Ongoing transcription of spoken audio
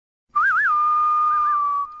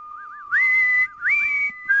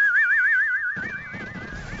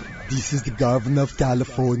This is the governor of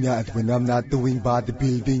California, and when I'm not doing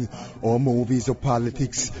bodybuilding or movies or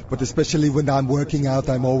politics, but especially when I'm working out,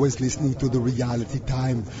 I'm always listening to the reality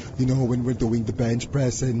time. You know, when we're doing the bench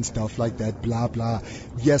press and stuff like that, blah, blah.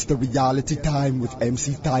 Yes, the reality time with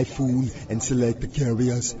MC Taiyefoon and Selector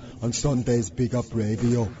Kurious on Sunday's Big Up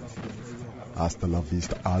Radio. Hasta la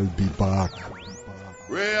vista, I'll be back.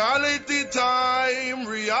 Reality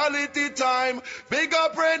time, Big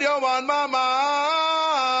Up Radio on my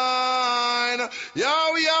mind.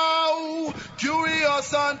 Yo, yo,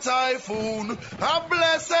 Kurious and Taiyefoon, a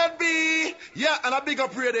blessed be. Yeah, and a Big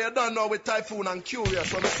Up Radio, you don't know, with Taiyefoon and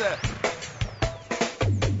Kurious on the set.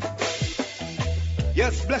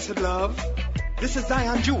 Yes, blessed love, this is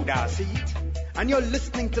Zion Judah, see it? And you're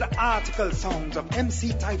listening to the article songs of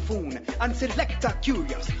MC Taiyefoon and Selector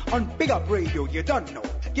Kurious on Big Up Radio. You don't know.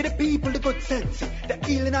 Give the people the good sense, the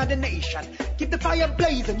healing of the nation. Keep the fire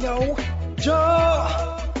blazing, yo.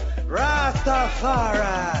 Joe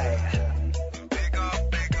Rastafari. Big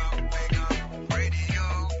up radio.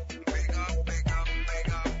 Big up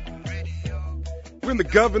radio. When the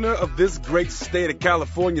governor of this great state of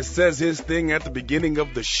California says his thing at the beginning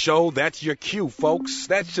of the show, that's your cue, folks.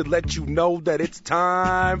 That should let you know that it's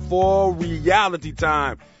time for reality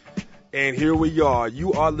time. And here we are.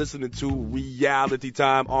 You are listening to Reality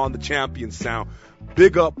Time on the Champion Sound.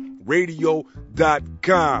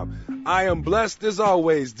 BigUpRadio.com. I am blessed as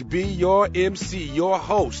always to be your MC, your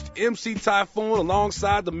host, MC Taiyefoon,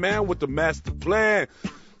 alongside the man with the master plan,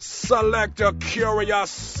 Selector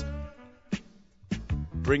Kurious,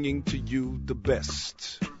 bringing to you the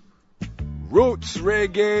best roots,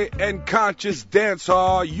 reggae, and conscious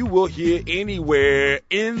dancehall you will hear anywhere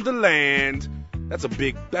in the land. That's a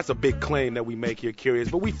big claim that we make here,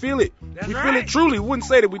 Kurious, but we feel it. We feel it truly. We wouldn't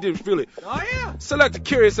say that we didn't feel it. Oh, yeah. Selector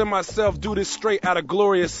Kurious and myself do this straight out of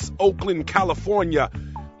glorious Oakland, California.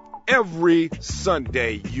 Every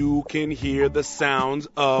Sunday, you can hear the sounds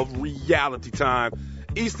of Reality Time.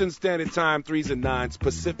 Eastern Standard Time, 3s and 9s.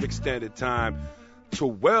 Pacific Standard Time,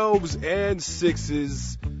 12s and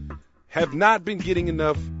 6s. Have not been getting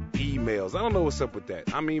enough emails. I don't know what's up with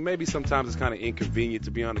that. I mean, maybe sometimes it's kind of inconvenient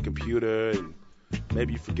to be on the computer and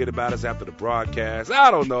maybe you forget about us after the broadcast.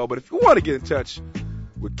 I don't know, but if you want to get in touch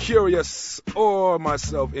with Kurious or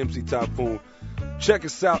myself, MC Taiyefoon, check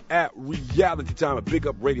us out at Reality Time at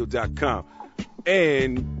BigUpRadio.com.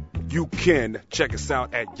 And you can check us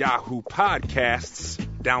out at Yahoo Podcasts.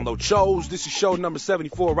 Download shows. This is show number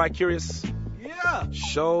 74, right, Kurious? Yeah.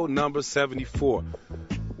 Show number 74.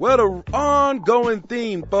 Well, the ongoing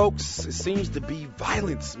theme, folks, it seems to be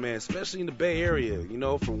violence, man, especially in the Bay Area, you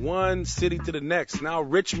know, from one city to the next. Now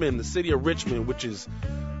Richmond, the city of Richmond, which is,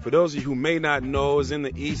 for those of you who may not know, is in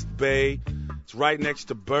the East Bay. It's right next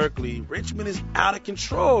to Berkeley. Richmond is out of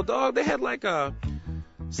control, dog. They had like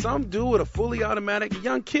some dude with a fully automatic, a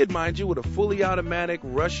young kid, mind you, with a fully automatic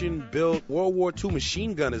Russian-built World War II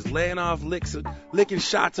machine gun is laying off licking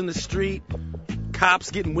shots in the street. Cops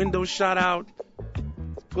getting windows shot out.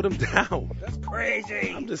 Put him down. That's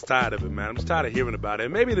crazy. I'm just tired of it, man. I'm just tired of hearing about it.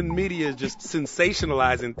 Maybe the media is just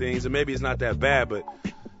sensationalizing things, and maybe it's not that bad, but,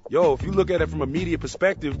 yo, if you look at it from a media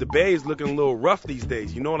perspective, the Bay is looking a little rough these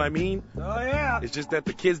days. You know what I mean? Oh, yeah. It's just that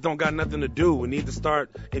the kids don't got nothing to do. We need to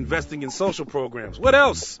start investing in social programs. What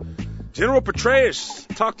else? General Petraeus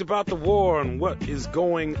talked about the war and what is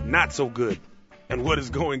going not so good and what is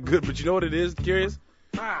going good. But you know what it is, Kurious?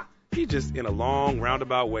 He just, in a long,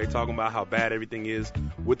 roundabout way, talking about how bad everything is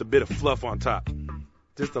with a bit of fluff on top.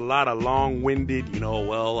 Just a lot of long-winded,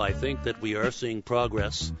 well, I think that we are seeing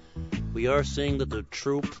progress. We are seeing that the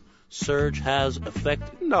troop surge has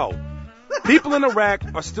affected. No. People in Iraq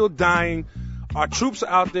are still dying. Our troops are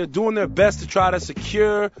out there doing their best to try to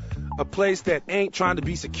secure a place that ain't trying to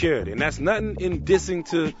be secured. And that's nothing in dissing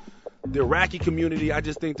to the Iraqi community. I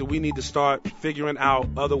just think that we need to start figuring out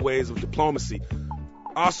other ways of diplomacy.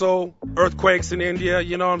 Also, earthquakes in India,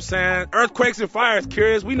 you know what I'm saying? Earthquakes and fires,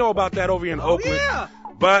 Kurious. We know about that over here in Oakland. Yeah.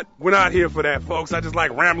 But we're not here for that, folks. I just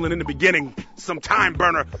like rambling in the beginning. Some time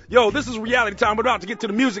burner. Yo, this is Reality Time. We're about to get to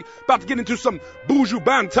the music. About to get into some Buju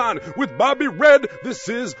Banton with Bobby Red. This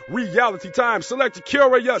is Reality Time. Selector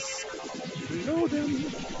Kurious. You know them.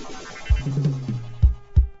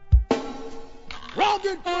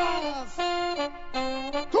 Rugged brothers.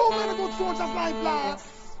 Too many good soldiers like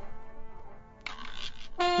blacks.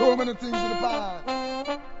 Too many things in the past.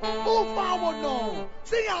 Move forward now.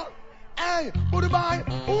 Sing out. Hey, booty boy,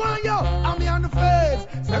 who are you? I'm me on the face.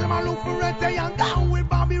 Say them a look for red day and down with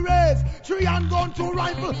Bobby Reds. 3 and gun, 2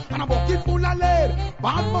 rifle, and a bucket full of lead.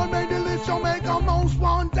 Bad man made the list, you make a most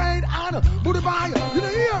wanted. And booty boy, you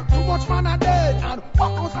don't hear too much man a dead. And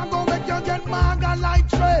fuck us and go make you get maga like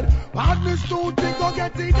tread. Badness too thick, go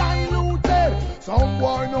get it diluted. Some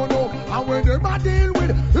boy no know, and when them a deal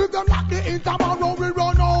with, if them lock the intermarrow, we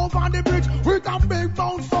run over the bridge with a big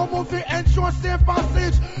bounce, some of it ensure safe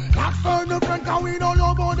passage. That's turn the friend, cause we don't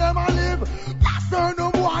know about them a live. That's turn the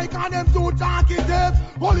boy, cause them too talkative.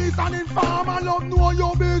 Police and informer love know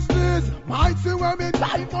your business. Might see where me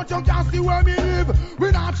die, but you can't see where me live.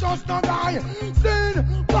 We not trust no guy.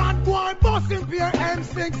 Sin, bad boy, busting fear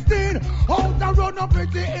M16. Out the road, no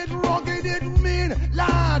pretty, it rugged, it mean.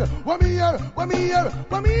 Lad, when me here,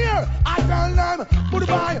 I tell them, put it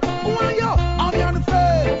by, who are you? I'm here on the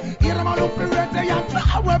face. Hear them a look for red, they and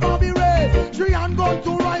try where Bobby raised. 3 and gun,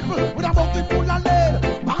 2 rifle, with a bucket full of lead.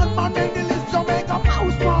 Bad man make the list, you make a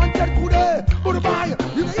mouse wanted, could they? Put it by,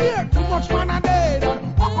 you don't hear too much man a dead.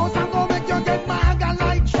 And walk out and go make you get maga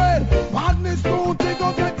like tread. Badness too thick,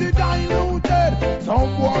 go get it diluted.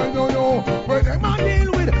 Some boy don't know where them a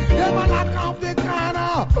deal with. Them a lock off the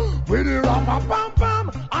corner with the rapper pam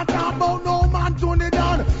pam. I talk about no man turn it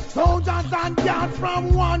down. Soldiers and guards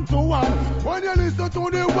from 1 to 1. When you listen to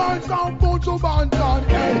the words of Buju Banton,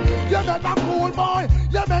 hey, you better cool boy,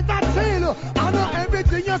 you better chill. I know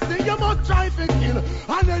everything you see, you must try to kill.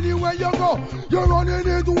 And anywhere you go, you're running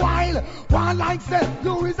it wild. One like say,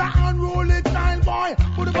 you is a unruly child boy.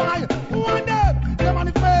 Put the boy, who are them? Them on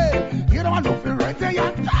the face. You don't look for red, they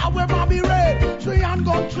and try where Bobby red. 3 and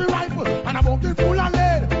gun, 3 rifle, and a bucket full of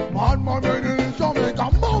lead. Man, made it to make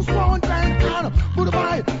a most wanted. And put the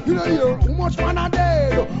boy, you don't hear too much man a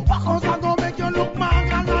dead. Walk out and go make you look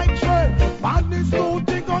man like tread. Badness too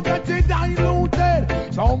thick, go get it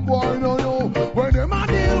diluted. Some boy don't know when them a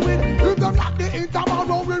deal with. If them lock the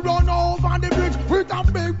intermarrow, we run over the bridge with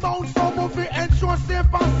a big bounce, some of it ensure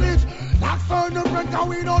safe passage. That's turn the friend, cause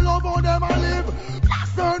we don't love how them a live.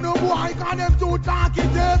 That's turn the boy, cause them too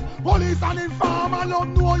talkative. Police and informer love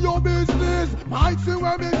know your business. Might see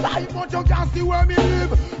where me die, but you can't see where me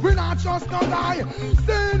live. We not trust no guy.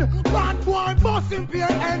 Sin, bad boy, busting fear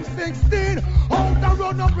M16. Out the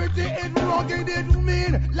road, no pretty, it rugged, it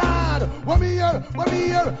mean. Lad, when me here,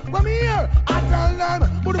 I tell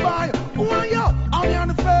them, put it by, who are you? I'm here on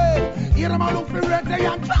the face. Hear them a look for red, they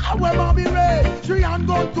and try where Bobby red. 3 and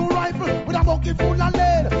gun, 2 rifle, with a bucket full of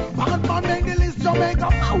lead. Bad man make the list, Jamaica,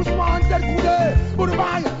 mouse wanted, could they? Put it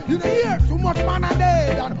by, you don't hear too much man a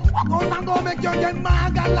dead. And walk out and go make you get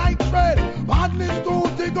maga like tread. Badness too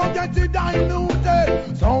thick, go get it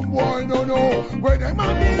diluted. Some boy don't know where them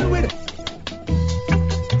a deal with.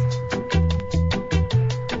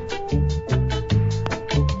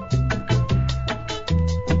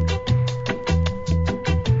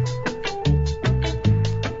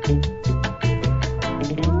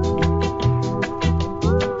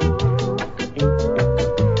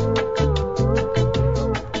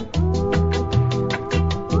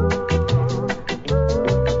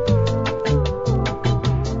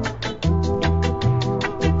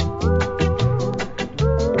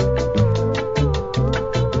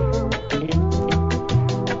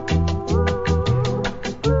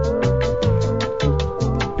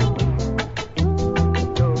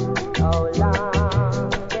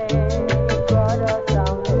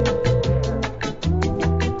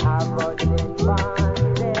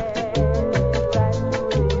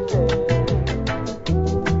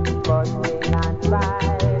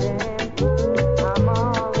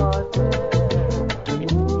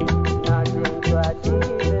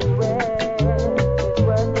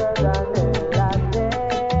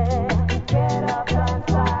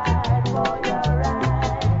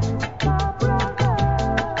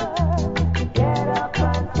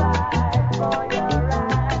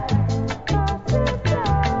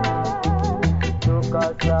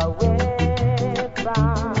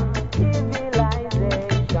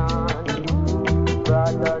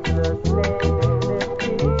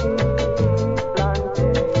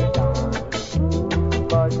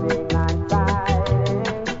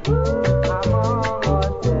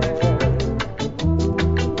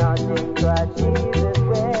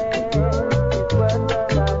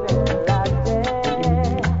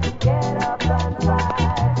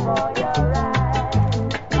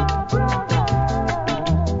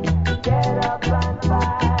 Get up and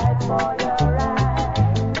fight for your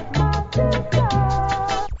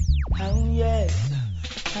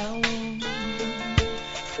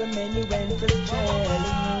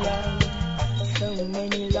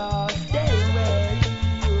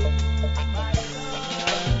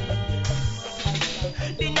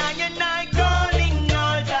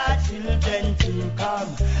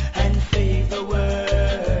the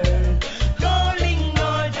world. Calling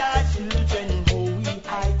all the children, oh, we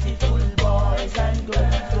Taiyefoon boys and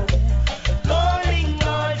girls. Calling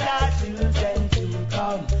all the children to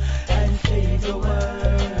come and save the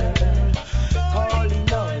world. Calling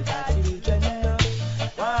all the children,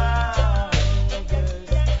 wow, girls.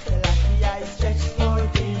 Selassie, I stretch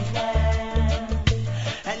forth his hand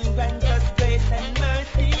and grant us grace and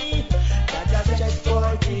mercy. That I stretch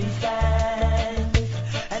forth his hand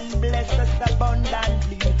and bless us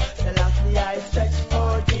abundantly. Selassie, I stretch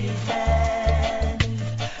forth his hand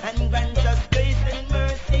and grant us grace and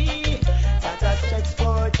mercy. That I stretch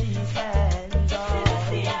forth his hand.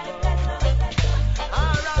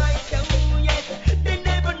 Alright, oh yes, they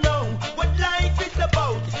never know what life is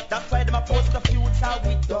about. That's why them a post the future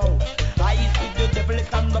without. I see the devil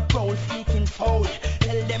is on the prowl, speaking foul.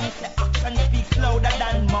 Tell them say action speaks louder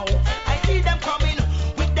than mouth. I see them coming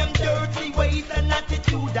with them dirty ways and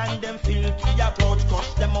attitude and them filthy approach.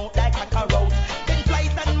 Crush them out like a cockroach. Then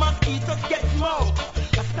flies and mosquitoes get smoked.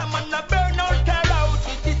 Cause some man a burn out tear out.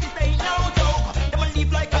 This ain't no joke. Them a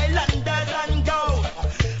live like islanders and goats.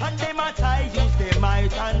 And them a try use their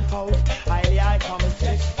might and force. I come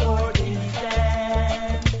stretch forth his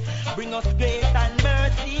hand. Bring us grace and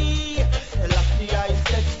mercy. Selassie, I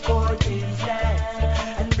stretch forth his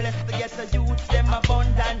hand and bless the ghetto youths them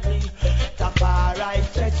abundantly. Tafar, I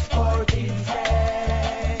stretch forth his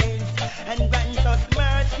hand and grant us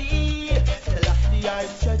mercy. Selassie, I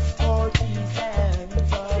stretch forth his hand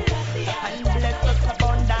and bless us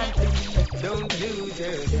abundantly. Don't lose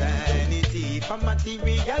your sanity, for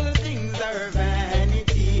material things are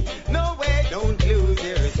vanity. No way, don't lose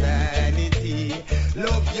your sanity.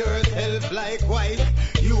 Love yourself likewise.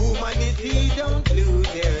 Humanity, don't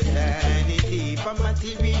lose your sanity, for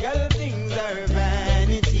material things are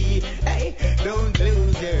vanity. Hey, don't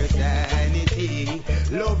lose your sanity.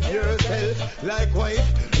 Love yourself likewise.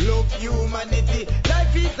 Love humanity.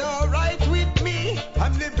 Life is alright with me.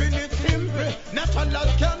 I'm living it simple, natural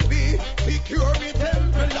as can be. Secure it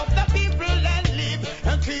temple, love the people and live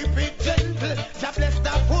and keep it gentle. Just bless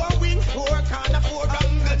the four wings, four corner, four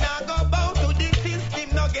angle. Now go bow to the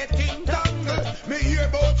system, no get entangled. Me hear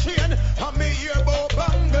about chain, and me hear about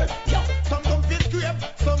bangle. Yo, some come fi scrape,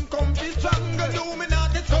 some come fi strangle.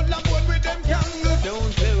 Illuminati, skull and bone with them candles.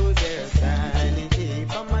 Don't lose your sanity,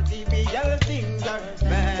 for material things are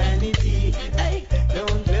vanity. Hey,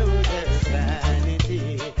 don't lose your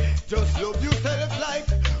sanity. Just love yourself like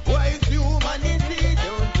wise humanity.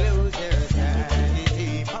 Don't lose your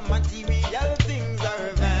sanity, for material things are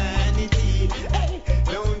vanity. Hey,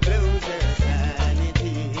 don't lose your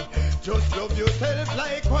sanity. Just love yourself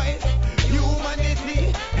like wise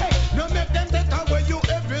humanity. Hey, no make them take away your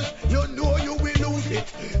everest. You know you will lose it.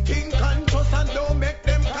 Think and trust and don't make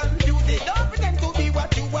them confuse it. Don't pretend to be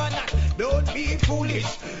what you are not. Don't be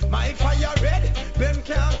foolish. My fire red, them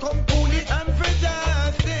can't come cool it. I'm for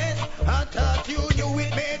justice. I thought you knew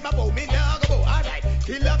it. Made my bow, me now go bow. Alright,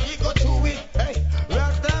 till I go to it. Hey,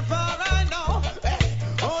 Rastafari now. Hey,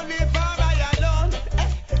 only for I alone.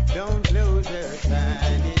 Hey, don't lose your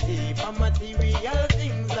sanity, for material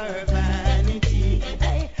things are vanity.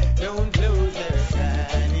 Hey, don't lose your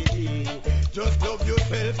sanity. Just love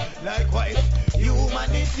yourself likewise.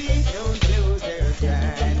 Humanity, don't lose your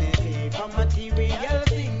sanity, for material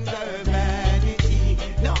things are vanity.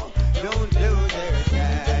 No, don't lose your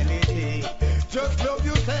sanity. Just love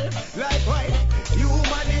yourself likewise.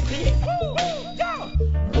 Humanity.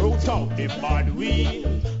 Root out the bad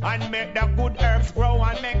weed and make the good herbs grow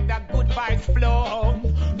and make the good vibes flow.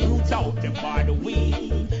 Root out the bad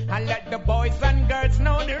weed and let the boys and girls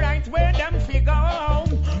know the right way them figure.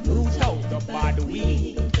 Root out the bad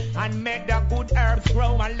weed and make the good herbs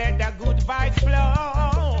grow and let the good vibes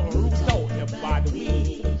flow. Root out the bad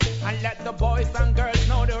weed and let the boys and girls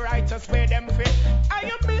know the righteous way them fit. Are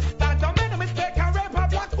you mister? Don't make a mistake and rape a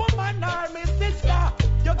black woman or me sister.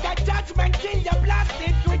 You get judgment, kill your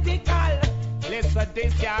plastic critical. Listen,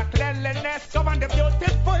 this your cleanliness, govern the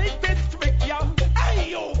beautiful district, young.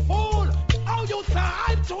 Hey, you fool! How you say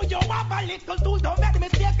I'm to you have a little tool? Don't make a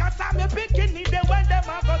mistake, cause I'm a bikini, they when them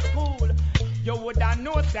a go school. You woulda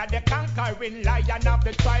know that the conquering lion of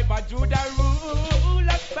the tribe of Judah rule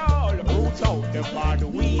us all. Root out the bad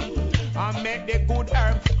weed and make the good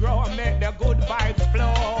herbs grow and make the good vibes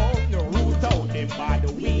flow. Root out the bad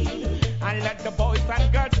weed and let the boys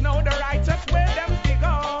and girls know the righteous way them to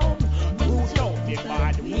go. Root out the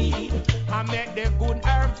bad weed and make the good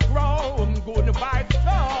herbs grow and good vibes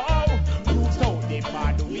flow. Root out the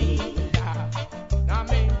bad weed. I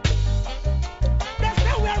mean, that's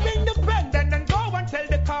how we're independent and go and tell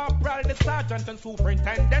the corporal, the sergeant. sergeant and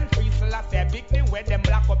superintendent. Free Selassie, big me where them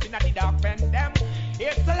lock up in the dark pen them.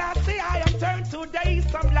 It's Selassie, I am turned to the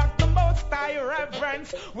east. I'm like the most high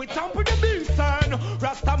reverence. We thump with the beast and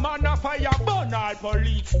Rasta man a fire burn all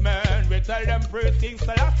policemen. We tell them praise King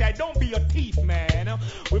Selassie, don't be a thief man.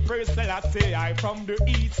 We praise Selassie, I from the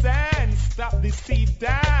east and stop deceive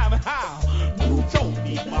them. How? Roots out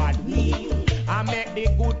the bad weed. I make the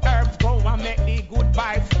good herbs grow, I make the good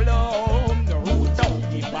vibes flow. The roots out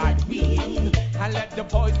the bad weed. And let the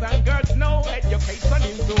boys and girls know education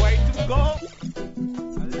is the way to go.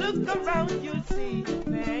 Look around, you see,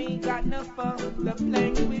 they ain't got no fun, they're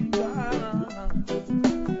playing with guns.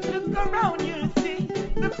 Look around, you see,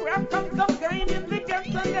 the crack of cocaine is the gas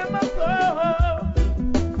and them a go.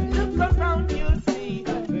 Look around, you see,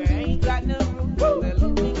 they ain't got no room, they're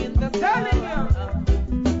living in the sun.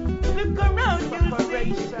 Look around, you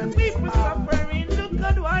see, people suffering, look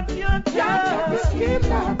at what you're doing. Escape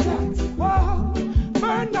like that, whoa,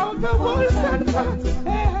 burn out the wolves and cats,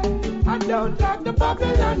 hey. I don't like the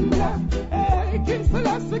Babylon black. Hey, King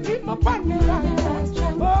Selassie keep my body like that.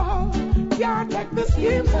 Oh, can't take the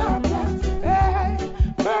schemes of that. Hey,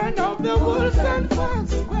 burn out the wolves and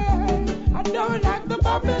fox. Hey, I don't like the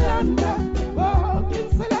Babylon black. Oh, King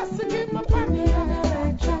Selassie keep my body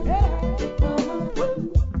like that. Hey,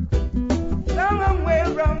 somewhere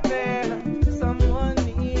around there, someone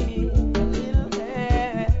needs a little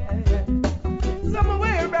help.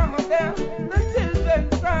 Somewhere around there, the children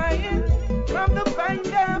crying from the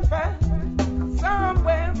finder path.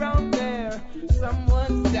 Somewhere around there,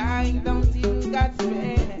 someone's dying, don't even got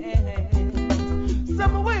strength.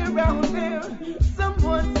 Somewhere around there,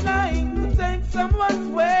 someone's lying to take someone's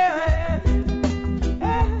way.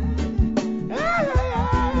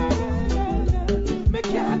 Me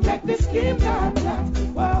can't take the scheme like that.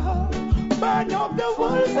 Whoa. Burn up the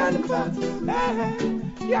wolves and fox.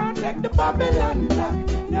 Can't take the Babylon black.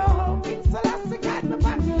 No, King Selassie got me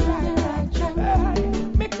back like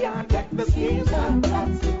that. Me can't take the schemes and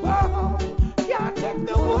plots. Whoa. Can't take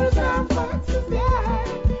the wolves and fox.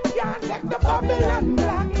 Can't take the Babylon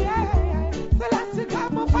black. Selassie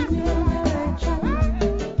got me back like that.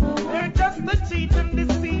 They're just a cheat and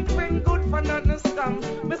deceiving, good for nothing scum.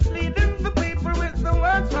 Misleading the people with the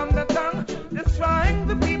words from the tongue. Destroying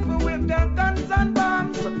the people with their guns and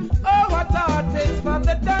bombs. Oh, what art is for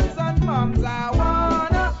the dance and moms. I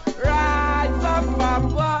wanna rise up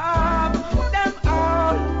above them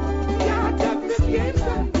all. Can't take the games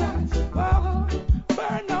and plans. Oh,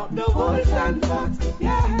 burn out the wolves and fox.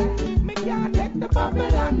 Yeah, me can't take the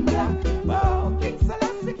Babylon black. Oh, King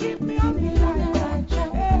Selassie keep me on the line.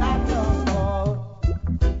 I know.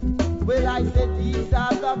 Well, I said these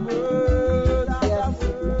are the words. Yes,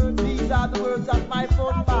 these are the words of my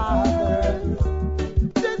forefathers.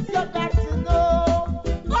 This you got to know.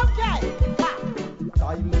 Okay. Ha.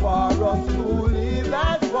 Time for us to live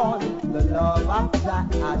as one. The love of Jah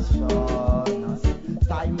has shown us.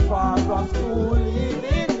 Time for us to live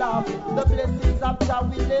in love. The blessings of Jah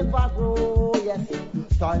will never grow. Yes.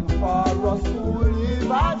 Time for us to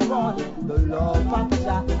live as one. The love of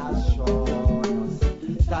Jah has shown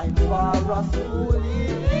us. Time for us to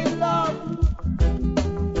live in love.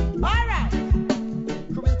 Alright.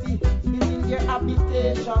 Cruelty is in their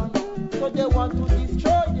habitation. So they want to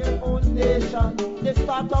destroy their own nation. They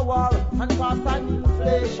start a war and cause an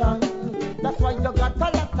inflation. That's why you got a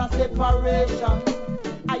lot of separation.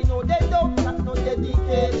 I know they don't have no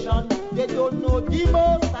dedication. They don't know the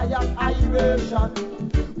most higher iration.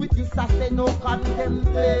 With this I say no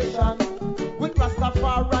contemplation. With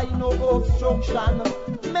Rastafari no obstruction.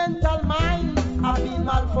 Mental minds have been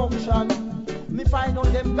malfunction. Me find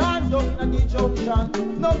out them gone down in the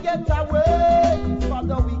junction. No get away for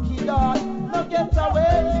the wicked heart. No get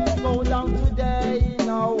away, go down today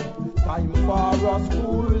now. Time for us to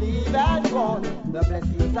live as one. The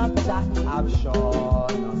blessings of Jah have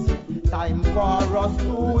shown us. Time for us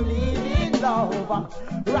to live in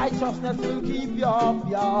love. Righteousness will keep you off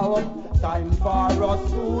your. Time for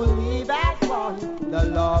us to live as one. The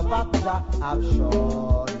love of Jah have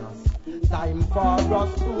shown us. Time for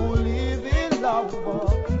us to live in love.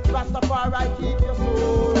 Rastafari keep your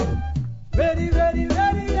soul. Ready, ready,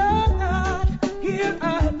 ready or not, here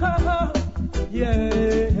I come. Yeah.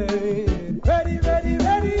 Ready, ready,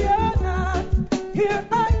 ready or not, here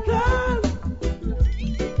I come.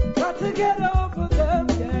 Got to get over them,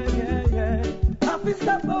 yeah, yeah, yeah. Have to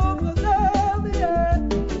step over them, yeah.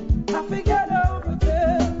 Have to get over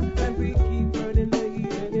them, and we keep burning the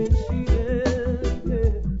heat and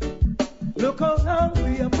cheating. Look around,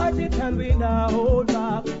 we are fighting and we not hold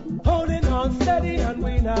back. Holding on steady and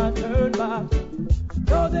we not turn back.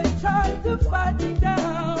 Though they try to fight me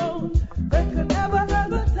down, they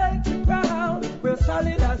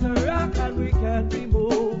solid as a rock and we can't be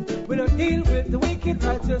moved. We don't deal with the wicked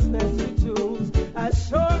righteousness we choose. As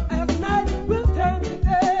sure as night will turn to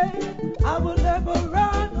day, I will never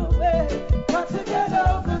run away. Got to get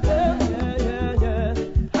over them, yeah.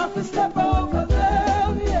 Have to step over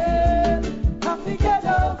them, yeah. Have to get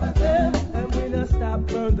over them, and we don't stop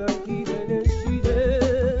from the even and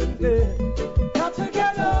cheating, yeah. Got to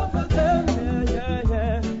get over them,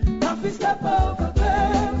 yeah. Have to step over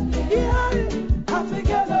them, yeah. Have to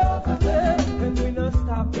get over them, and we don't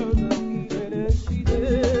stop from the even and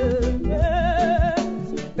cheating, yeah.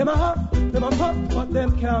 Them a huff, them a puff, but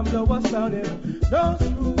them can't blow us down here. No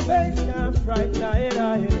screw face can't frighten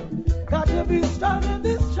I. Got to be strong in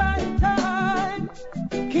this trying time.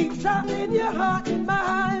 Keep trying your heart and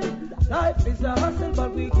mind. Life is a hustle,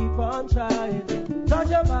 but we keep on trying.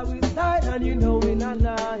 Judge by we side, and you know we're not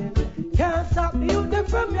lying. Can't stop the youth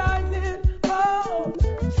from rising. Oh,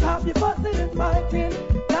 stop the fussing and fighting.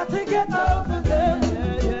 Got to get over them,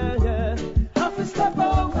 yeah. Have to step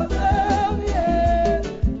over them, yeah.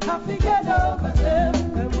 Have to get over them,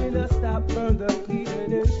 and we don't stop from the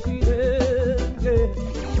even and cheating, yeah.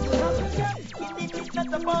 It's not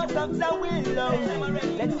the part of the willow.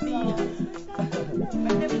 Let's see.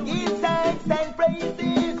 Give thanks and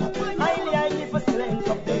praises. Highly I give a strength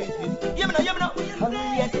of daisies. You know. Oh,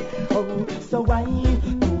 yes. Oh, so why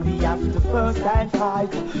do we have to first and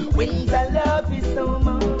fight when the love is so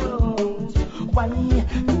much? Why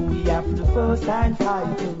do we have to first and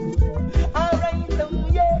fight? Alright, so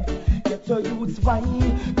yeah. Get your youths, why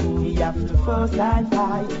do we have to first and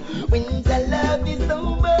fight when the love is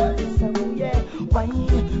so much? So yeah, why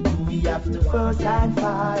do we have to first and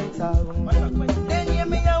fight? Then hear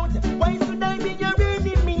me out. Why should I be your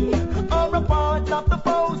enemy or a part of the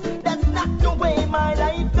foes? That's not the way my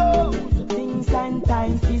life goes. Things and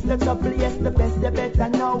times is the trouble, yes, the best you better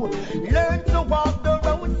know. Learn to walk the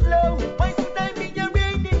road slow. Why should I be your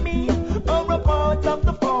enemy or a part of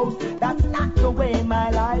the foes? That's not the way my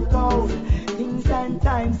life goes. Things and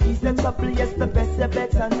times is the trouble, yes, the best you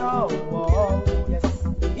better know. Oh, yes.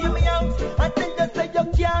 Hear me out. I tell you, say you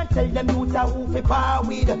can't tell them youth are who fi par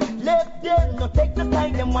with. Let them no take the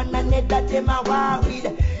time, them one another, them a war with.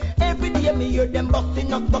 Every day me hear them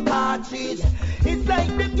busting up the cartridge. It's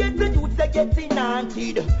like them get the youth they getting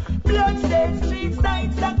haunted. Bloodshed, street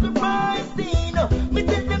side sacrificing. Me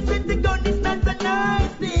tell them that the gun is not a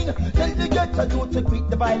nice thing. Tell the ghetto youth to quit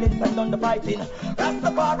the violence and done the fighting.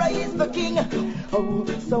 Rastafari is the king. Oh,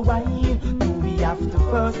 so why do we have to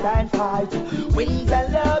first and fight when the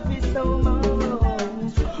love is so much?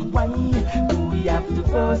 Why do we have to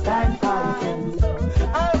first and fight?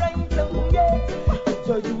 Alright, so yeah.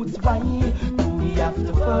 So youths, why do we have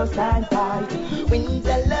to first and fight when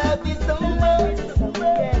the love is so much? So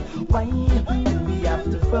yeah, why do we have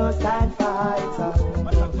to first and fight?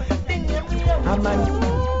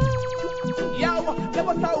 Yo, there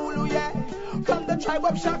was a Ulu, yeah. From the tribe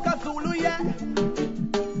of Shaka Zulu, yeah.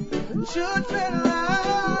 Children life.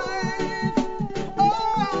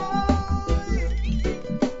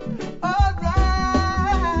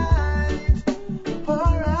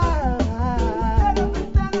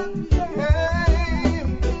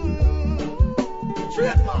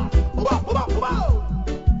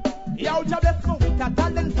 Yo, job let's move with a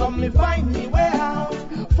talent from me, find me way out.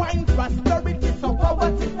 Find prosperity so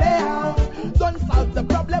poverty stay out. Don't solve the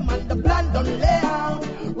problem and the plan don't lay out.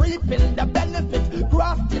 Reaping the benefit,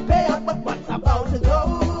 graft the payout, but what's about to go?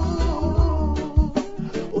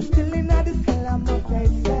 Who's still in the slam of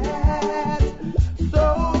faces? So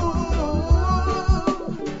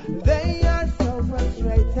they are so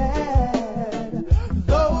frustrated.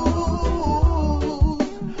 Those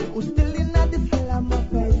who still in the slam of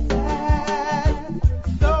faces.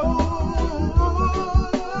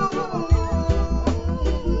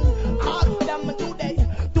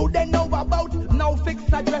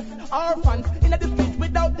 Address orphans in the streets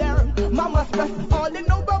without their mama's breast. All they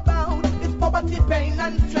know about is poverty, pain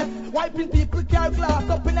and stress. Wiping people car glass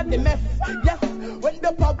up in the mess. Yes, when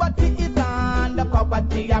the poverty is on, the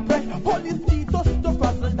poverty oppress. Police beat us to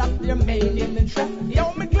fussle, that's their main interest.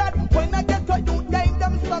 Yo, me glad when I get to you, gain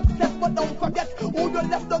them success. But don't forget who you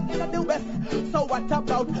left out in the west. So what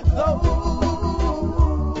about those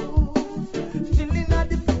still in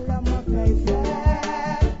the slum of places?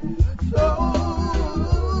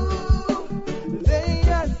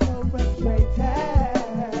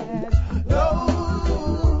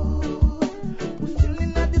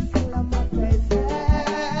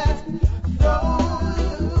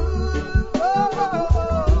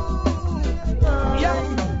 Yeah.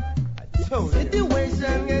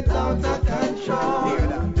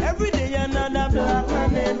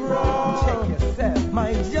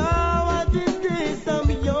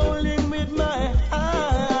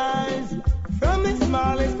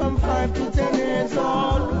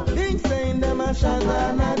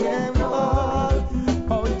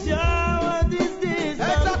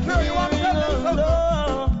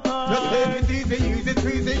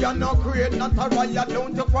 create, not a riot.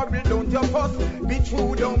 Don't you quarrel, don't you fuss. Be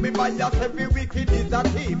true, don't be biased. Every wicked is a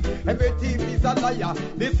thief, every thief is a liar.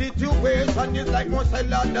 The situation is like more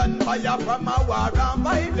seller than buyer. From a war and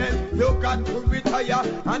violence, you got to retire.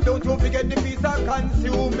 And don't you forget the peace of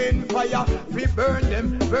consuming fire. We burn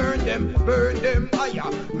them, burn them, burn them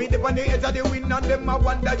higher. Me the on the edge of the wind and them I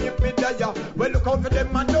wonder if me die. Well look out for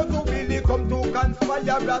them and those who really come to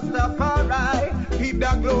conspire. Rastafari, keep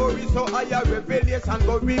the glory so higher. Revelation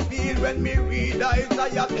go reveal when me read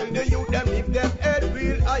Isaiah. Tell the youth them if them head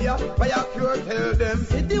real higher. Fire cure tell them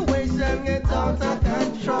situation get out of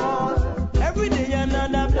control. Every day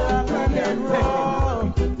another black man and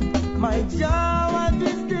roll. My job at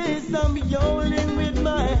this day, I'm yawning with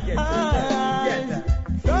my eyes.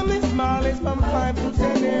 From the smallest, from 5 to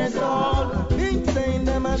 10 years old. Big saying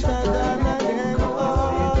them a shot down and then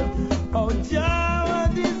all. Oh, job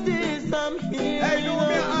at this day, I'm here. Hey, you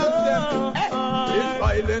me ask them. This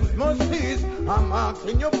violence must cease. I'm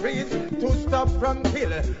asking you please to stop from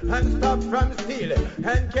kill and stop from steal.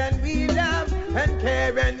 And can we love and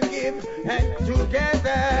care and give? And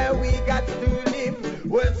together we got to live.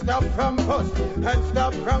 We'll stop from fuss and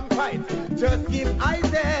stop from fight. Just give eyes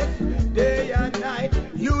day and night.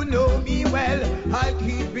 You know me well, I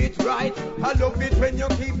keep it right. I love it when you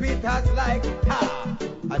keep it as like, ha,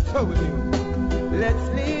 I told you. Let's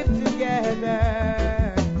live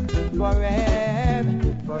together forever,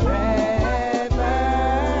 forever.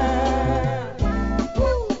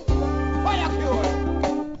 Woo! Fire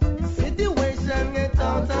cure. Situation gets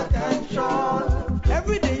out of control.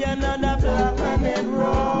 Every day another black man and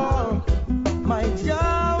roll. My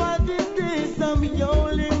job at this day, I'm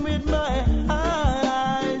yawning with my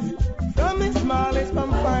eyes. From the smallest,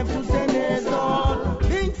 from 5 to 10 years old.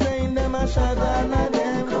 Big saying them a shot and a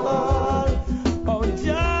them fall. Oh,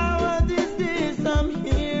 job at this day, I'm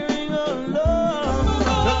hearing alone.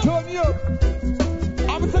 Now turn you up.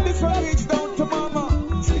 I'm saying this one reach down to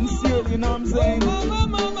mama. Sincerely, you know what I'm saying?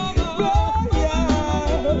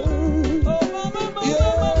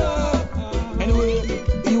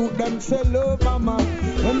 Say love mama.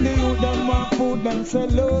 When the youth them want food, them say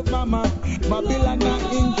love mama. Babylon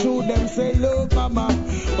not into them say love mama.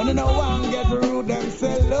 When they no one get rude, them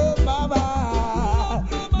say love mama.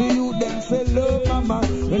 The youth them say love mama.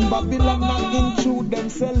 When Babylon not into them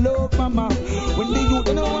say love mama. When the youth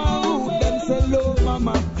they no want rude, them say love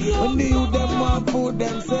mama. When the youth them want food,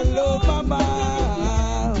 them say love mama.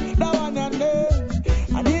 That one and them.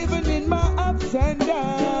 And even in my ups and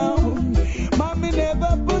downs, mommy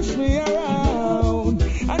never pushed me around.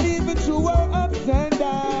 And even through her ups and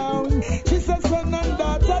downs, she said son and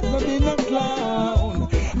daughter to be no clown.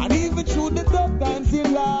 And even through the tough times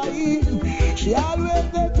in life, she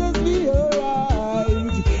always let us be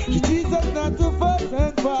alright. She teaches us not to fuss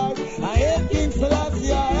and fight. I hate King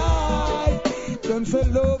Selassie, I. Them say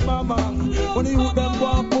love mama. When the youth them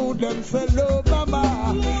want food, them say love mama.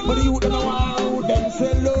 When the youth them want food, them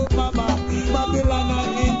say love mama. Babylon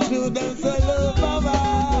and into them say love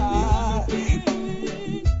mama.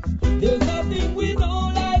 There's nothing we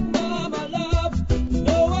know like mama love.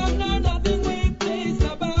 No one or nothing we place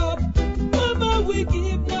above. Mama, we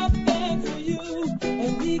give up thanks for you,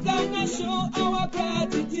 and we gonna show our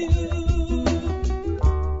gratitude.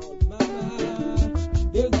 Mama,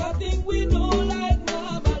 there's nothing we know like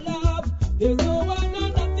mama love. There's no one or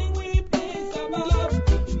nothing we place above.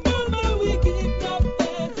 Mama, we give up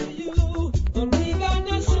thanks for you, and we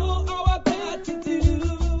gonna show our gratitude.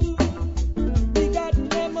 We got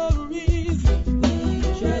memories we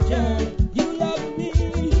treasure. You love me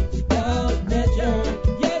without measure.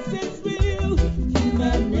 Yes, it's real,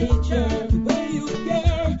 human nature. The way you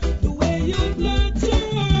care, the way you nurture.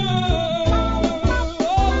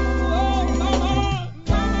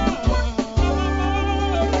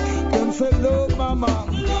 Them say love mama.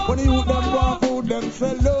 When the youth them want food, them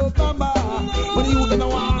say love mama. When the youth them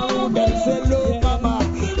want food, them say love mama.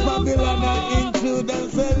 Babylon and into them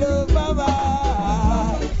say love mama.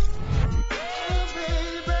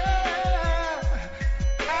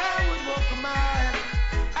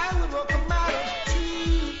 I would walk a mile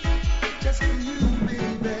too, just for you,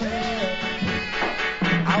 baby.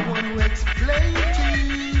 I want to explain to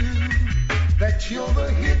you that you're the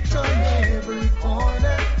hit on every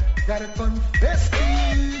corner. Gotta confess to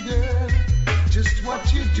you, girl, just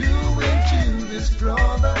what you're doing to this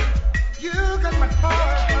brother. You got my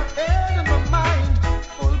heart, my head, and my mind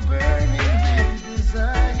full burning with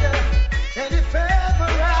desire. And if ever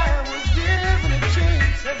I was given a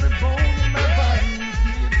chance, every bone in my body would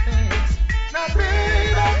give thanks. Now,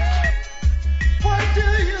 baby, what do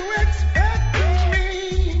you expect of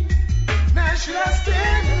me? Now, should I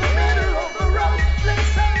stand in the middle of the road, let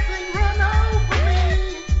something run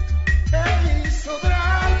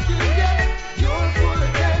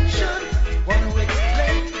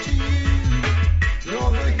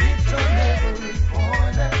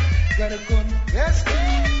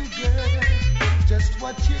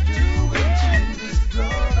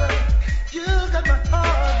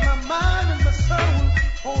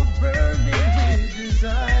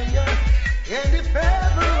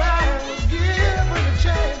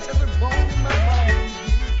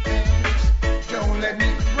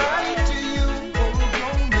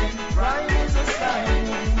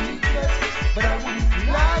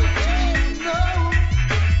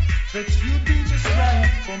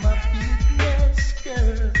for my fitness,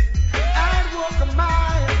 girl. I'd walk a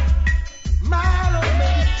mile or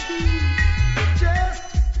maybe two, just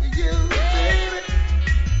for you, baby.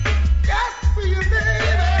 Just for you,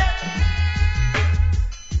 baby.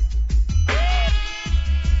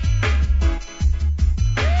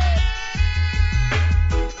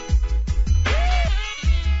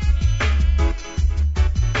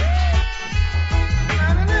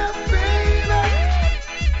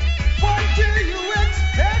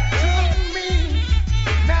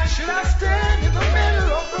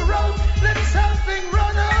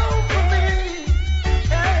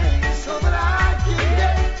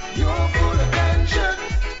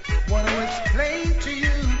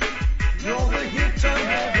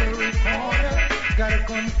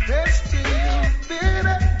 Confess to you,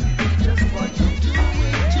 baby, just what you do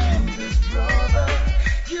to this brother.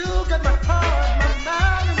 You got my heart, my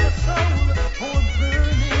mind, and my soul on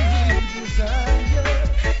burning desire.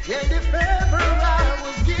 And if ever I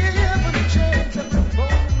was given a chance to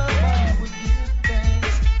perform, my body would give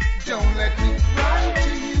thanks. Don't let me cry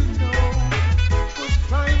to you, no, 'cause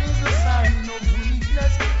crying is a sign of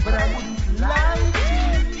weakness. But I wouldn't lie to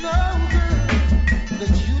you, no, girl,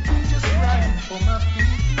 that you do just right for my feet.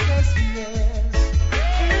 Yes,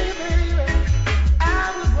 hey baby,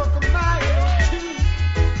 I would walk a mile or two,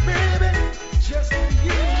 baby, just for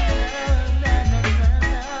you.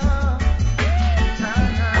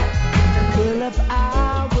 Well, if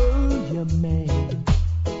I were your man,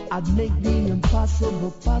 I'd make the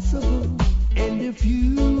impossible possible. And if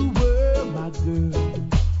you were my girl,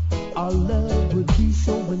 our love would be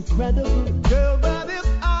so incredible. Girl, but if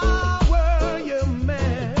I were your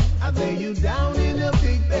man, I'd lay you down in a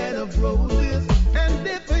big bed of roses. And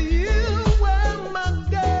if you were my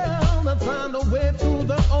girl, I'd find a way through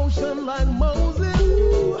the ocean like Moses.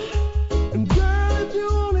 And girl, if you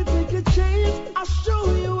only take a chance, I'll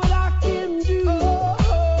show you what I can do.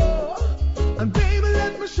 And baby,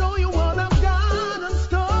 let me show you what I've got in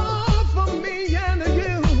store for me and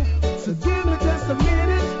you. So give me just a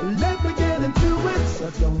minute, let me get into it. So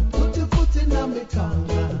don't put your foot in my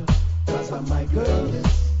corner, 'cause I'm my girl,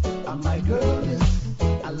 I'm my girl,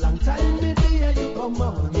 a long time maybe you come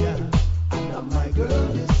on, yeah. And I'm my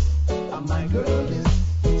girl, I'm my girl,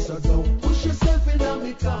 so don't push yourself in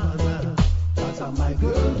my corner, 'cause I'm my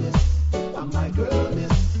girl, I'm my girl,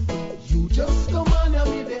 you just come on and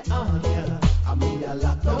me the on, yeah. I mean I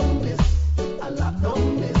lock down this,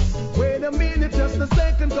 Wait a minute, just a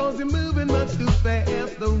second, 'cause you're moving much too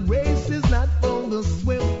fast. The race is not for the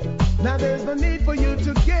swift. Now there's no need for you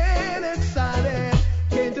to get excited.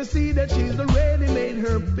 Can't you see that she's already made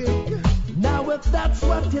her pick? Now if that's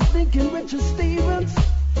what you're thinking, Richard Stevens,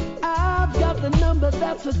 I've got the number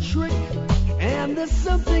that's a trick. And there's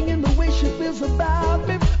something in the way she feels about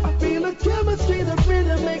me. I feel a chemistry that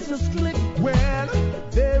really makes us click. Well,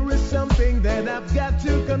 there is something that I've got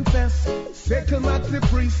to confess. Second Maxi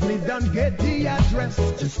Priest, me done get the address.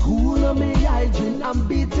 Just cool on me hygiene, I'm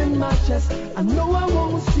beating my chest. I know I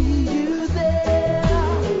won't see you there.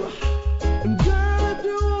 And girl, if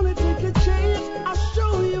you only take a chance, I'll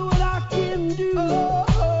show you what I can do.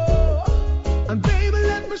 And baby,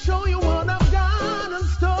 let me show you what I've got in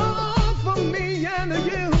store for me and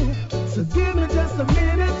you. So give me just a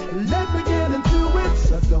minute, let me get into it.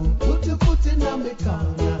 So don't put your foot in my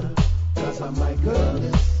corner, 'cause I'm my girl,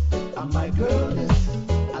 I'm my girl,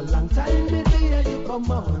 a long time maybe you come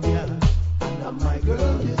on, yeah. And I'm my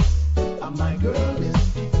girl, I'm my girl,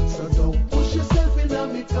 so don't push yourself in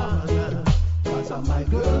my corner, 'cause I'm my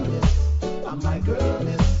girl, I'm my girl,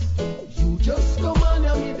 you just come on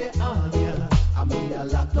and me the on, yeah. I mean I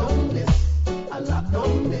lock down this, I lock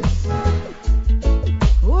down this.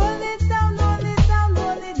 Hold it down, hold it down,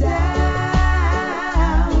 hold it down.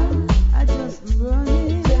 I just run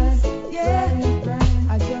it, yeah.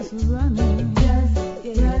 I just run it, yeah.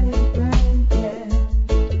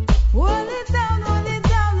 Hold it down, hold it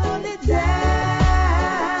down, hold it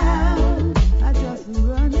down. I just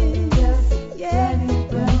run it, yeah.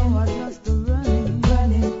 No, I just run it,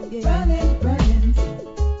 yeah.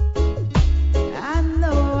 I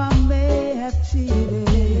know I'm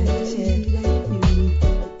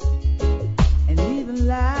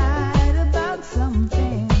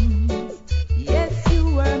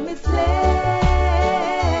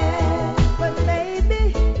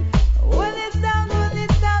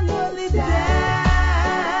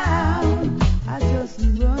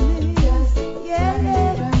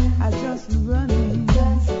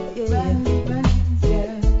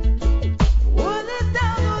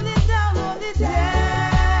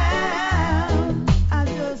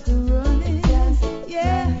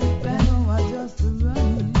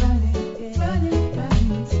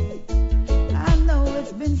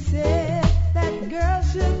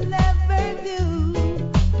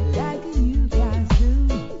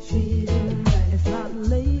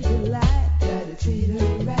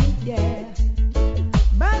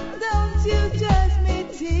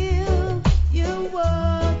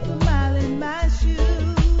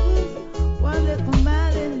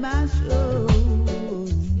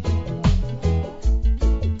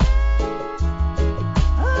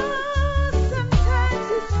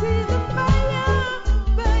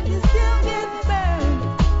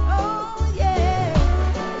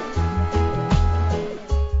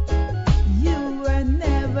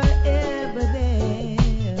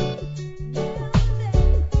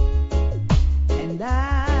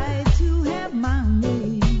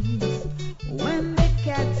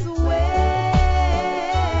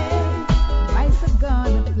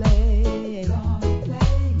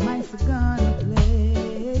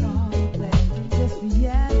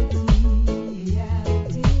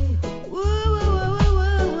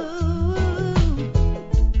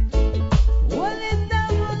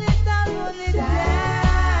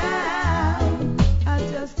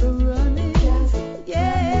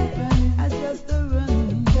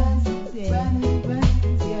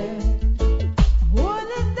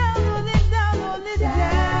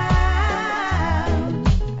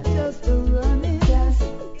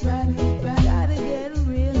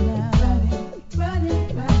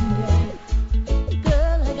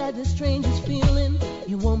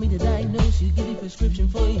prescription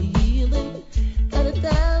for your healing. Got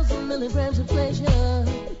 1,000 milligrams of pleasure.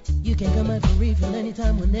 You can come out for refill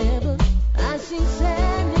anytime, whenever. I see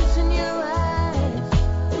sadness in your eyes.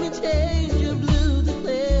 Let me change your blue to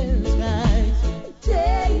clear skies.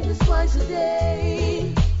 Take this twice a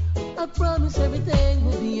day. I promise everything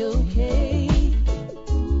will be okay.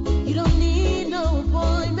 You don't need no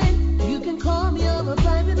appointment. You can call me on my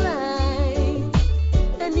private line.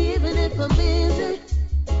 And even if I'm busy,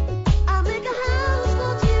 I'll make a house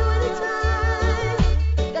call to you anytime.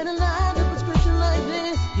 Got a line of prescription like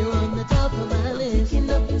this. You're on the top of my list. Picking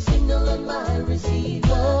up your signal on my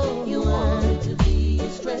receiver. You want it to be a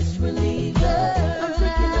stress reliever. I'm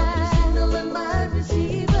picking up your signal on my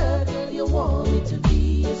receiver. Girl, you want it to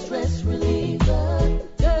be a stress reliever.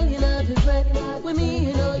 Girl, you love it right with me,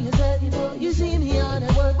 you know you're sad, you know. You see me on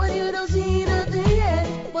at work, but you don't see nothing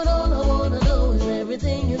yet. But all I wanna know is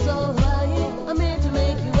everything is alright. I'm here to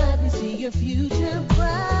make you happy, see your future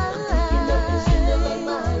bright. I'm picking up your signal on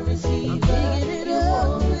my receiver. I'm picking it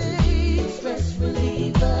up, baby. Stress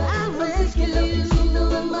reliever. I'm picking up your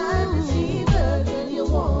signal on my receiver. Girl, you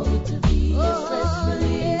want it to be a stress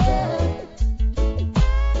reliever.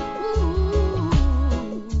 Ooh,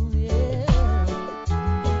 yeah.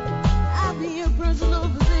 I'll be your personal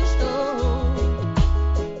physician.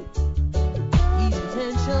 Ease your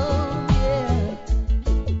tension, yeah.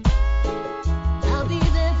 I'll be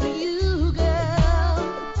there for you, girl.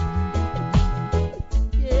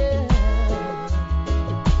 Yeah.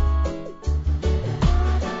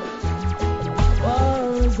 Far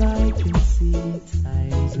as I can see,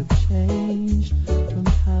 times have changed from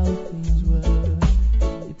how things were.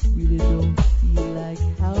 It really don't feel like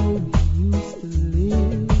how we used to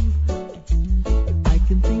live. I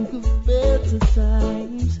can think of better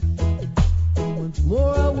times, and once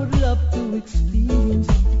more I would love to experience,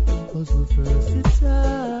 'cause we're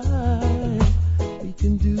versatile. We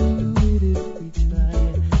can do it if we try.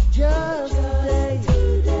 Just today,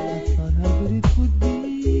 I thought how good it would be.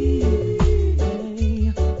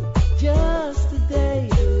 Just today,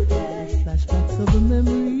 flashbacks of the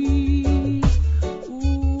memories.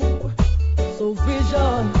 Ooh, so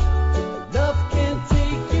vision, love can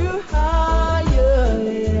take you higher.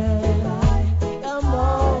 Yeah. Come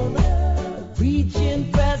on, reaching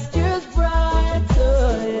pastures brighter.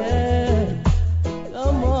 Yeah.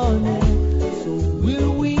 Come on, yeah. So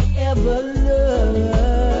will we ever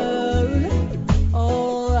learn?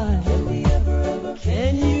 Alright.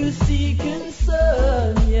 Can you see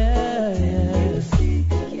concern? Yeah, yeah.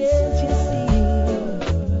 Can't you see?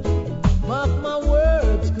 Mark my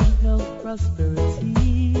words, good health,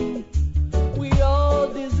 prosperity. We all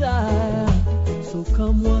desire. So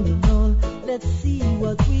come one and all, let's see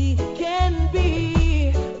what we can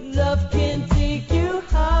be. Love can take you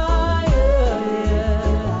higher.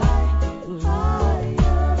 Yeah.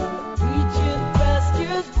 Reaching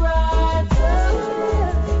pastures brighter.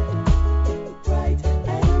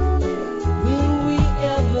 Will we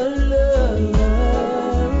ever learn? Yeah.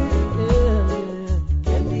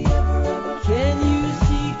 Can you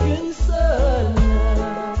see concern?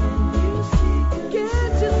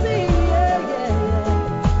 Can't you see? Yeah, yeah, yeah.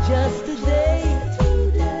 Just today,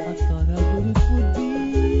 I thought how good it would be.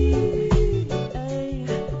 Hey,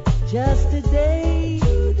 just today,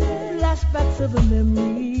 flashbacks of the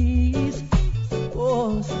memories.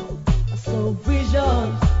 Oh, so vision,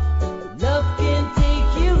 love can take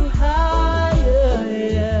you higher.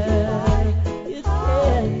 Yeah, it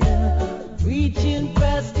can. Yeah. Reaching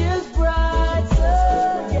pastures brighter.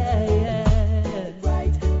 Yeah, yeah.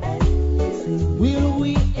 Say, will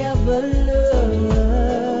we ever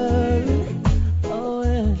learn? Oh,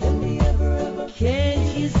 yeah. Can't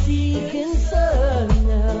you see concern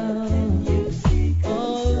now?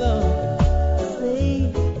 Oh, Lord. Say,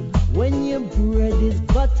 when your bread is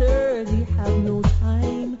buttered, you have no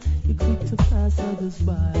time. You're quick to pass others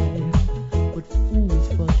by. But fools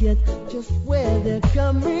forget just where they're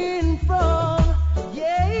coming from.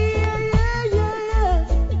 Yeah, yeah, yeah, yeah, yeah.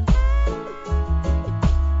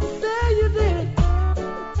 Say you did.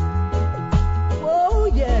 Oh,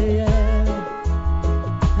 yeah, yeah.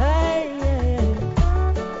 Hey, yeah, yeah.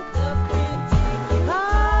 Love can take you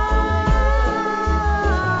high.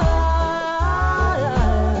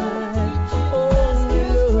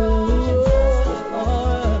 Oh,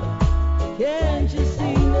 can't you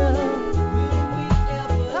see now? Will we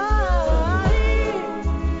ever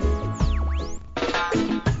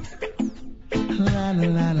La la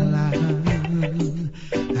la la la.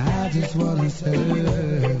 I just wanna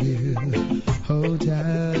serve you. Hold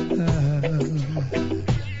tight.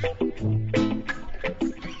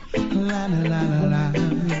 La la la la la.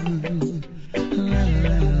 La la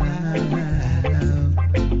la la la.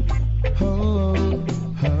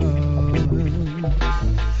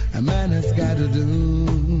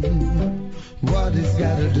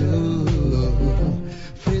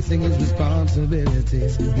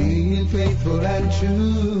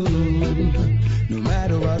 true, no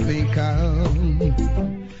matter what may come.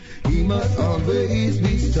 He must always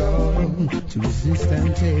be strong to resist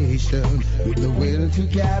temptation with the will to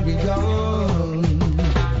carry on.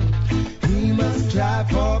 He must strive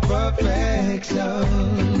for perfection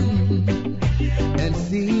and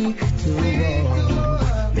seek to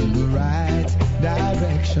walk in the right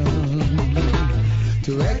direction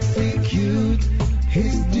to execute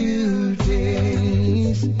his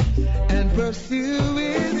duties and pursue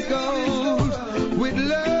his goals with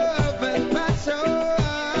love and passion.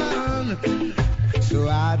 So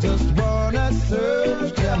I just wanna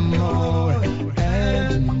serve them more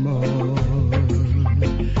and more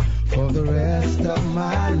for the rest of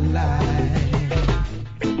my life.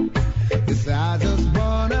 Yes, I just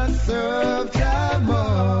wanna serve them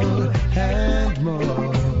more and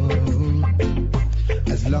more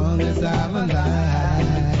as long as I'm alive.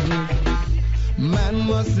 Man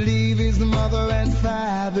must leave his mother and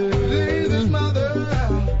father,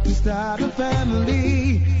 to start a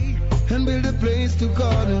family and build a place to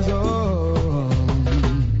call his own.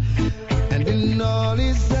 And in all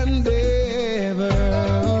his endeavor,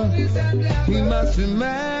 he must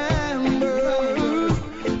remember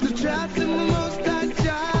to trust in the Most High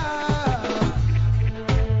Jah.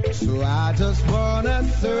 So I just wanna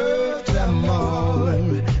serve them more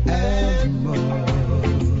and more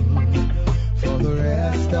for the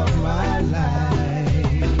rest of my life.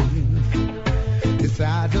 Yes,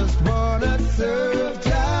 I just wanna serve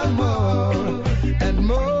them more and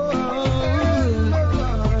more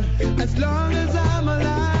as long as I'm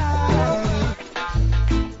alive.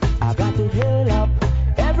 I got to get up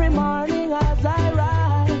every morning as I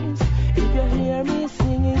rise. If you hear me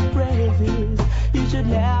singing praises, you should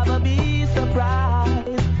never be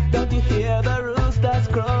surprised. Don't you hear the roosters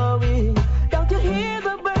crowing? Don't you hear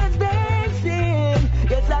the birds dancing?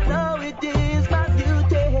 Yes, I know it is my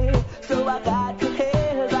duty, so I got to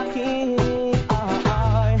hail the King.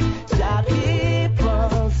 Shall keep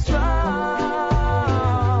us strong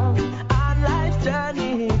on life's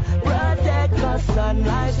journey, protect us on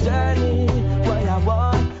life's journey. What I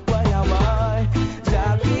want,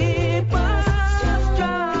 shall keep us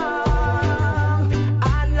strong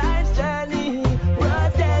on life's journey,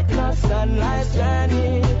 protect us on life's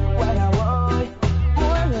journey. What I want,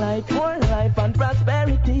 more life and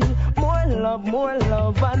prosperity, more love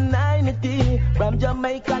and unity. From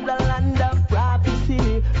Jamaica, the land of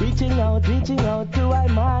prophecy, reaching out to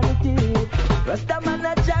humanity. Rastaman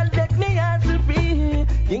a chant, let me answer free.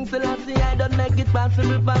 King Selassie, I don't make it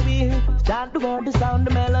possible for me. Chant the word, the sound,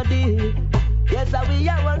 the melody. Yes, we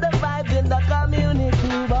are all the vibes in the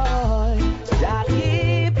community, boy. Jah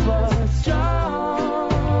keep us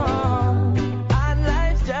strong on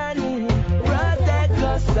life's journey, protect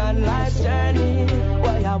us on life's journey.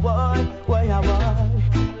 Why I want,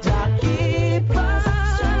 Jah keep us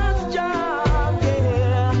strong,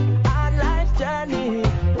 yeah, on life's journey,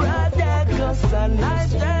 protect us on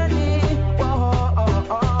life's journey.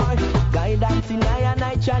 Guidance in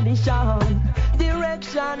I tradition,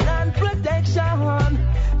 direction and protection.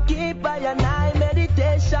 Keep I and I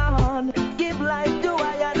meditation, give life to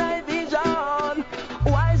I and I vision.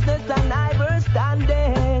 Wiseness and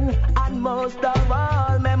understanding, and most of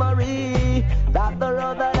all memory. That the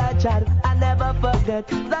road that I trod, I never forget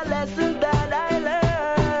the lessons that I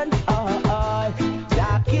learned.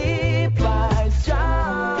 Jah keep I strong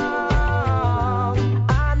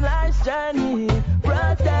on life's journey,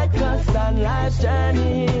 protect us on life's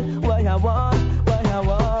journey. What I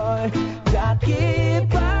want, Jah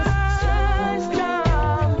keep us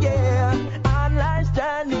strong, yeah, on life's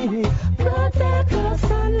journey, protect us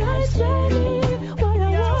on life's journey. What I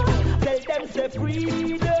want. Tell them say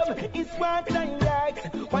freedom is what I like.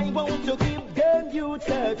 Why won't you give them youth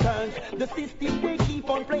a chance? The system, they keep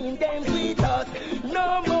on playing games with us.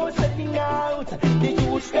 No more selling out. The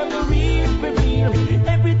youth them real for real.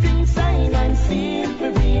 Everything signed and sealed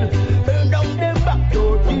for real. Burn down them back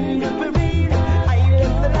door deal for real. I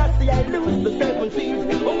left the last year, I lose the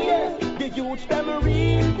 17. Oh yes, the youth them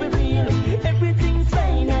real for real. Everything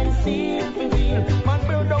signed and sealed for real. Man,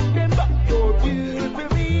 burn down them back door deal for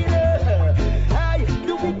real. Aye,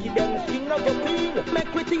 the wicked them skin of the field.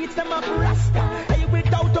 Make we teach them up Rasta. Hey,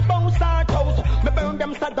 without a bounce or toes. Me burn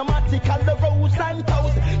them sadomatical, the rose and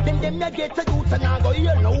toes. Then me get a youth and I go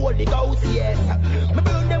hear no Holy Ghost, yes. Me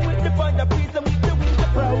burn them with the fire, prison with the winter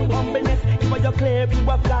proud humbleness. If I clear view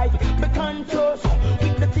of life, me conscious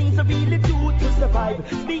with the things I really do to survive.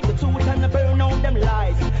 Speak the truth and burn out them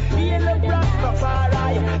lies. Heal the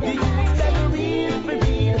Rastafari, the youth them real for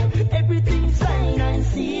real. Everything signed and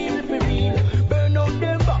sealed for real. Burn out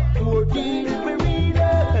them back to deal for real.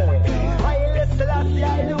 I listen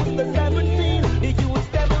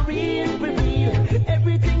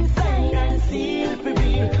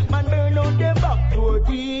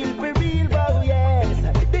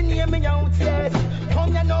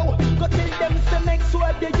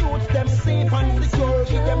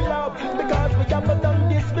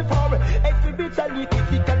me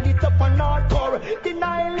physically tough and hardcore.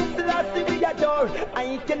 Denial is the last thing we adore.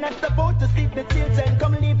 I cannot afford to see the children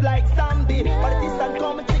come live like zombie. But this and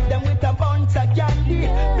come and trick them with a bunch of candy.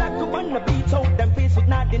 Black woman the beat out them face with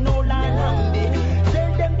nothing no land handy.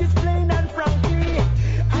 Tell them this plain and frankly,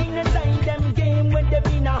 I ain't time them game when them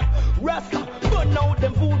in a rasta. Burn out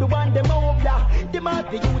them food and them obla. Them have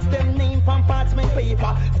to use them name from parchment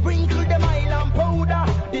paper. Sprinkle them island powder.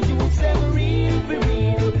 They use them real for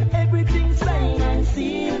real. Everything signed and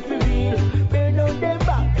sealed for real. Burn out them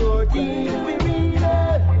back door deal for real.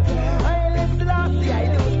 I left the last day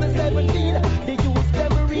I lose the 17. They use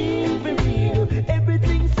them real for real.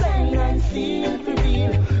 Everything signed and sealed for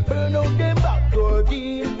real. Burn out them back door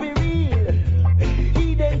deal for real.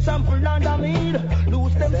 He then sample under me.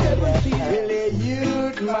 Lose them 17. Hey,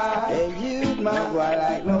 youth man, don't go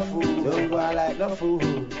like no fool, don't go like no fool.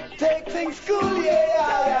 Take things cool,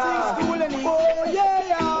 yeah. Take things cool and easy. Oh,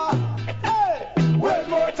 yeah. Hey. One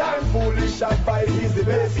more time, foolish advice is the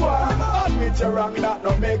best one. Admit you're wrong, that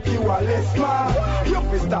no make you a less man. You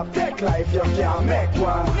fi stop take life, you can't make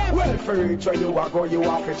one. Well, for reach where you are go, you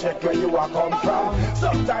have to check where you are come from.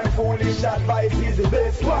 Sometimes foolish advice is the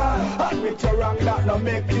best one. Admit you're wrong, that no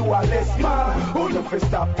make you a less man. Who you fi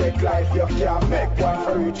stop take life, you can't make one.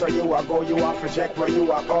 For reach where you are go, you have to check where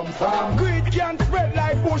you are come from. Greed can spread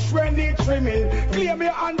like bush when they trimming. Claim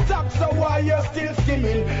your on top, so why you still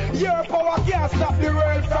skimming? Your power can't stop the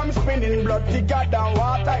world from spinning. Blood thicker than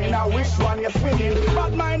water in a wish one you're swimming.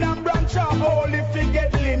 Bad mind and branch off all if you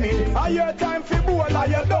get linen. Are your time for bowl or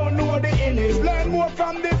you don't know the innings. Learn more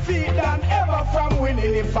from defeat than ever from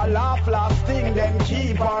winning. If a laugh last thing, then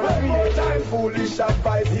keep on winning. More time foolish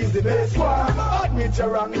advice is the best one. Admit you're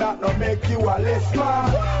wrong, that no make you a less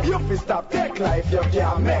man. You fi stop take life, you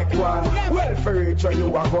can't make one. Well, for reach where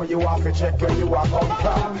you are go, you have to check where you are come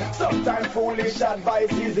from. Sometimes foolish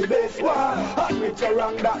advice is the best one. Admit you're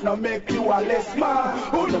wrong, that no make you a less man.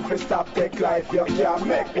 Who you fi stop take life, you can't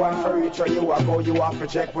make one. For reach where you are go, you have to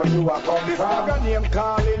check where you are come from. This name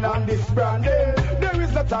calling and this branding. There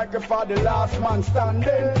is no tiger for the last man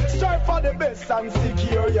standing. Strive for the best and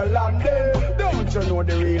secure your landing. Don't you know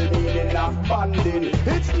the real meaning of banding?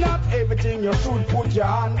 It's not everything you should put your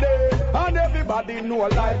hand in. And everybody know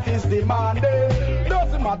life is demanding.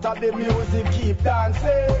 Doesn't matter the music, keep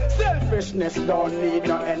dancing. Selfishness don't need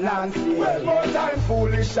no enhancing. Well, more time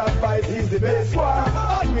foolish advice is the best one.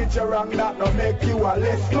 Admit you're wrong, that no make you a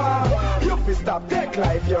less man. You fi stop take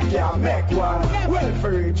life, you can't make one. Well,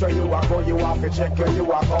 for reach where you are go, you have to check where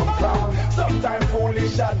you are come from. Sometimes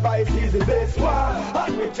foolish advice is the best one.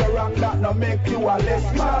 Admit you're wrong, that no make you a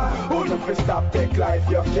less man. Who you fi stop take life,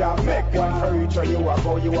 you can't make one. For reach where you are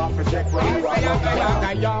go, you have to check where you are come from.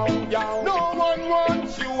 No one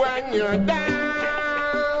wants you when you're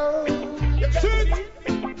down. Sit.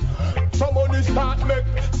 Somebody start make,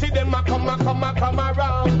 see them a come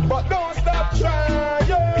around. But don't stop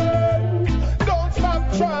trying. Don't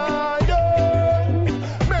stop trying.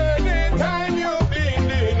 Many times you've been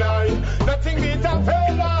denied. Nothing beats a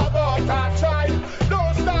failure but a try.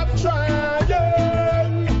 Don't stop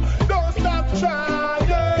trying. Don't stop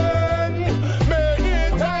trying.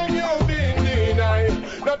 Many times you've been denied.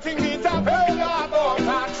 Nothing beats a failure but a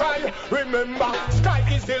try. Remember, sky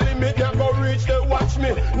is the limit. You go reach the watch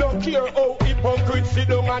me. No care how hypocrites sit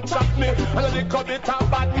down and chat me. And the covet a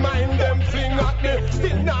bad mind, them fling at me.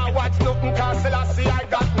 Still now watch nothing, cause Selassie I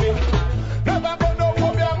got me. Never gonna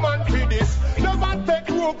hold your man for this. Never take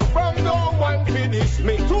rook from no one for this.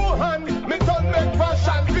 Me two hand, me turn make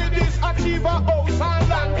fashion for this. Achieve a house and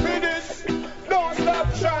land for this. Don't stop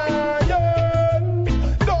trying.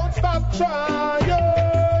 Don't stop trying.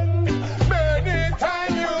 Many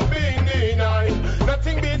times you've been denied.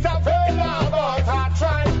 Nothing beats a failure but a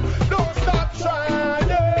try. Don't stop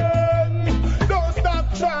trying. Don't stop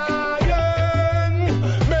trying.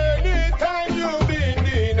 Many times you've been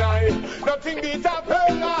denied. Nothing beats a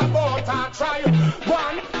failure but a try.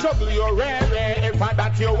 One, juggle your rare if I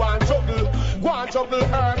that you want juggle. One juggle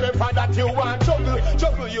herb if I that you want juggle.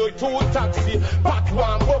 Juggle your two taxi, back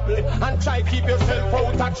one bubble, and try keep yourself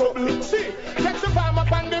out of trouble. See, catch the farm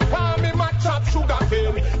up on the farm in my chop sugar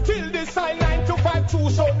cane. Till the sign 9 to 5 2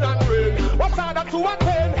 sun and rain. What's harder to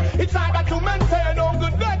attain? It's harder to maintain. Oh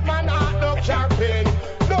good dead man heart no campaign.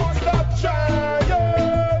 Don't stop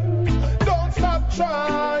trying. Don't stop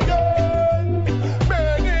trying.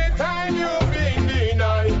 Many times you've been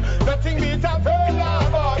denied. Nothing beats a failure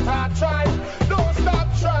but a try. Don't stop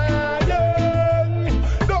trying.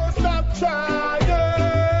 Don't stop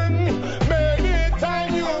trying. Many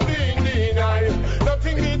times you've been denied.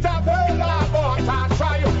 Nothing beats a failure but a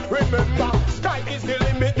try. Remember, sky is the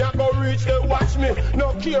limit. You go reach the watch me.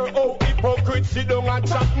 No care how hypocrite hypocrite sit down and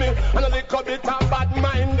chat me. And a little bit of bad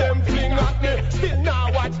mind them fling at me. Still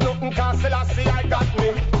now watch nothing cause I see I got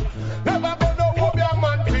me. Never gonna hope your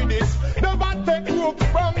man for this. Never take rope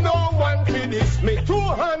from no one for this. Me two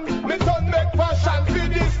hand, me don't make fashion for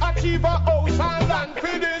this. Achieve a house and land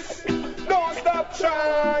for this. Don't stop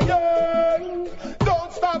trying.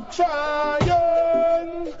 Don't stop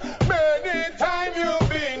trying. Many times you've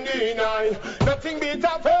been denied. Nothing beat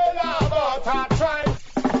a fella but a try.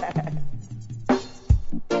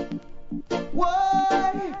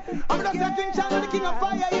 Why? I'm not the king, China, the king of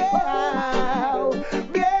fire, yeah.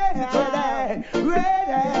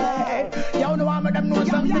 Ready. Y'all know I'm them know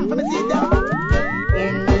something for me, see that.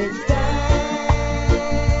 In this time,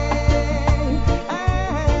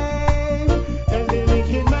 every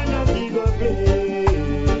wicked man of the go play.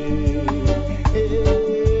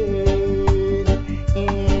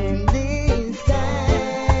 In this time,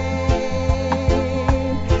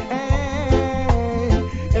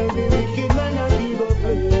 every wicked man of the go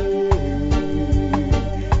play.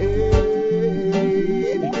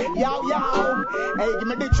 Yo, hey, give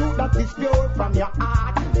me the truth that is pure from your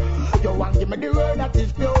heart. You want give me the word that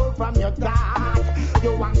is pure from your thought.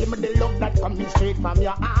 You want give me the love that comes straight from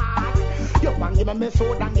your heart. You want give me my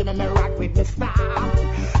sword and give me my rod with the staff.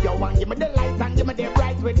 You want give me the light and give me the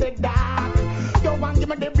bright with the dark. You want give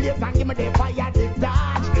me the blaze and give me the fire the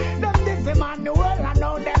touch. Them this man the world and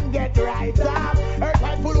now them get right up. Earth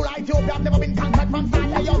like full light you have never been conquered from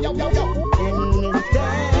start. Yo. In this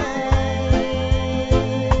time,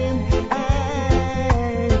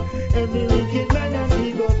 every wicked man and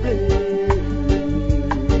he go play.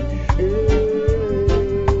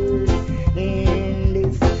 In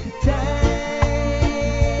this time,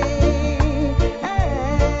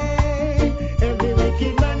 every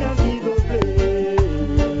wicked man and he go play.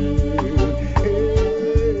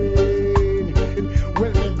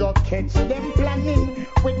 Well, we go catch them planning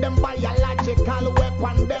with them biological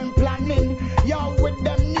weapon them planning. Yo, with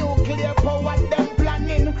them nuclear power them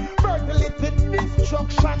planning. Fertility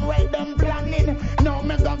destruction where them planning. Now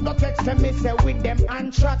me go text them, me say with them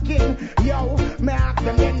and tracking. Yo, me ask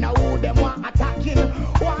them then now who them want attacking.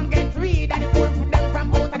 One get rid of the wolf them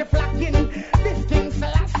from out of the flocking. This King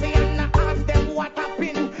Selassie and I ask them what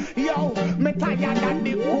happened. Yo, me tired of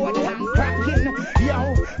the goat and cracking.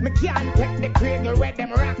 Yo, me can't take the cradle where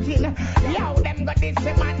them rocking. Yo, them got this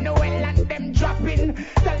Emmanuel and them dropping.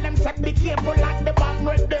 Tell them to be careful at the bomb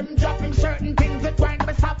where them dropping. Certain things that won't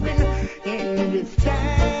be happening in this time.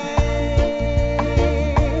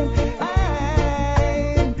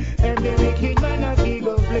 Every wicked man of he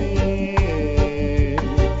go play.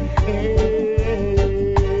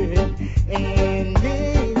 In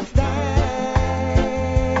this time,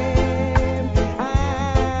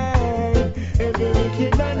 every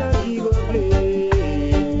wicked man of he go play.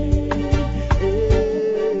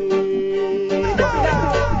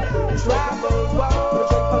 Travel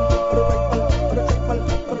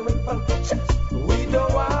we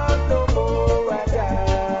don't want no more of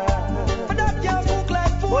that. But that can't cook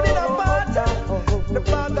like food in a pot. The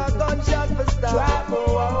bag of gunshots for start.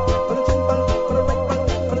 Travel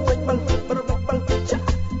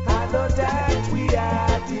I know that we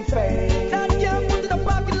are defeated. That can't put in the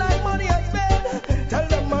pocket like money I spend. Tell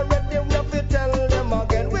them already, we have to tell them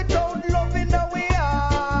again. Without love in our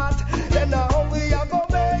heart, then how we are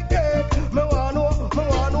gonna make it? Me want know.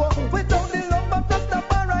 Without the love of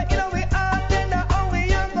Rastafari in our heart, then how we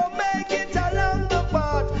are gonna make it along the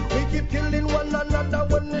path? We keep killing one another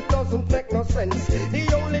when it doesn't make no sense.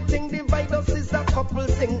 The only thing divide us is a couple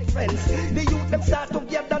zinc fence. The youth them start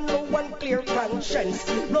together, no one clear conscience.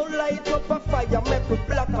 No light up a fire, make we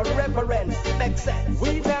block a reverence. Makes sense.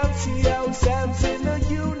 We now see ourselves in a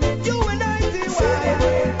unit. You and I,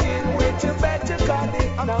 celebrating with your better copy.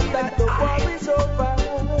 Now that the war is over,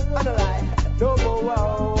 and a lie, no more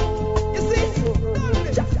war. You see,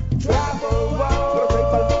 travel war.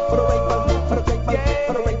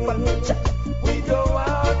 We don't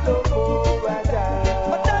want no more of that.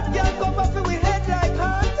 But that can't come up with we head like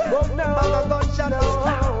hot. Bang a gunshot and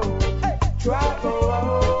stop. Travel war.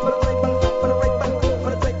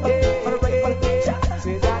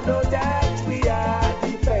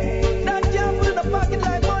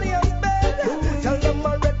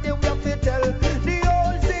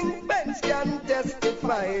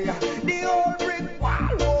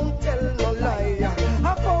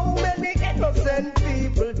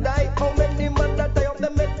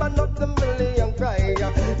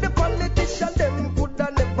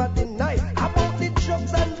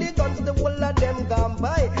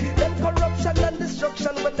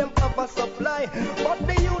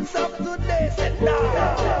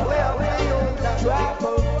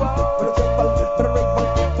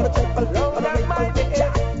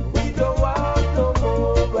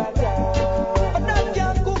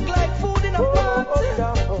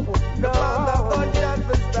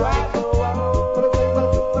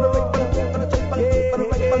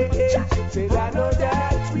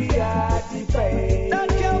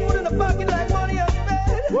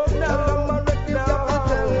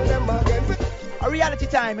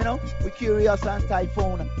 time, you know, with Kurious and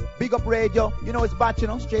Taiyefoon. Big up radio, you know it's batch, you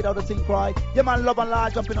know, straight out of St. Croix. Yeah, man, love and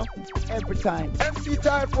large up, you know, every time. MC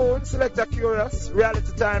Taiyefoon, Selector Kurious,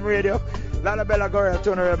 Reality Time Radio. Lala Bella Gorilla,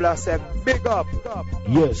 Tony Rebla said, big up.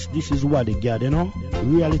 Yes, this is Waddy Gad, you know.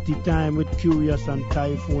 Reality Time with Kurious and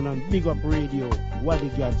Taiyefoon and Big Up Radio. Waddy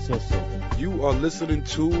Gad says so. You are listening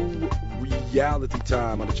to Reality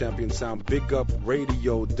Time on the Champion Sound,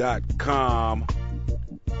 bigupradio.com.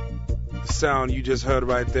 The sound you just heard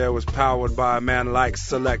right there was powered by a man like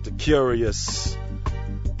Selector Kurious.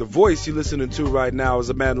 The voice you're listening to right now is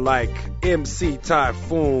a man like MC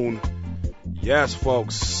Taiyefoon. Yes,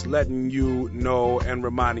 folks, letting you know and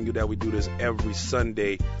reminding you that we do this every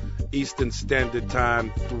Sunday, Eastern Standard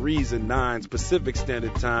Time, 3s and 9s, Pacific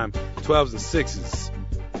Standard Time, 12s and 6s.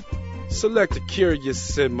 Selector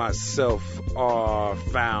Kurious and myself are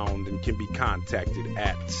found and can be contacted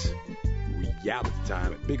at Reality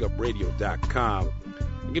Time at bigupradio.com.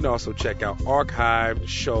 You can also check out archived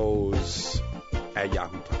shows at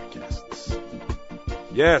Yahoo Podcasts.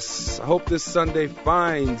 Yes, I hope this Sunday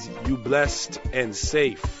finds you blessed and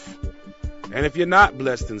safe. And if you're not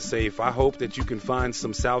blessed and safe, I hope that you can find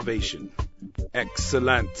some salvation.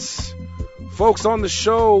 Excellent. Folks, on the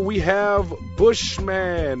show, we have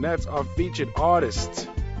Bushman. That's our featured artist.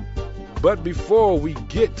 But before we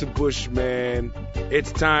get to Bushman,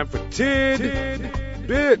 it's time for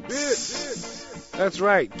Tidbits. That's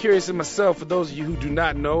right. Kurious and myself, for those of you who do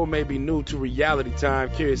not know, may be new to Reality Time,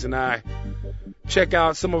 Kurious and I check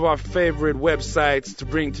out some of our favorite websites to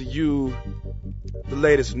bring to you the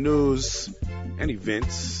latest news and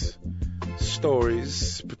events,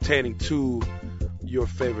 stories pertaining to your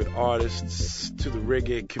favorite artists, to the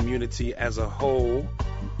reggae community as a whole.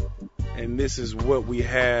 And this is what we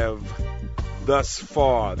have thus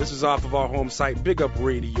far. This is off of our home site,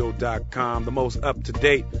 bigupradio.com, the most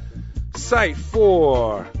up-to-date site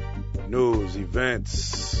for news,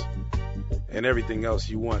 events, and everything else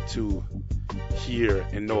you want to hear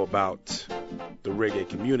and know about the reggae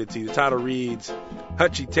community. The title reads,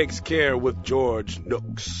 Hutchie Takes Care with George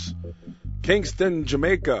Nooks. Kingston,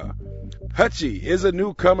 Jamaica. Hutchie is a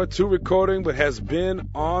newcomer to recording but has been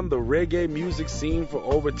on the reggae music scene for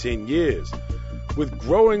over 10 years. With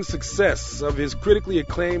growing success of his critically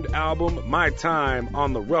acclaimed album, My Time,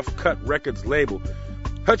 on the Rough Cut Records label,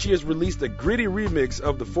 Hutchie has released a gritty remix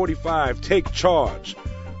of the 45 Take Charge,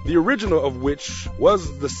 the original of which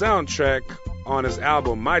was the soundtrack on his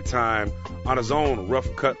album My Time on his own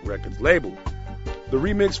Rough Cut Records label. The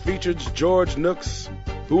remix features George Nooks,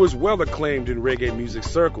 who is well acclaimed in reggae music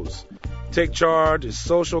circles. Take Charge is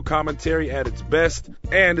social commentary at its best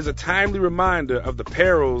and is a timely reminder of the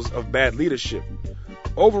perils of bad leadership.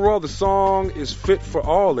 Overall, the song is fit for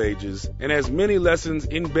all ages and has many lessons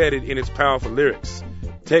embedded in its powerful lyrics.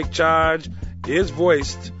 Take Charge is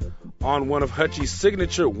voiced on one of Hutchie's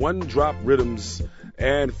signature one-drop rhythms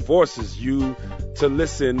and forces you to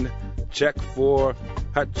listen. Check for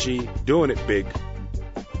Hutchie doing it big.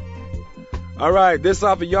 All right, this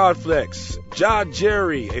off of Yard Flex. Ja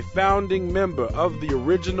Jerry, a founding member of the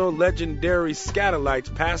original legendary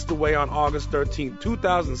Scatterlights, passed away on August 13,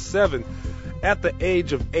 2007 at the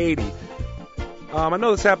age of 80. I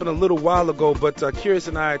know this happened a little while ago, but Kurious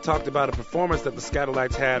and I talked about a performance that the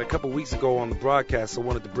Scatterlights had a couple weeks ago on the broadcast, so I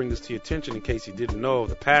wanted to bring this to your attention in case you didn't know of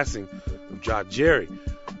the passing of Ja Jerry.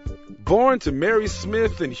 Born to Mary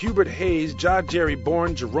Smith and Hubert Hayes, Ja Jerry,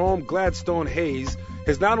 born Jerome Gladstone Hayes,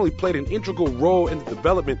 has not only played an integral role in the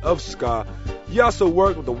development of ska, he also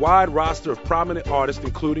worked with a wide roster of prominent artists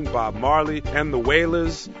including Bob Marley and the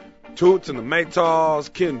Wailers, Toots and the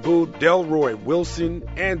Maytals, Ken Boothe, Delroy Wilson,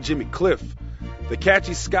 and Jimmy Cliff. The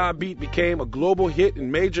catchy ska beat became a global hit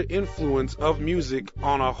and major influence of music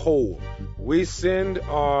on a whole. We send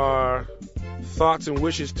our thoughts and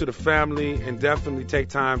wishes to the family and definitely take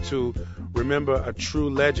time to remember a true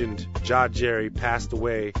legend. Ja Jerry passed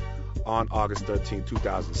away on August 13,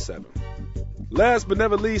 2007. Last but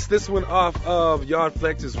never least, this one off of Yard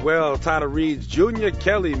Flex as well. Title reads, Junior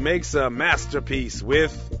Kelly makes a masterpiece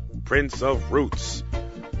with Prince of Roots.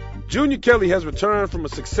 Junior Kelly has returned from a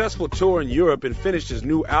successful tour in Europe and finished his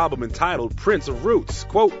new album entitled Prince of Roots.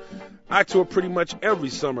 Quote, I tour pretty much every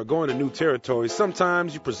summer going to new territories.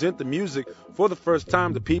 Sometimes you present the music for the first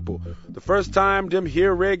time to people. The first time them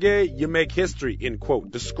hear reggae, you make history, end quote,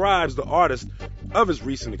 describes the artist of his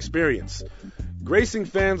recent experience. Gracing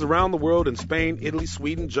fans around the world in Spain, Italy,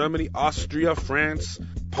 Sweden, Germany, Austria, France,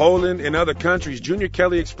 Poland, and other countries, Junior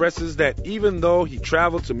Kelly expresses that even though he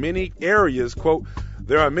traveled to many areas, quote,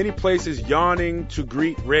 there are many places yawning to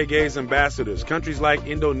greet reggae's ambassadors. Countries like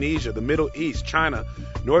Indonesia, the Middle East, China,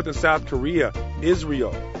 North and South Korea,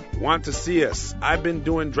 Israel, want to see us. I've been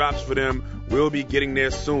doing drops for them. We'll be getting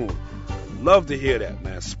there soon. Love to hear that,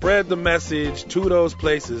 man. Spread the message to those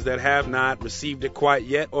places that have not received it quite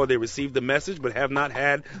yet, or they received the message but have not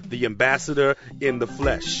had the ambassador in the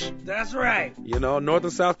flesh. That's right. You know, North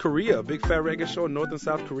and South Korea, big fat reggae show in North and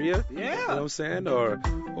South Korea. Yeah. You know what I'm saying? Or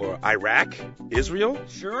Iraq, Israel.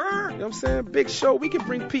 Sure. You know what I'm saying? Big show. We can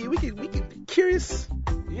bring peace. We can Kurious.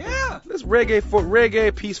 Yeah. Let's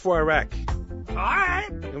reggae, peace for Iraq. All right.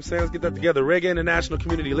 You know what I'm saying? Let's get that together. Reggae international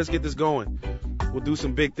community. Let's get this going. We'll do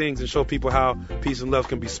some big things and show people how peace and love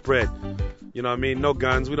can be spread. You know what I mean? No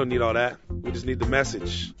guns. We don't need all that. We just need the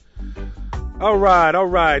message. All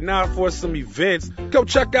right. Now for some events. Go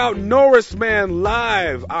check out Norris Man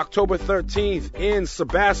Live, October 13th in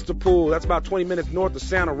Sebastopol. That's about 20 minutes north of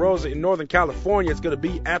Santa Rosa in Northern California. It's going to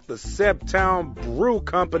be at the Sebtown Brew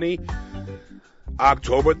Company.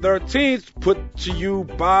 October 13th, put to you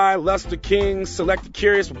by Lester King. Select the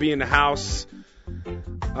Kurious will be in the house.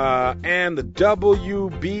 And the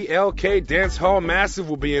WBLK Dance Hall Massive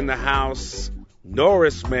will be in the house.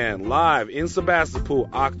 Norris Man Live in Sebastopol,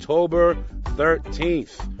 October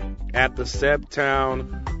 13th at the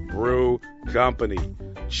Sebtown Brew Company.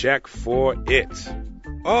 Check for it.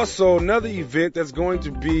 Also, another event that's going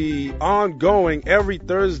to be ongoing every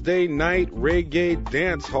Thursday night, Reggae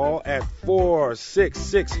Dance Hall at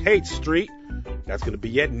 466 Haight Street. That's going to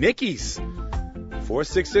be at Nicky's,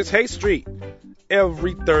 466 Haight Street.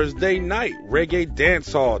 Every Thursday night, Reggae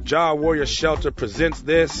Dance Hall. Jah Warrior Shelter presents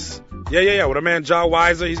this. Yeah. With our man Jah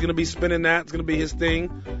Weiser, he's going to be spinning that. It's going to be his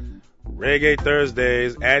thing. Reggae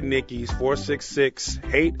Thursdays at Nicky's, 466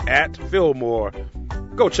 Haight at Fillmore.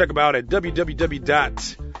 Go check them out at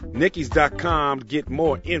www.nickys.com to get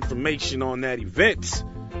more information on that event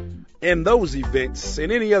and those events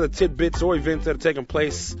and any other tidbits or events that are taking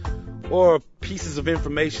place or pieces of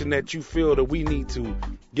information that you feel that we need to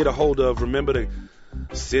get a hold of. Remember to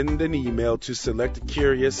send an email to Select the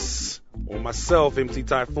Kurious or myself, MC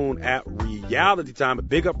Taiyefoon, at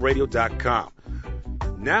realitytime@bigupradio.com.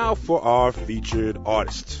 Now for our featured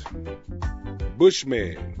artist.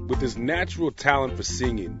 Bushman, with his natural talent for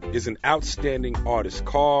singing, is an outstanding artist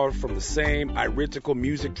carved from the same iritical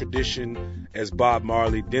music tradition as Bob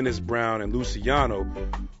Marley, Dennis Brown, and Luciano,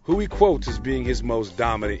 who he quotes as being his most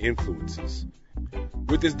dominant influences.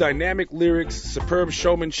 With his dynamic lyrics, superb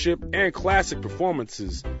showmanship, and classic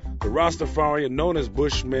performances, the Rastafarian known as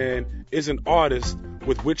Bushman is an artist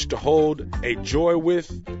with which to hold a joy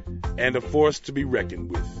with and a force to be reckoned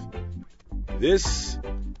with. This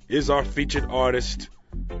is our featured artist,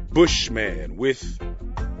 Bushman, with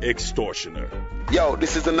Extortioner. Yo,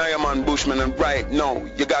 this is the Nyaman Bushman, and right now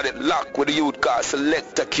you got it locked with the youth called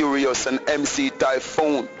Selector Kurious and MC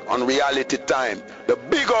Taiyefoon on Reality Time, the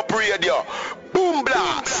big up radio, boom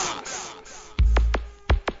blast.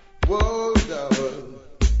 Whoa, dog.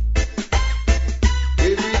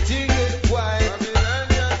 Everything is quiet.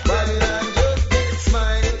 Babylon just gets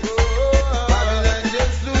mine. Babylon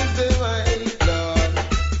just lose their mind, Lord.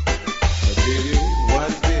 I tell you,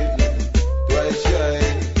 once bitten, twice shy.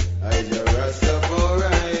 I just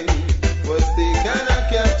Rastafari. Was taken a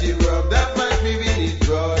captive rob that might be really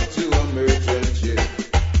brought to a merchant ship.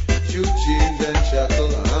 Shoot chains and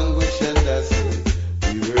shackle, anguish and dazzle.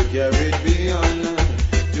 We were carried beyond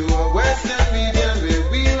to a western region.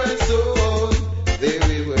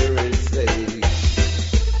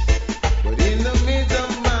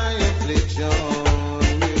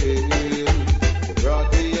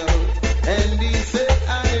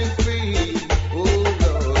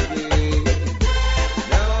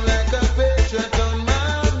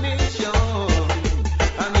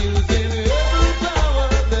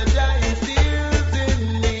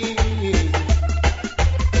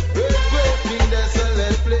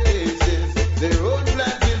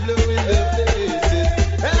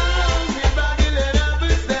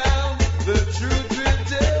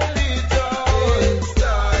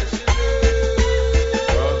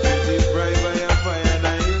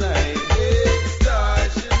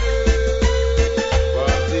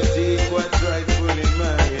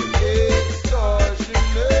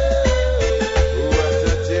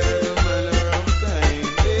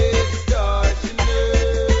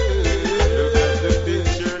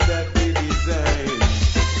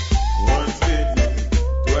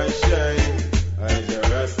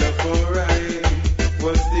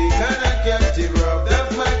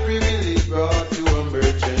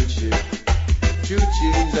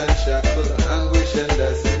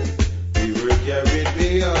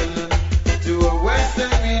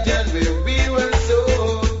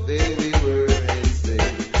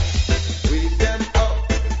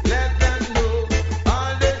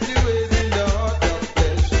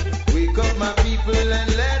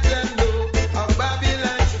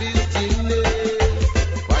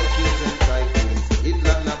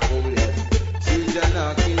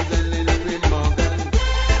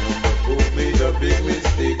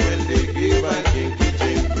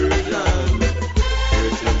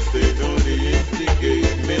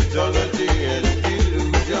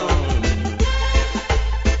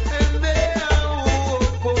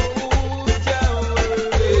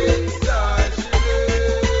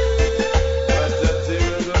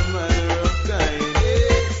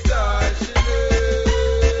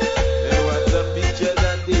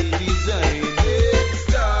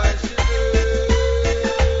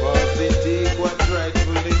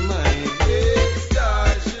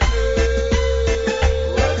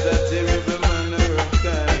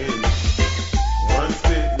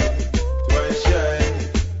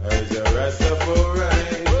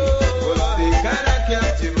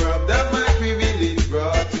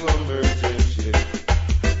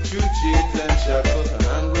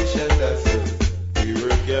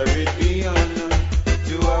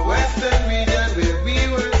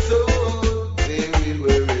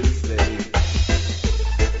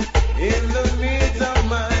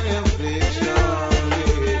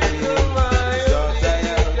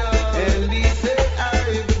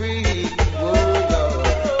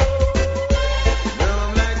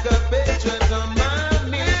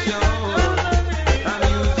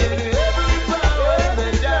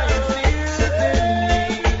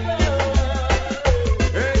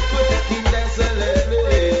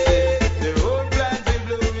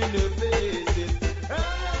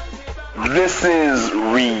 This is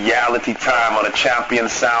Reality Time on the Champion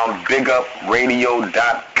Sound,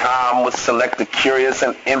 BigUpRadio.com with Selector Kurious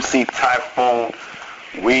and MC Taiyefoon.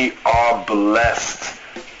 We are blessed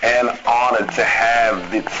and honored to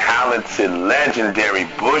have the talented, legendary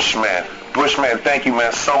Bushman. Bushman, thank you,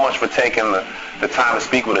 man, so much for taking the time to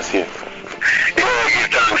speak with us here.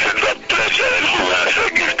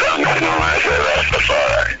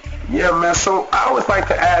 Yeah, man, so I always like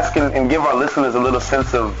to ask and give our listeners a little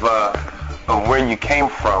sense of where you came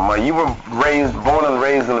from. You were born and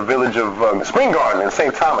raised in the village of Spring Garden in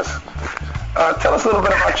St. Thomas. Tell us a little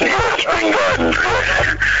bit about your... Spring Garden,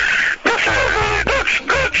 that's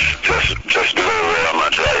just the way I'm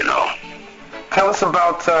at right now. Tell us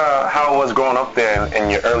about how it was growing up there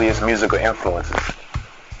and your earliest musical influences.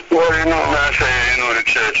 Well, man, I say, the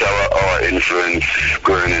church, our influence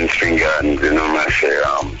growing in Spring Garden, I say,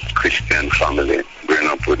 Christian family, growing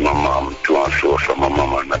up with my mom, to and fro from my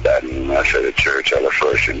mom and my dad, I say the church are the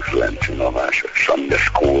first influence, I say, from the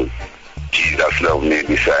school. Jesus loved me,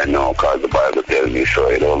 this I know, because the Bible tells me so,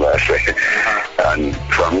 I say. And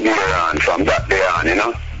from there on, from that day on,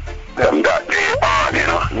 from that day on,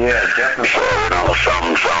 Yeah, definitely. So,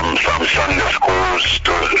 from Sunday schools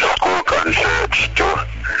to school concerts to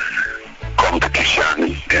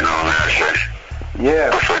competition, I say. Yeah.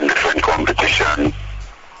 Different competition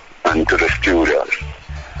and to the studios,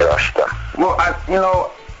 Rasta. Well,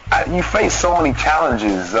 you face so many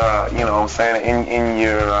challenges, in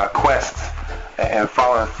your quest and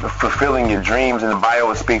fulfilling your dreams. And the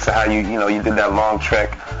bio speaks of how you did that long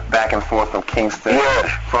trek back and forth from Kingston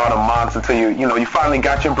for all the months until you finally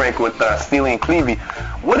got your break with Steely and Clevie.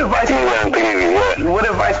 What advice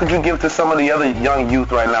would you give to some of the other young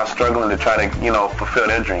youth right now struggling to try to fulfill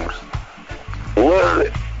their dreams? Well,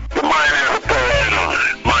 the mind is a power,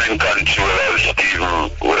 mind control, as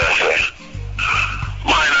Stephen would have said.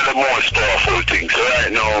 Mind are the most powerful things. So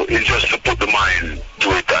right now, it's just to put the mind to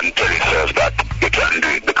it and tell yourself that you can do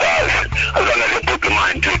it, because as long as you put the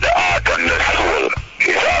mind to it, the heart and the soul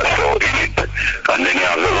is also in it. And then you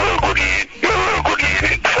have the real good in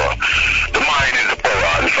it. So the mind is the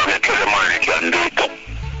power, and from it to the mind you can do it.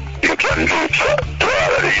 You can do it. So to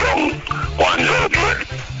all of the young ones out there,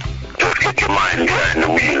 just get your mind behind the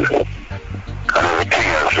wheel, and everything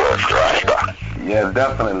else works faster. Yeah,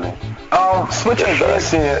 definitely. Switching gears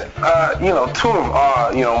here, two of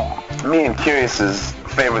our, me and Kurious's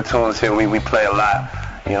favorite tunes here, we play a lot.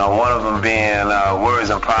 One of them being Worries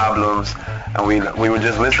and Problems, and we were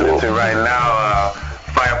just listening to right now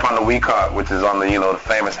Fire Upon the Weak Heart, which is on the, the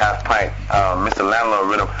famous Half Pint, Mr. Landlord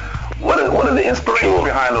rhythm. What are the inspirations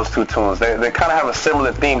behind those two tunes? They kind of have a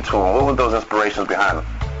similar theme to them. What were those inspirations behind them?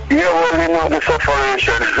 Yeah, well, the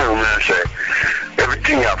separation, I say,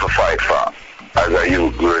 everything you have to fight for. As a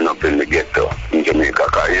youth growing up in the ghetto in Jamaica,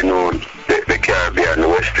 because the Caribbean, the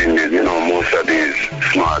West Indies, most of these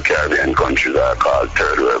small Caribbean countries are called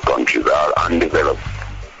third world countries, or undeveloped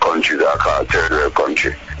countries are called third world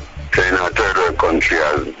country. So in a third world country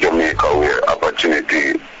as Jamaica, where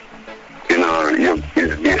opportunity,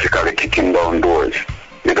 is basically kicking down doors.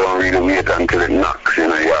 You don't really wait until it knocks, you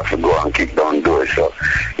have to go and kick down doors. So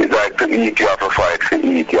it's like to eat, you have to fight for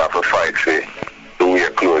eat, you have to fight for to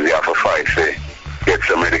wear clothes, you have to fight for get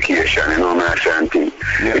some medication, thing.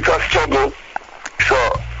 Yeah. It's a struggle. So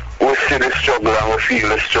we see the struggle and we feel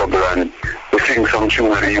the struggle, and we sing some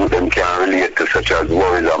tune that the youth them can relate to, such as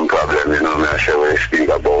Worries and Problems, where they speak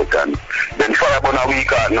about. And then Fire Upon a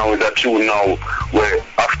Weak Heart now is a tune now where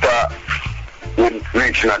after we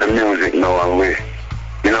reaching at the music now, and we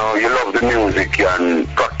you love the music, and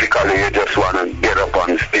practically you just want to get up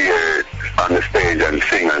on the stage and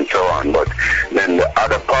sing and so on. But then the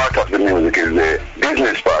other part of the music is the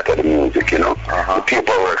business part of the music, the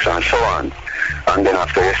paperwork and so on. And then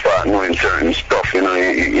after you start knowing certain stuff,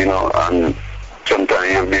 and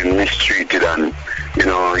sometimes you've been mistreated, and you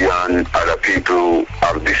and other people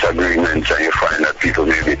have disagreements, and you find that people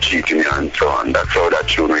may be cheating you and so on. That's how that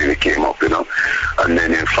tune really came up, And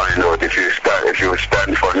then you find out if you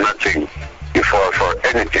stand for nothing, you fall for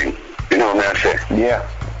anything. You know what I say? Yeah.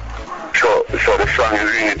 So the song is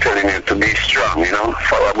really telling you to be strong,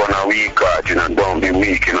 Fire Upon a Weak Heart, don't be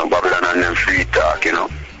weak, Babylon and them free talk,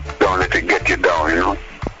 Don't let it get you down,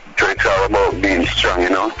 So it's all about being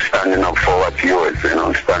strong, standing up for what's yours,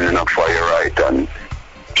 standing up for your right, and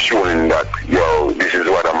showing that, this is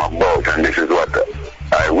what I'm about, and this is what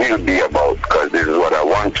I will be about, because this is what I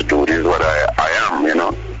want to do, this is what I am,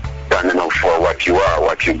 Standing up for what you are,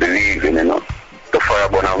 what you believe in, The Fire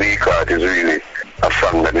Upon a Weak Heart is really a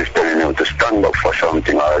song that is telling you to stand up for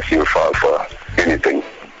something, or else you'll fall for anything.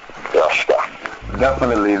 Rasta.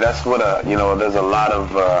 Definitely, that's what there's a lot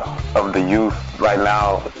of the youth right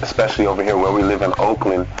now, especially over here where we live in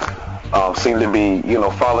Oakland, seem to be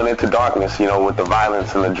falling into darkness, with the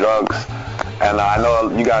violence and the drugs. And I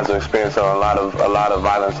know you guys are experiencing a lot of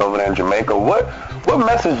violence over there in Jamaica. What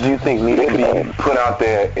message do you think needs to be put out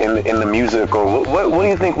there in the music, or what do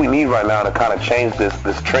you think we need right now to kind of change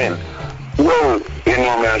this trend? Well,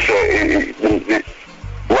 man, I say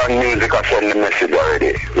one music I send the message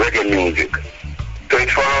already, reggae music. So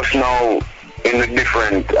it's for us now in the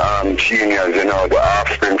different genres, the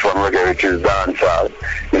offspring from reggae, which is dancehall.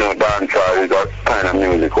 Dancehall is that kind of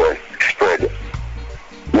music where spread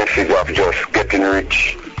message of just getting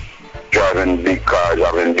rich, driving big cars,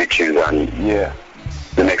 having bitches, and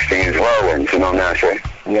the next thing is violence, what I say?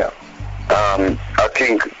 Yeah. I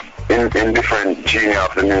think in different genres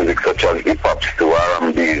of the music, such as hip-hops to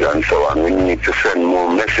R&Bs and so on, we need to send more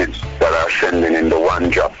message that are sending in the one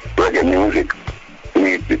drop reggae music. We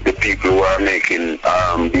need the people who are making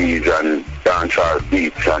R&Bs and dancehall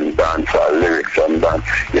beats and dancehall lyrics and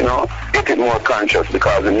get it more conscious,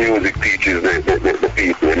 because the music teaches the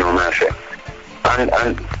people, what I say?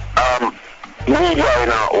 And media in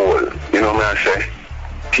our all, what I say?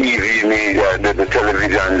 TV media, the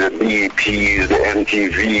television, the BETs, the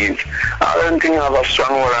MTVs, all them things have a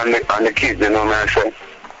strong hold on the kids, what I say?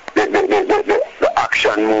 The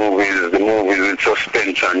action movies, the movies with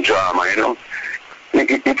suspense and drama,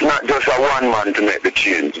 It's not just a one man to make the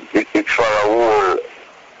change. It's for a whole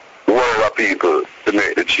world of people to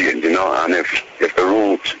make the change, And if the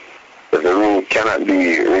root cannot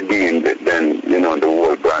be redeemed, then the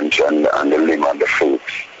whole branch and the limb and the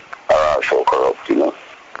fruits are also corrupt,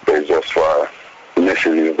 It's just for the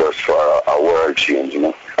message is just for a world change,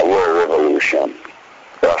 a world revolution.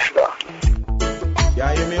 Rasta.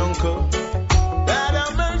 Yeah, you me uncle.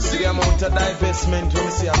 The amount of divestment when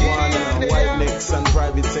we see a one white necks and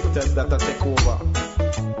private sectors that are take over.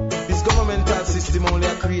 This governmental system only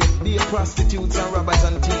create the prostitutes and robbers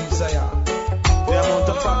and thieves. The amount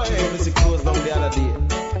of factories when we see closed down the other day.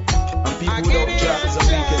 And people without jobs and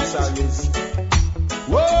weekend salaries.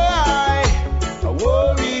 Why?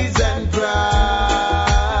 Worries and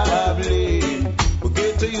problems. We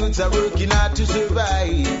get to youths are working hard to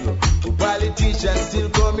survive. Politicians still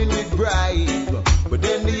coming with bribe. But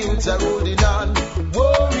then the youths are holding on,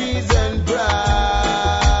 worries and problems.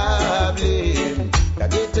 I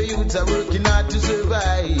get the youths are working hard to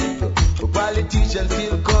survive. But politicians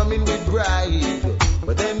still coming with bribe.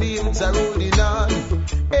 But then the youths are holding on.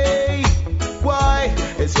 Hey, why?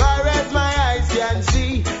 As far as my eyes can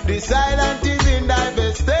see, the silent is in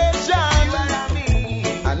devastation.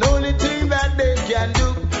 And only thing that they can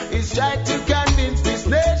do is try to convince this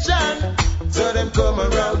nation. So them come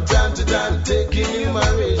around time to time taking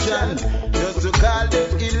numeration just to call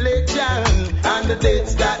them election. And the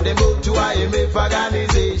dates that they move to IMF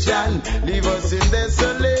organization leave us in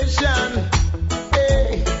desolation.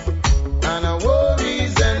 Hey, and our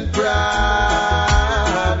worries and problems.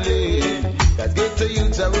 Cause ghetto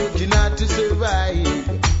youths are working hard to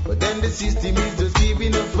survive. But then the system is just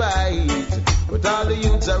giving a fight. But all the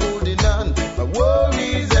youths are holding on. Our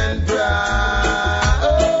worries and problems.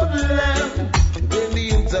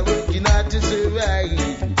 Are working hard to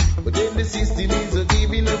survive, but then the system is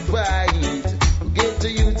giving a fight. Get the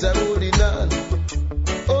youths are holding on.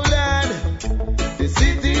 Oh Lord, the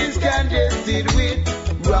city is congested with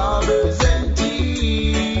robbers and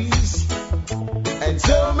thieves, and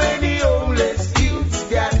so many homeless youths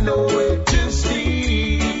got nowhere to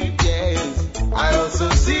sleep. Yes, I also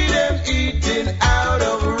see them eating out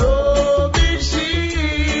of rubbish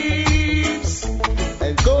heaps,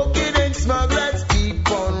 and cocaine and smugglers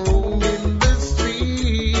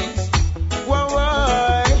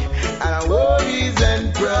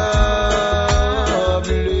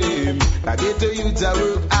I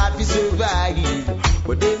work hard to survive,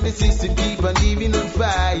 but then the system keep on giving a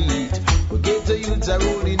fight. But get the youths are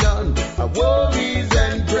rolling on, our worries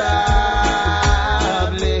and problems.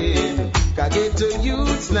 Cause get the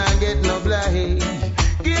youths now get no blind.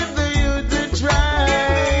 Give the youth a try.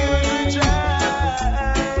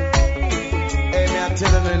 Hey, me I'm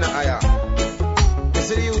telling you now, you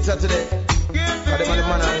see the youths are today, but them are the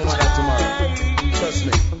man and woman that tomorrow. Trust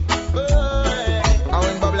me. And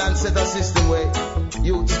when Babylon set a system where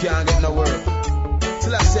youths can't get no work,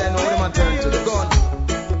 till I say I know them I turn to the gun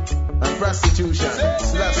and prostitution.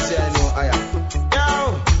 Till I say I know I am.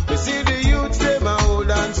 Yo, we see the youths them are old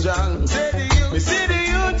and strong. We see the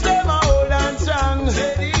youths them are old and strong. We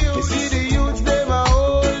see the youths them are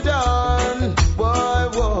old on. Boy,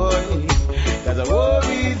 cause the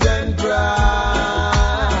worries and problems.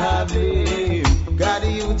 God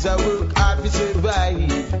the youths are work hard to survive.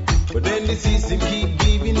 system keep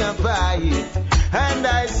giving a fight. And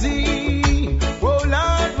I see, oh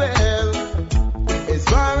Lord, well, as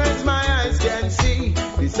far as my eyes can see,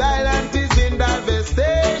 this island is in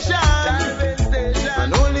devastation.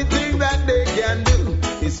 And only thing that they can do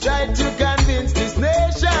is try to convince this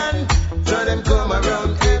nation. So them come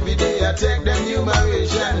around every day, I take them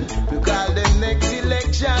numeration to call them next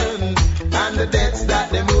election. And the debts that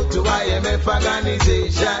they move to IMF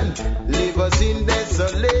organization leave us in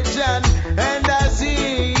desolation. And I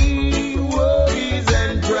see worries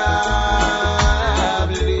and problems.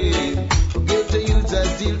 Forget the youths are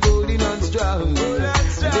still holding on strong.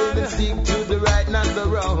 They stick to the right, not the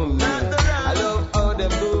wrong. I love how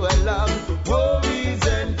them go along. Worries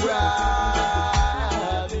and problems.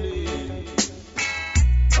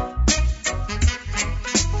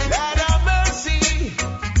 Lord have mercy.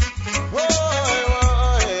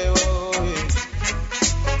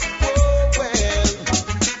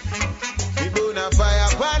 We burn a fire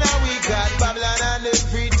upon a week at Babylon and the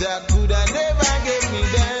free talk could have never get me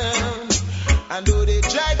down. And though they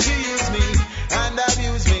try to use me and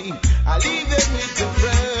abuse me, I leave them with the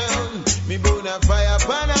frown. Me burn a fire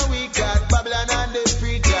upon a week at Babylon and the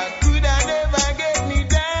free talk could have never get me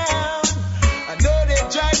down. And though they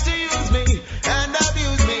try to use me and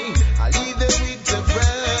abuse me, I leave them with the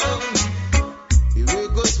frown. The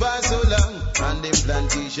work goes for so long on the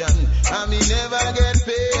plantation, and me never get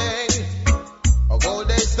paid. Or gold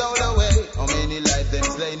they stole away, how many lives them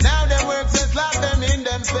slay. Now them works and slap them in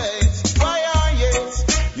them face. Why are yes,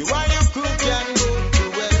 you and your crew can go to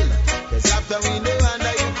well. Cause after we know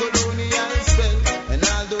under your colonial spell, and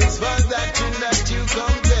all those false doctrine that you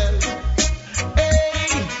compel. Hey,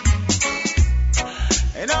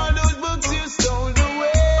 and all those books you stole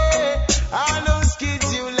away, all those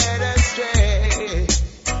kids you led astray.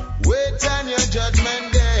 Wait on your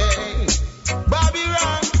judgment day. Bobby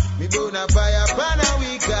wrong, me burn a fire upon a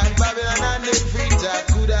week and Babylon and the free talk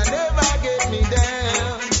could have never get me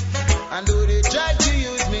down. And though they try to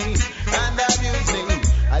use me and abuse me,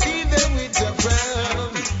 I leave them with a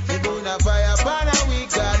frown. Me burn a fire upon a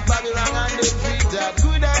week and Babylon and the free talk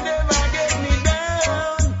could have never get me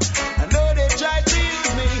down. And though they try to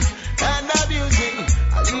use me and abuse me,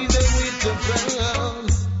 I leave them with a frown.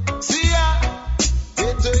 See ya,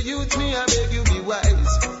 get to youth me, I beg you be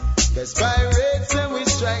wise. Cause pirates and we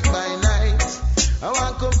strike by night. I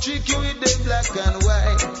want come trick you with the black and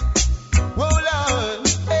white. Whoa Lord,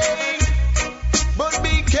 hey. But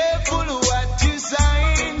be careful what you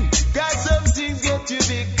sign. Cause some things get you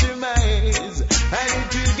victimized, and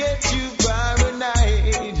it will get you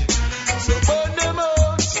paranoid. So burn them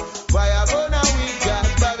out. Fire burn a week at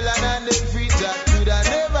Babylon and the free talk could have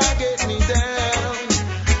never get me down.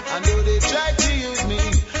 And though they try to use me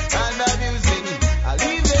and abuse me, I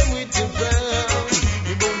leave them with the frown.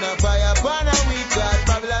 We burn a fire upon a week at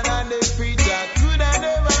Babylon and the free talk could have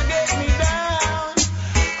never get me down.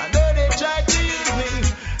 And though they try to use me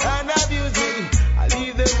and abuse me, I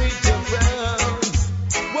leave them with the frown.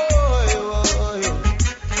 Whoa, whoa, whoa,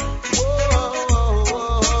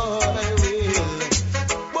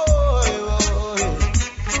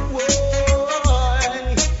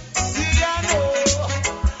 see I know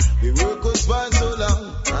the work goes for so long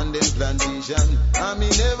on them plantation, and me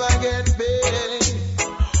never get paid.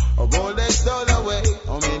 Or gold they stole away,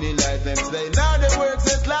 how many lives them slay. Now the works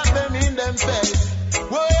they slap them in them face.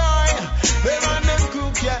 Whoa, them and them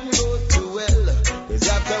crew can go to well. Cause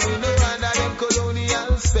after we know under them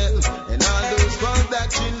colonial spell, and all those false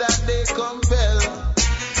doctrine that they compel.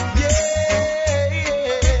 Yeah,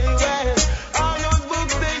 well, all those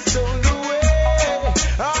books they stole away,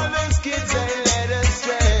 all those kids they led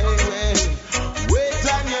astray. Wait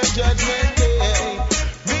on your judgment day.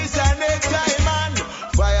 This and next time, man.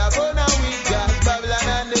 Fire burn a week at Babylon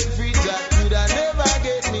and the free talk could have never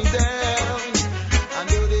get me down. And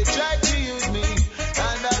though they try to use me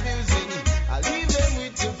and abuse me, I leave them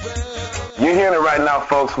with the frown. You're hearing it right now,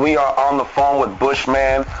 folks. We are on the phone with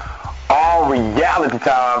Bushman on Reality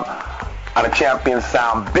Time on the Champion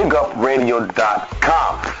Sound,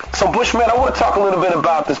 BigUpRadio.com. So, Bushman, I want to talk a little bit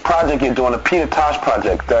about this project you're doing, the Peter Tosh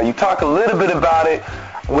Project. You talked a little bit about it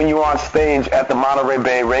when you were on stage at the Monterey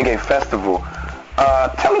Bay Reggae Festival.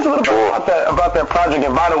 Tell us a little bit about that project.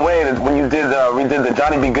 And by the way, when you did we did the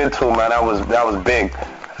Johnny B. Good tune, man, that was big.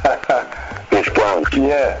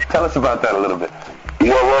 Yeah, tell us about that a little bit.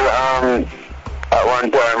 Yeah, well, at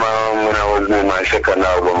one time when I was doing my second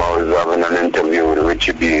album, I was having an interview with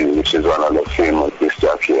Richie B, which is one of the famous disc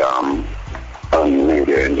jockey on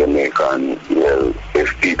media in Jamaica. And well,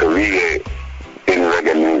 if people really in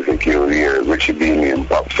reggae music, you'll hear Richie B name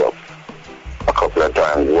pops up a couple of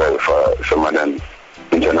times. Well, for some of them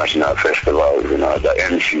international festivals, the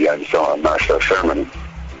MC and so on, Master of Ceremony.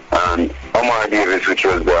 And Omar Davis, which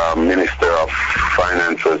was the Minister of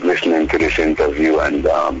Finance, was listening to this interview, and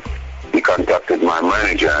he contacted my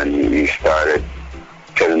manager, and he started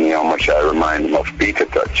telling me how much I remind him of Peter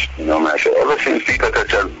Touch. I said, ever since Peter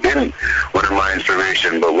Touch has been one of my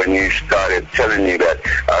inspiration, but when he started telling me that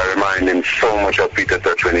I remind him so much of Peter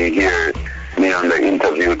Touch when he hears me on the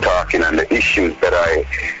interview talking and the issues that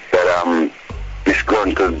I'm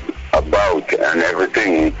disgruntled about and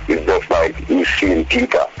everything, it's just like he's seeing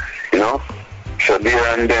Peter, So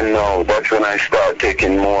there and then now, that's when I start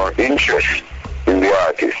taking more interest in the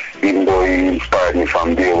artist, even though he inspired me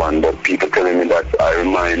from day one, but people telling me that I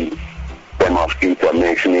remind them of Peter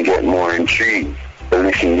makes me get more intrigued to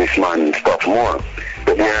listen to this man's stuff more.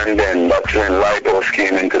 But there and then, that's when Lighthouse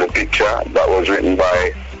came into the picture. That was written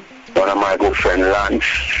by one of my good friends, Lance,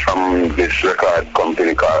 from this record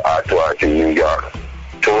company called Art to Art in New York.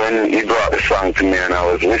 So when he brought the song to me and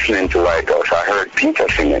I was listening to Lighthouse, I heard Peter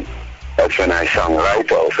singing. That's when I sang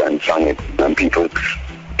Lighthouse and sang it, and people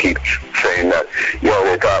keep saying that,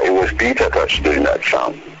 they thought it was Peter Touch doing that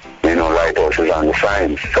song. Lighthouse is on the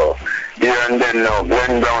signs. So here and then now,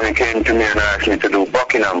 Glenn Brownie came to me and asked me to do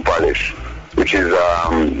Buckingham Palace, which is,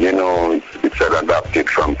 it's adapted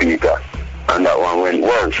from Peter. And that one went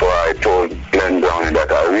well, so I told Glenn Brownie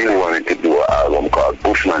that I really wanted to do an album called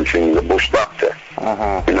Bushman Sings the Bush Doctor.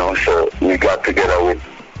 So we got together with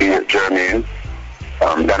Jermaine,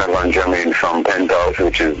 Donovan Jermaine from Penthouse,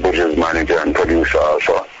 which is Bush's manager and producer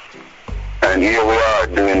also. And here we are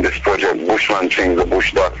doing this project, Bushman Sings the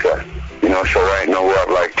Bush Doctor. So right now we have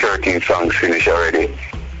like 13 songs finished already.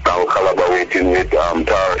 And we're collaborating with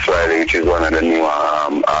Taurus Riley, which is one of the new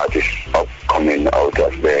artists upcoming out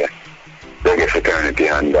of the reggae fraternity.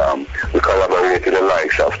 And we collaborate with the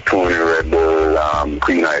likes of Tony Rebel,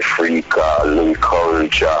 Queen Africa, Louis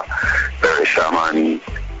Culture, Barry Salmon.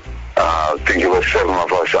 I think it was 7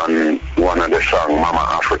 of us on one of the songs, Mama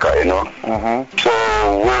Africa, So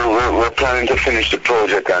we're planning to finish the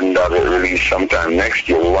project and have it released sometime next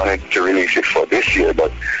year. We wanted to release it for this year,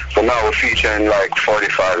 but for now we're featuring like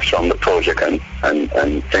 45s from the project and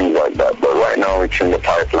things like that. But right now it's in the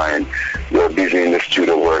pipeline. We're busy in the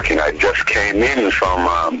studio working. I just came in from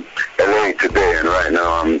LA today, and right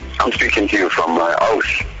now I'm speaking to you from my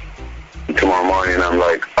house. Tomorrow morning I'm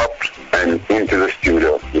like up and into the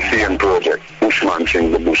studio, the CM project, Bushman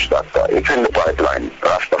Sings the Bush Doctor. It's in the pipeline,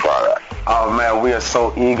 Rastafari. Oh man, we are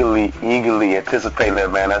so eagerly anticipating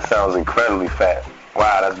that, man. That sounds incredibly fat.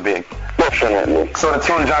 Wow, that's big. Definitely. So the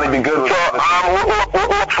tune Johnny Be Good was...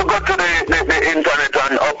 So we go to the internet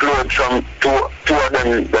and upload some two of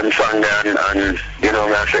them songs and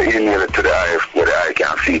I say email it to the Hive where the Hive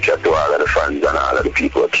can feature to all of the fans and all of the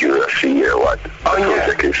people curious to hear what the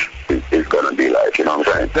project is going to be like, you know what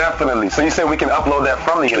I'm saying? Definitely. So you say we can upload that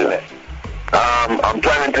from the internet? I'm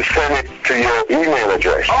planning to send it to your email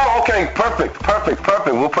address. Oh, okay. Perfect.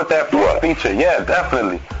 We'll put that for a feature. Yeah,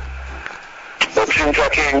 definitely. But since I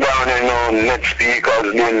came down here, next week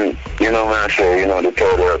has been, the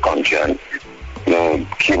third world country, and,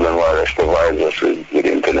 Cleveland Wireless provides us with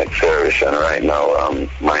internet service, and right now,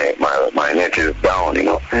 my net is down,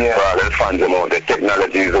 Yeah. For all the fans about the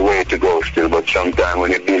technology is the way to go still, but sometimes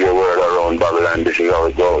when you build your world around Babylon, this is how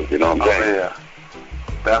it goes, you know what I'm saying? Yeah.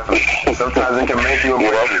 Definitely. Sometimes it can make you a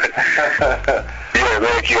break. Yeah,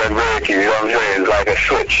 make you and break you, you know what I'm saying? It's like a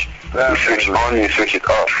switch. Definitely. You switch on, you switch it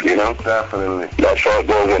off, Definitely. That's how it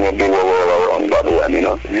goes when you build your world around Babylon,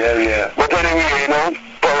 Yeah. But anyway,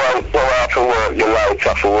 power have to work, the lights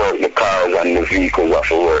have to work, the cars and the vehicles have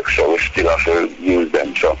to work, so we still have to use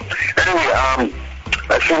them. So anyway,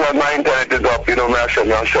 as soon as my internet is up, I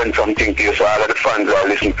said, I'll send something to you, so all of the fans are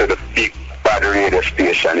listening to the big bad radio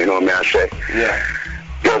station, I say. Yeah.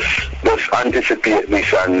 Just anticipate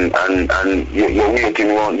this and your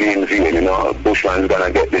waiting won't be in vain, Bushman's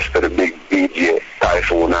gonna get this to the big DJ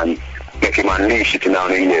Taiyefoon and make him unleash it in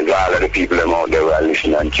our ears. All of the people out there who are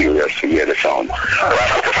listening and curious to hear the sound.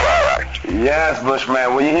 Yes,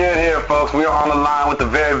 Bushman. Well, you hear it here, folks. We are on the line with the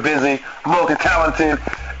very busy, multi-talented,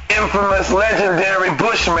 infamous, legendary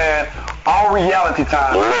Bushman on Reality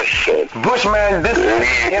Time. Bushman, this is...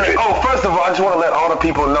 first of all, I just want to let all the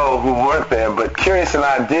people know who weren't there, but Kurious and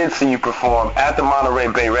I did see you perform at the Monterey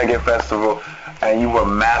Bay Reggae Festival, and you were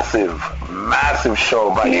massive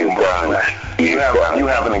show by you, Bushman. You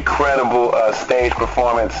have an incredible stage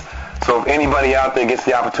performance. So if anybody out there gets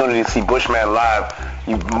the opportunity to see Bushman live,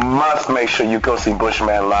 you must make sure you go see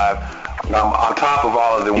Bushman live. On top of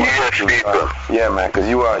all of the work, man, because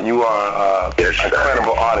you are an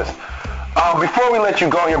incredible artist. Before we let you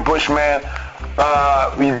go here, Bushman,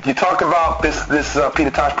 You talked about this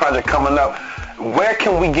Peter Tosh project coming up. Where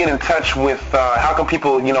can we get in touch with? How can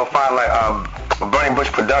people, find like Burning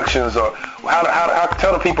Bush Productions, or how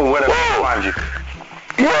tell the people where to find you?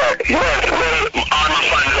 Well, all my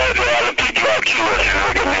fans out there, all the people are curious in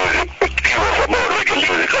reggae music, curious about reggae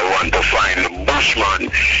music. I want to find the Bushman,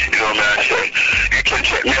 I say. You can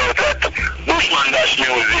check me out at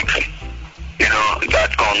Bushman-music,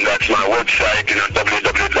 .com. That's my website,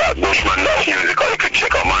 www.bushman-music, or you can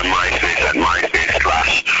check out my MySpace at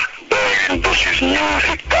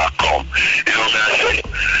MySpace.com.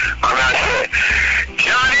 I say,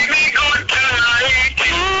 Johnny be good tonight,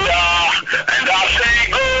 and I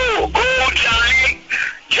say, go,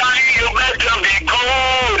 Johnny, you better be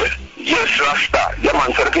good. Yes, Rasta. Yeah,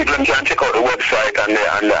 man, so the people can check out the website and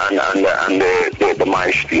the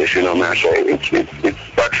MySpace, I say, it's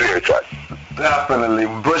that's very tight. Definitely.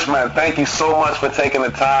 Bushman, thank you so much for taking the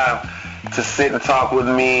time to sit and talk with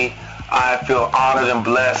me. I feel honored and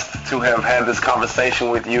blessed to have had this conversation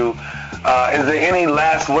with you. Is there any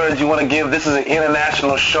last words you want to give? This is an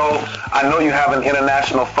international show. I know you have an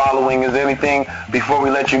international following. Is there anything before we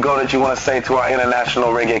let you go that you want to say to our international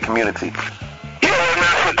reggae community? Yeah,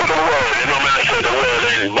 man, to the world, man, to the world,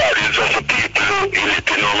 anybody, it's just the people in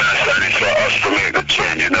it, man, it's for us to make the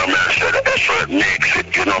change, man, the effort makes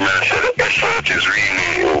it, man, the effort is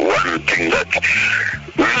really one thing that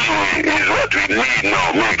really is what we need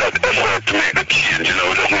now, make that effort to make the change,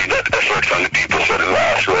 we just need that effort from the people, so the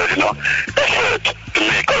last word, effort to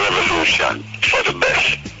make a revolution for the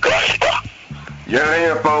best, Rasta. You're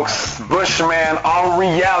here, folks. Bushman on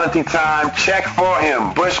Reality Time. Check for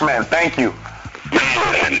him. Bushman, thank you.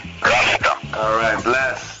 All right,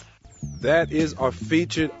 bless. That is our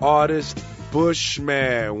featured artist,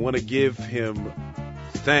 Bushman. Want to give him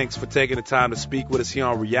thanks for taking the time to speak with us here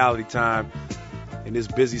on Reality Time. In his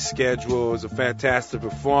busy schedule, is a fantastic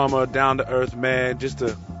performer, down-to-earth man, just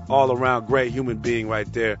an all-around great human being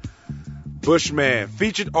right there. Bushman,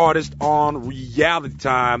 featured artist on Reality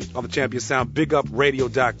Time on the Champion Sound,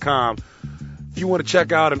 bigupradio.com. If you want to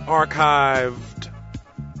check out an archived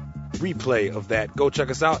replay of that, go check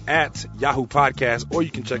us out at Yahoo Podcast, or you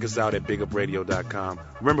can check us out at bigupradio.com.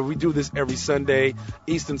 Remember, we do this every Sunday,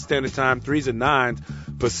 Eastern Standard Time, 3s and 9s,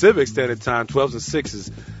 Pacific Standard Time, 12s and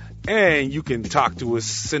 6s. And you can talk to us,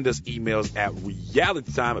 send us emails at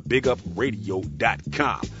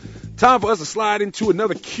realitytime@bigupradio.com. Time for us to slide into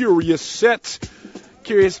another Kurious set.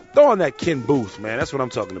 Kurious, throw on that Ken Booth, man. That's what I'm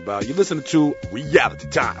talking about. You're listening to Reality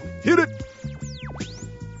Time. Hit it.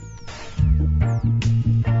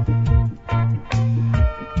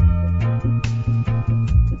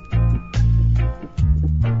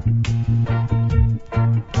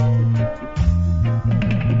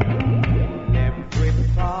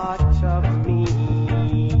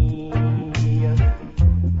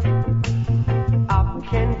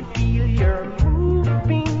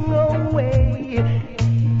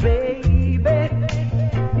 Baby,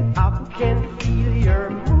 I can feel your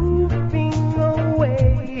move.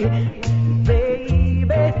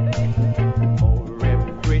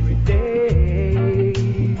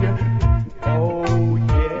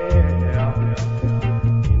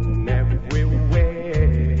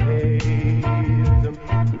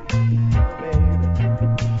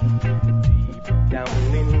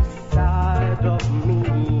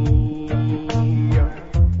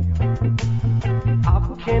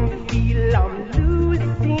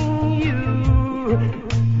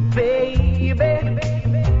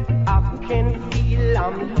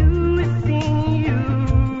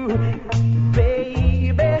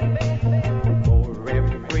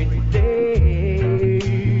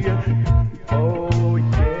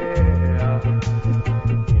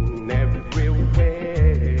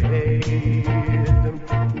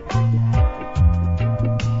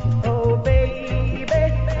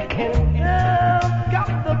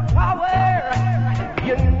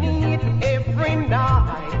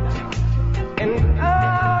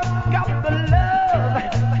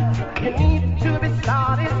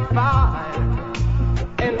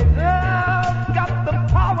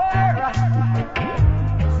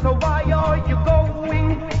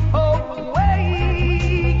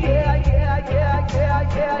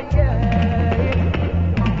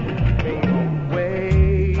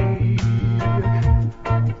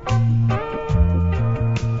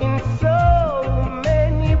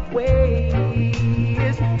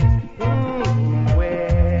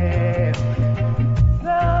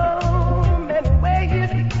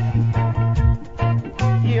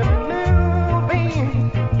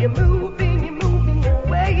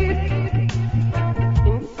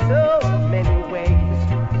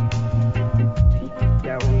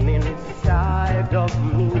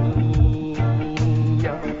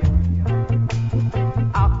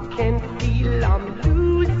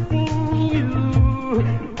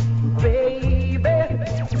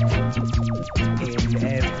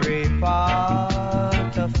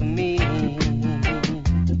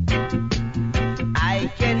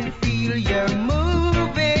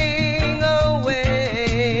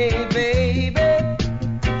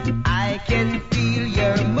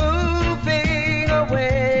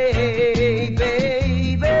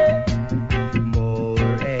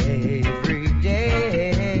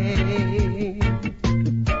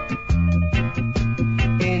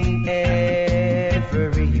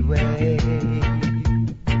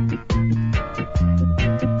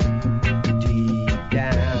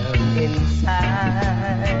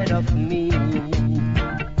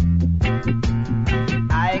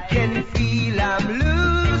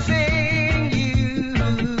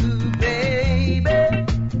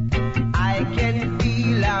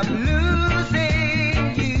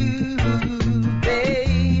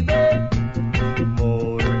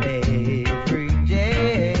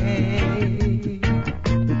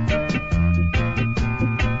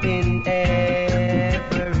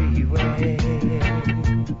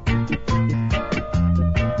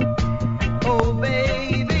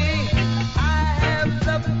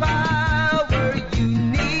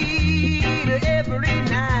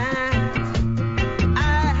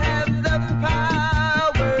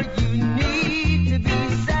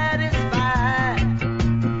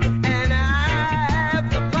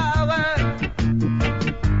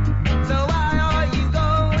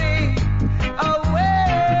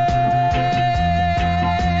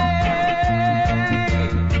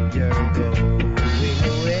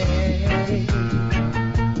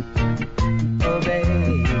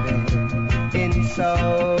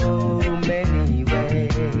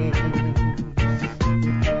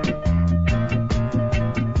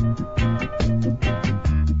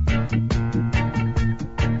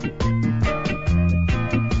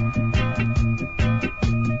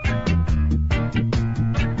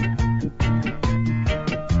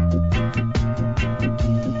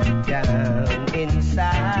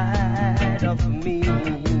 inside of me.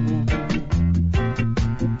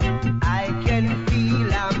 I can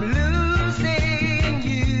feel I'm losing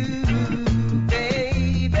you,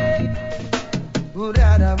 baby.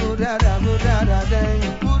 Budada, budada, budada, dang.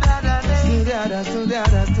 Budada, dang. Studada,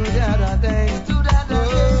 studada, studada, dang. Studada,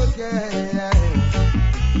 yeah.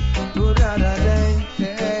 Budada, dang.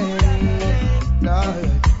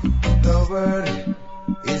 The word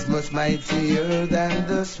is much mightier than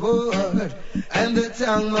the sword, and the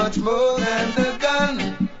tongue much more than the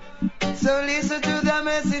gun. So listen to the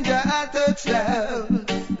messenger at the cloud.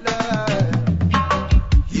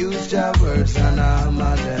 Use your words and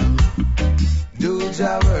armor them. Do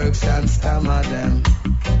your works and stammer them.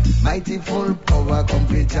 Mighty full power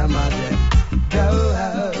complete jammer them.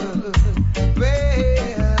 Well,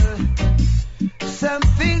 some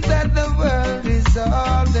think that the world is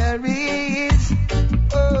all there is.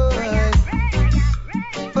 Oh,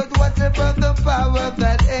 but what about the power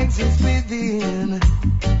that exists within?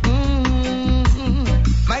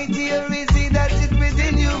 Mightier is he that is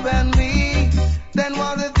within you and me than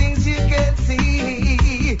all the things you can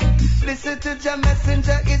see. Listen to your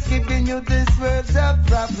messenger, it's giving you these words of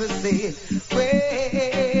prophecy.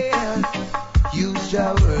 Well, use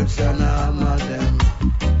your words and armor them.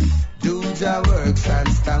 Do your works and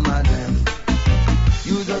stammer them.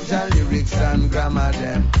 Use up your lyrics and grammar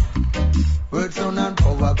them. Words, sound and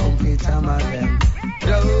power complete hammer them.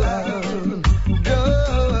 Down,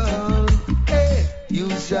 down. Hey,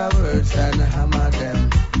 use your words and hammer them.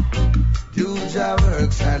 Do your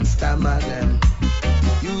works and stammer them.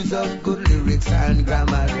 Use up good lyrics and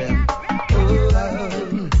grammar them.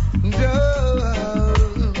 Down,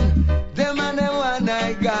 down. Them and the one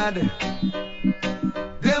I got.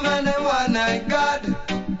 Them and the one I got.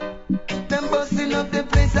 Them busting up the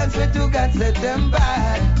place and swear to God said them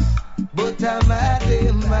bad. But I'm mad,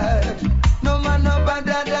 no man no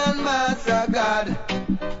better than Master God.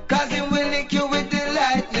 Cause he will lick you with the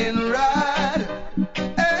lightning rod.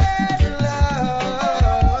 Hey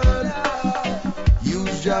Lord,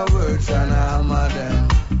 use your words and armor them.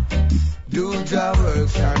 Do your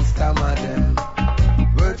works and stammer them.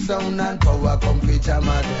 Word, sound and power come fi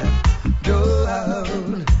jammer them.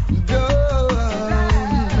 Down, down.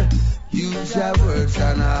 Use your words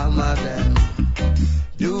and armor them.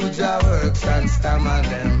 Do your works and stammer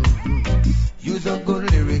them. Use up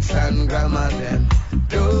good lyrics and grammar them.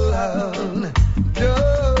 Down,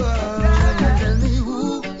 down. Tell me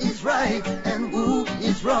who is right and who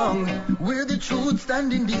is wrong. Where the truth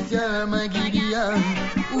standing this year, my Gideon.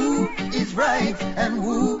 Who is right and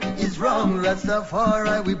who is wrong?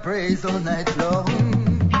 Rastafari we praise all night long.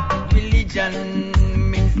 Religion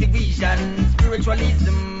means division,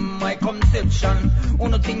 spiritualism my conception.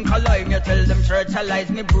 Who think alive, me tell them churchalize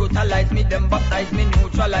me, brutalize me, them baptize me,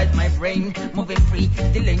 neutralize my brain, moving free,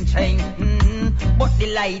 still in chain. But the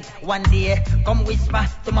light one day come whisper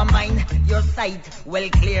to my mind, your sight well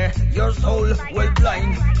clear, your soul well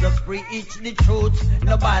blind. Just preach the truth,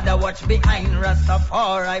 no bother watch behind.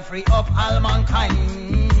 Rastafari free up all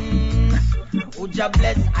mankind. Uja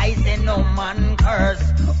bless, I say no man curse.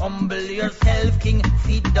 Humble yourself, king,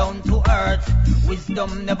 feet down to earth.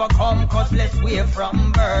 Wisdom never come, cause less way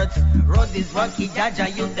from birth. Road is rocky, Jaja,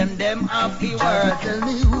 you them happy words. Tell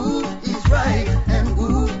me who is right and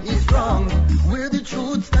who is wrong. Where the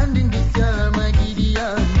truth standing this year, my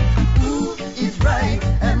Gideon. Who is right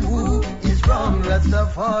and who is wrong?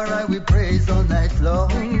 Rastafari we praise all night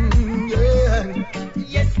long. Yeah.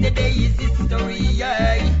 Yesterday is history,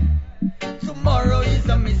 yeah. Tomorrow is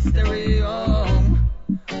a mystery, oh.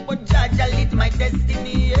 But Jaja lit my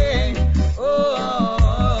destiny, yeah. Oh,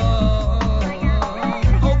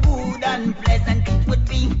 how good and pleasant it would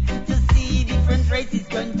be to see different races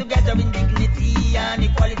join together in dignity and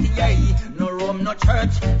equality, yeah. No Rome, no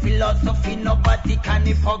church, philosophy, no Vatican,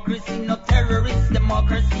 hypocrisy, no terrorist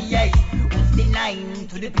democracy, yeah. Who's denying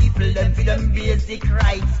to the people them for them basic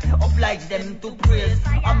rights, oblige them to praise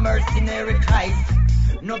a mercenary Christ.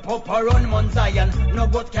 No Papa run Mount Zion, no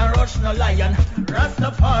goat can rush no lion.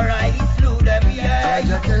 Rastafari slew them, yeah.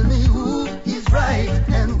 Jaja, tell me who is right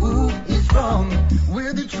and who is wrong.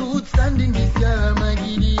 Where the truth standing this year, my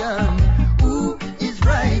Gideon. Who is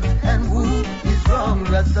right and who is wrong?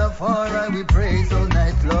 Rastafari we praise all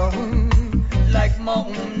night long. Like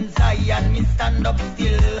Mount Zion, me stand up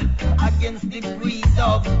still against the greed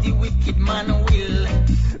of the wicked man will.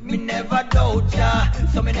 Me never doubt Jah,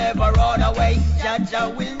 so me never run away. Jah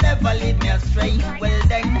will never lead me astray. Well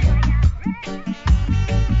then,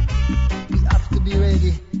 we have to be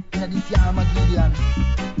ready in this year, Gideon,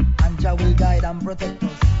 and Jah will guide and protect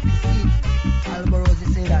us. See, Alborosi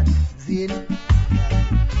say that. Zin,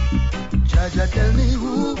 Jah Jah tell me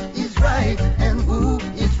who is right and who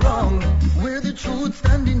is wrong. Where the truth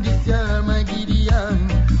stand in this year, my Gideon.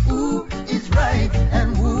 Who is right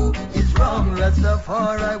and who is wrong?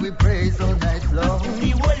 Rastafari we praise all night long. The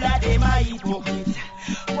whole of them are hypocrite.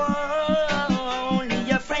 Whoa, only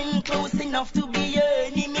your friend close enough to be your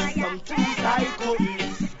enemy. Some two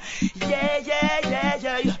psychopaths. Yeah.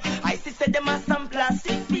 I see say them are some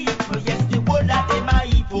plastic people. Yes, the whole of them are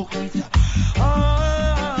hypocrite.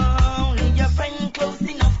 Only your friend close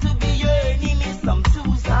enough to be your enemy. Some two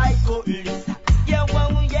psychopaths. Yeah.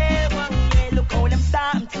 Look how them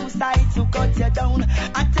starting two sides to cut you down.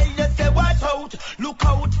 I tell you, say watch out. Look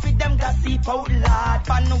out for them gossip out loud.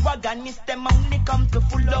 Pan wagon miss them only come to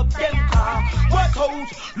full up them car. Watch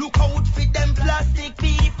out. Look out for them plastic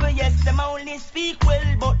people. Yes, them only speak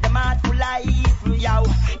well, but them heart full of evil, yow.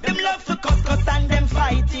 Them love to cuss and them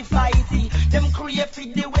fighty. Them crave for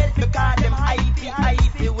the wealth because them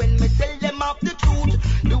hypey. When me tell them of the truth,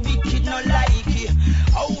 the wicked no like it.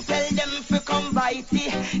 Oh, tell them for come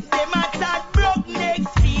bitey. Them attack broke next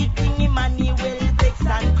feet. Bring money will vex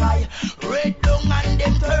and cry. Red down and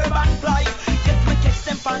them turban fly. Yes, we catch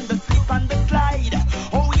them on the slip and the slide.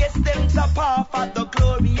 Oh yes, them top off at the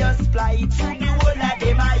glorious flight. Through the whole of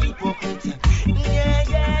them are hypocrite. Yeah.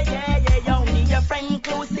 Only your friend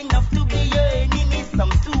close enough to be your enemy.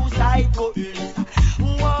 Some two psychopaths.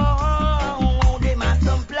 Whoa, them are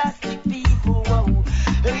some plastic people. Whoa,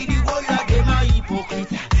 hey, the whole of them are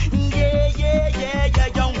hypocrite. Yeah.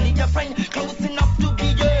 Only your friend close enough to be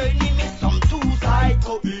your enemy. Some two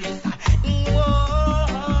psychopaths.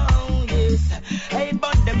 Whoa, yes. Hey,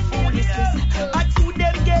 but them foolishness. I to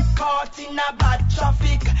them get caught in a bad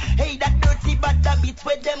traffic. Hey, that dirty bad habit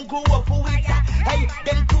where them grow up with. Hey,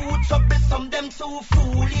 them too troublesome, them too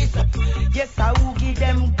foolish. Yes, I will give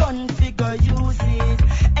them gun figure use it.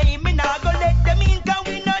 Hey, me not go let them in, cause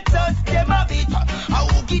we not trust them a bit. I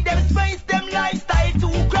will give them space, them lifestyle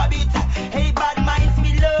to grab it. Hey, bad minds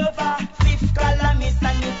me lover, fifth columnist.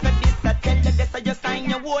 And if you this, I tell you this, I just sign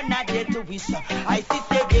your own, not there to wish. I see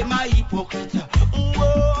say them a hypocrite.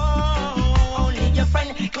 Whoa, only your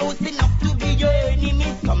friend close enough to be your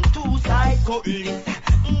enemy. Some two psychopaths.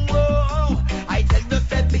 Whoa, I tell you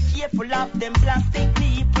say be careful of them plastic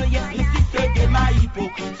people. Yes, me see say them a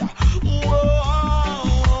hypocrite.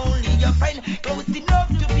 Whoa, only your friend close enough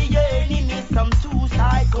to be your enemy. Some two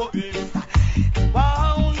psychopaths.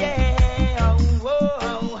 Wow, yeah,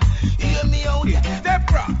 whoa, hear me out.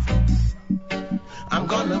 Step rock. I'm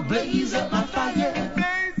gonna blaze up my fire.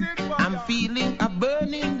 I'm feeling a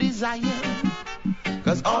burning desire.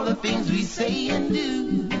 Cause all the things we say and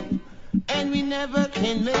do, and we never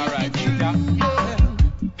can make it true. Yeah.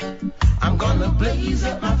 I'm gonna blaze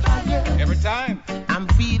up my fire. Every time. I'm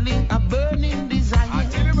feeling a burning desire.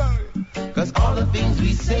 Cause all the things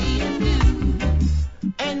we say and do,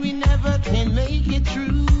 and we never can make it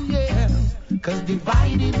true. Yeah. Cause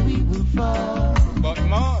divided we will fall. But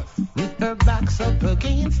most. With our backs up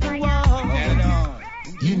against the wall.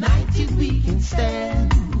 United we can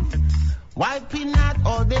stand. Wiping out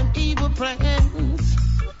all them evil plans.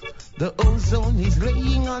 The ozone is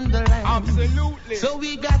laying on the land. Absolutely. So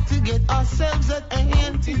we got to get ourselves at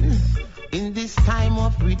hand in this time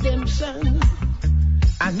of redemption.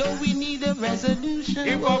 I know we need a resolution.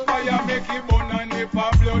 If a fire make it burn and if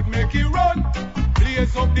a blood make it run,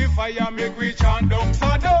 blaze up the fire, make we chant down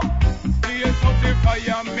Saddam. Blaze up the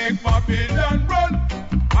fire, make Babylon run.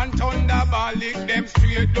 And thunder ball lick them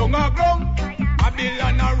straight down a ground.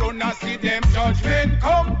 Babylon a run and see them judgment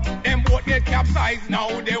come. Them boat get capsized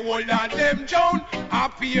now, they hold on them down.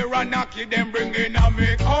 Appear and knock it, them bring in a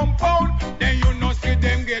make compound. Then you know see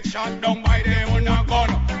them get shot down by them on a gun.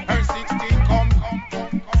 Her 16 come.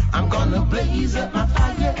 I'm gonna blaze up my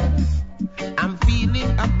fire. I'm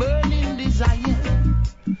feeling a burning desire.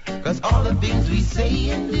 Cause all the things we say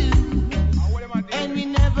and do, and we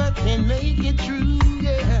never can make it true,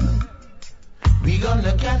 yeah. We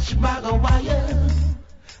gonna catch bag of wire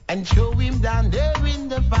and throw him down there in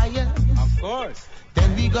the fire. Of course.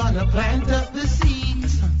 Then we gonna plant up the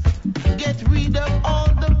seeds, get rid of all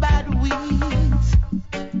the bad weeds.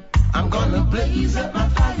 I'm gonna blaze up my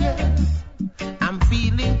fire. I'm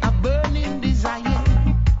feeling a burning desire.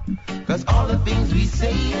 Cause all the things we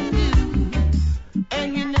say and do,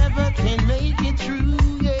 and we never can make it true,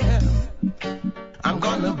 yeah. I'm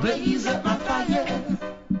gonna blaze up my fire.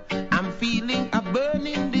 I'm feeling a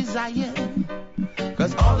burning desire.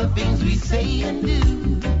 Cause all the things we say and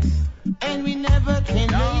do, and we never can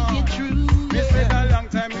make it true, Me said a long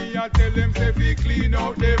time me a tell them say we clean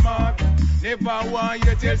out them heart. Never want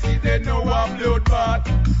you tell see they know a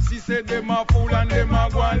bloodbath. She said them a fool and them a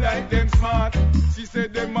go like them smart. She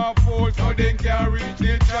said them a fool so they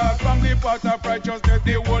the pot of righteousness,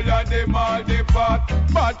 the whole of them all depart.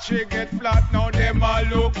 But she get flat, now them all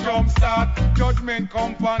look jump start. Judgment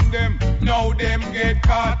come on them, now them get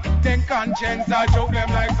caught. Then conscience I choke them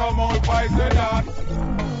like some old poison dart.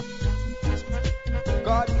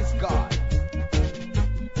 God is God,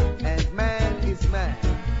 and man is man.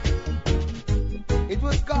 It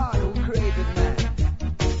was God who created man,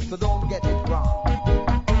 so don't get it wrong.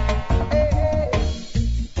 Hey,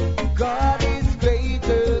 God is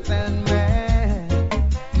greater than man,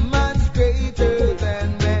 much greater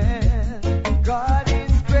than man. God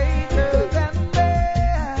is greater than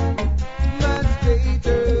man, much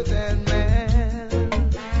greater than man.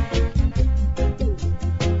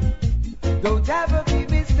 Don't ever be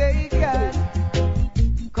mistaken,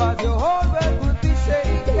 'cause your whole world would be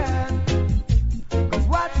shaken. 'Cause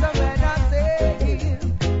what some men are saying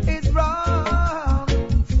is wrong,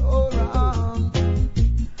 so wrong.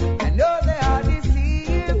 I know they are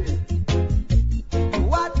deceived to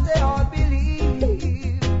what they all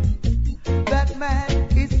believe, that man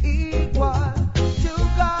is equal to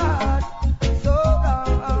God, so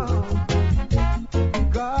wrong.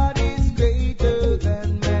 God is greater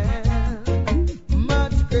than man,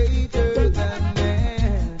 much greater than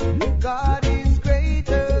man. God is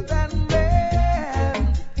greater than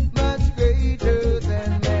man, much greater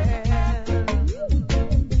than man.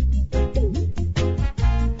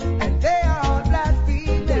 And they are all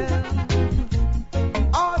blaspheming,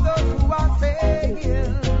 all those who are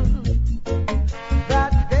saying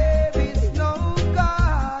that there is no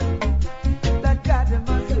God, that God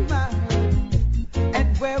must mind. And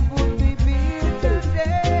where would we be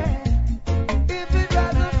today if it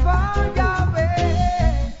wasn't for Yahweh?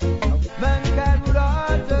 Mankind would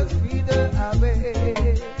all just wither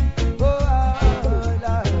away. Oh,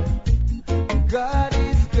 Lord, God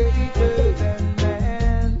is greater than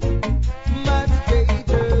man, much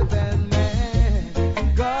greater than man.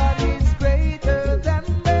 God is greater than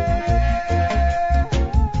man,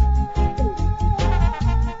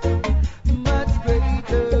 much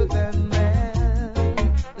greater than man.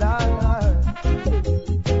 Lord,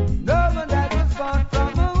 no one that was born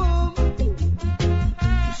from a womb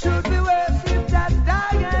should be worshipped as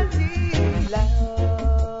deity.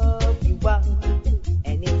 Love you want,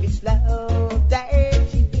 and if it's love that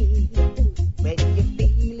you need, when you're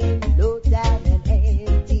feeling low down and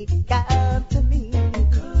empty, come to me,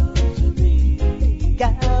 come to me,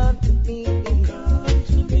 come to me, come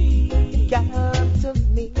to me, come to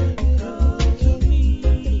me,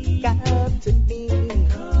 come to me,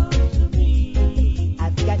 come to me.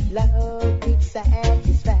 I've got love with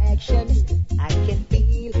satisfactions. I can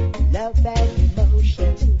feel love and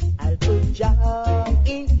emotions. I'll put joy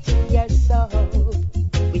into your soul.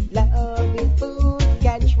 With love, with full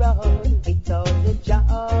control. With all the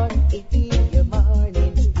joy in your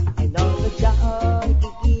mornings and all the joy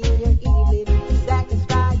in your evening.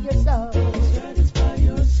 Satisfy your soul. Satisfy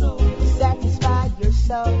your soul. Satisfy your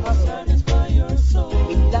soul. Satisfy your soul.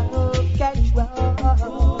 With love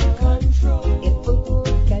control. Control. In full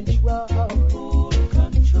control. Full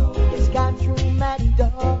control. Yes, come through my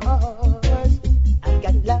doors. I've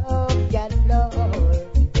got love, Lord.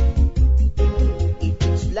 If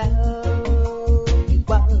it's love you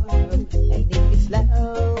want, and if it's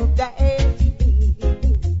love that you need,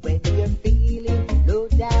 when you're feeling low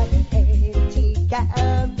down and empty,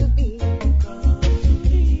 come to me, come to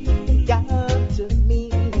me, come to me,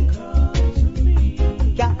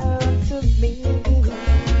 come to me,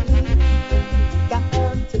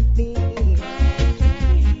 come to me.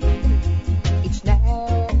 It's not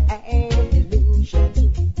an illusion,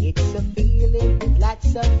 it's a feeling with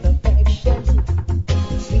lots of affection,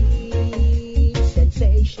 sweet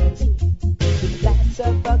sensations, with lots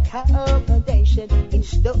of accommodation in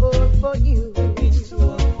store for you, in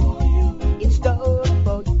store for you, in store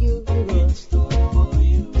for you, in store for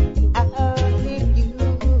you. Only you,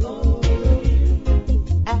 only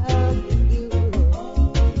you,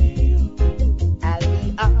 only you. I'll be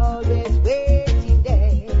always waiting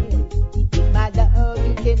there. With my love,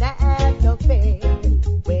 you can have no fear.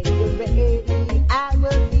 When you're ready, I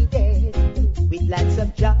will be there. With lots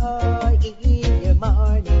of joy in your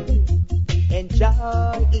morning and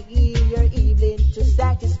joy in your evening to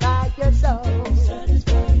satisfy your soul.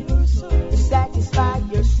 Satisfy your soul. To satisfy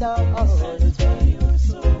your soul. Satisfy your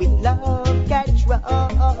soul. With love control.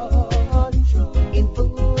 In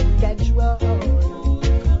full control.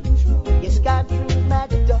 Yes, come through my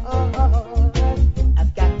door.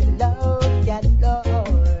 I've got love,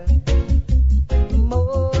 Lord.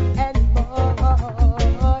 More and more.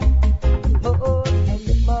 More and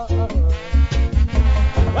more.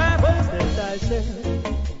 Why was that I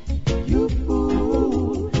said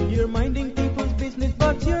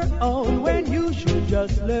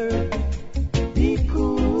learn. Be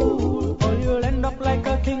cool, or you'll end up like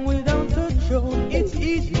a king without a throne. It's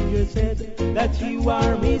easier said that you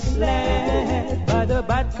are misled by the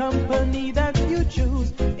bad company that you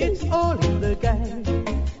choose. It's all in the game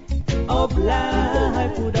of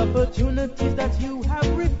life, with opportunities that you have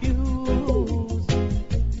refused.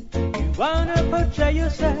 You wanna portray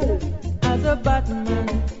yourself as a bad man,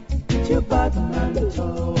 with your bad man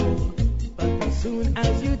talk. But as soon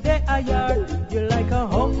as you day a yard, you're like a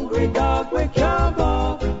hungry dog with your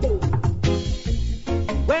bark.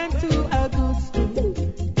 Went to a good school,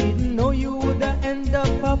 didn't know you would end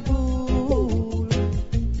up a fool.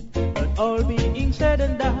 But all being said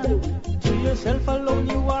and done, to yourself alone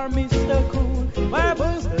you are Mr. Cool. Why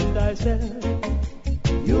boast thyself,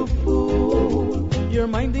 you fool?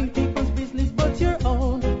 You're minding people's business but your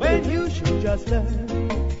own, when you should just learn.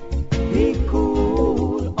 Be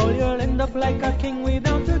cool, or you'll end up like a king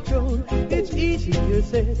without a throne. It's easier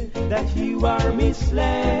said that you are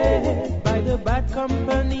misled by the bad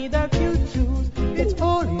company that you choose. It's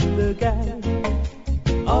all in the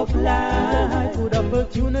game of life, with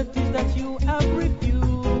opportunities that you have refused.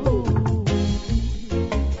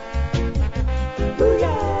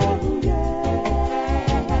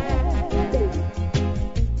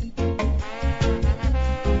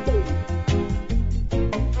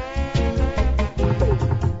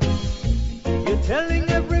 Telling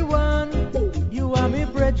everyone you are my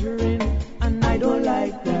brethren, and I don't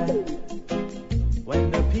like that.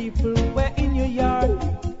 When the people who are in your yard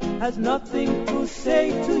has nothing to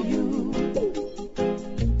say to you.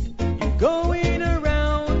 You're going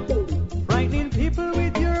around frightening people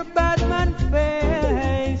with your bad man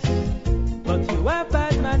face, but you have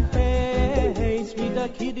bad man face with a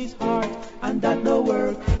kid's heart, and that no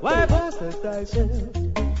work. Why boast thyself,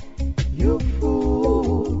 you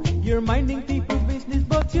fool? You're minding people's business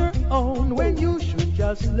but your own, when you should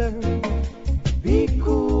just learn. Be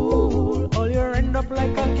cool, or you'll end up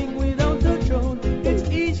like a king without a throne. It's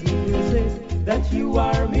easy to say that you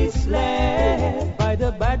are misled by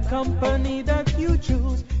the bad company that you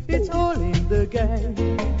choose. It's all in the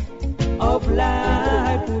game of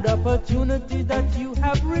life, with opportunities that you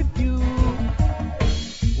have refused.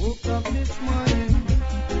 Woke up this morning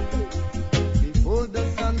before the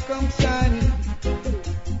sun comes shining.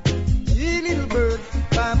 Three little birds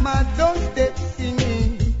by my doorstep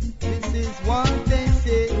singing. This is what they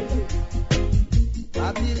say.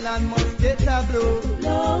 Babylon must get a blow.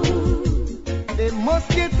 They must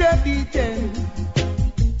get a beating.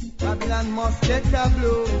 Babylon must get a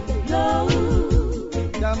blow.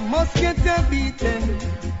 They must get a beating.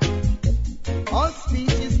 All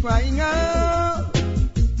speech is crying out.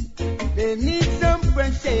 They need some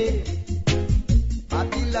fresh air.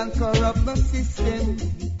 Babylon corrupt the system.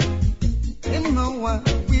 And no one,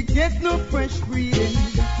 we get no fresh breathing.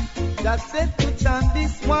 That's set to chant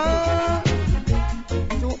this one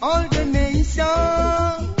to all the nation.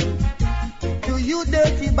 To you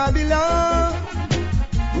dirty Babylon,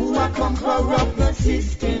 who are come corrupt the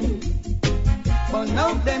system. But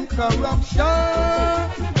now them corruption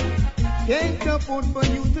can't afford for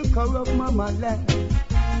you to corrupt mama land.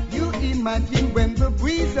 You imagine when the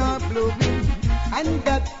breeze are blowing and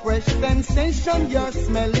that fresh sensation you're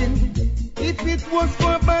smelling. If it was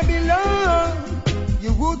for Babylon,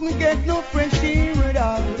 you wouldn't get no fresh air at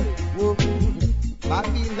all. Whoa.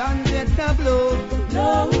 Babylon get a blow.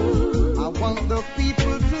 I want the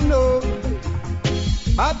people to know.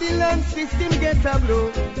 Babylon system get a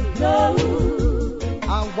blow.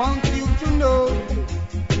 I want you to know.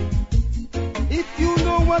 If you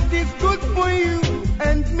know what is good for you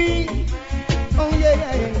and me, oh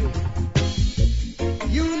yeah.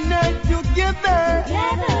 Unite together,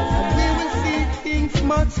 we will see things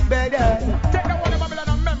much better. Take the one of Babylon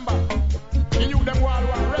and remember, you them all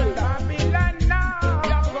want render. Babylon now,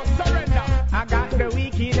 you have to surrender. I got the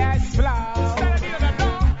wickedest flow. Stand in the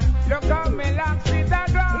door. Look how me locks it the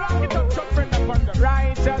door. Lock it up, just friend upon the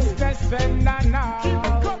righteousness vendor now. Keep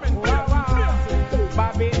it coming,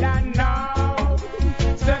 Babylon now.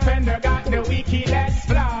 Defender got the wickedest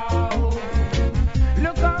flow.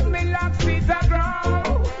 Look how me locks it the door.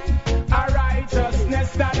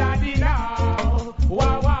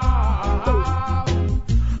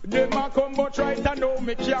 Them a come but right and now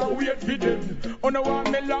me can't wait for them. On the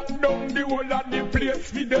one me lock down the whole of the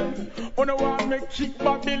place for them. On the one me kick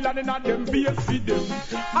Babylon in and them base for them.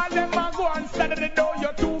 And them a go and stand at the door,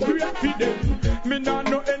 you're too great for them. Me nah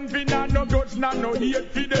no envy, nah no grudge, nah no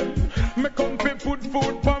hate for them. Me come fi put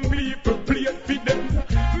food on people plate for them.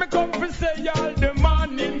 Me come fi say all the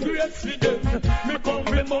morning grace for them. Me come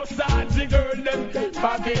fi massage the girl them.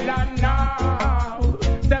 Babylon now,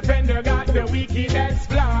 defender got the wickedest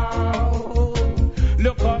flow.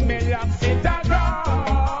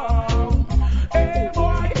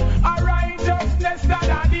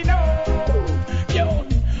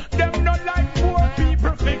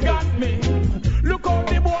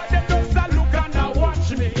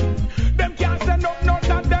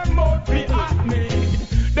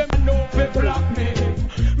 block me.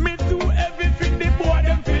 Me do everything the boy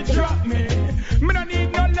them fi drop me. Me no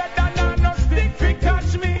need no leather, nor no stick fi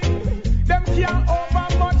catch me. Them can't over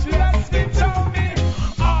much less fi tow me.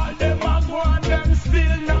 All them a go and them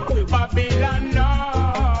still know Babylon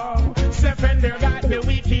now. Defender got the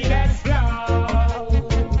wickedest flow.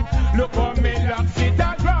 Look how me locks it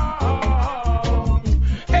a ground.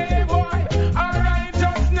 Hey boy, our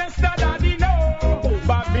righteousness that daddy know.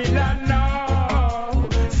 Babylon now.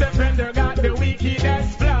 Defender got the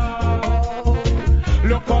wickedest flow.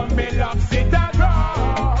 Look how me locks it a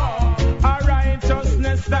ground. Our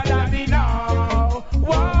righteousness that daddy know.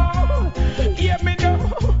 Wow, yeah me know.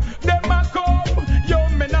 Them a come, yo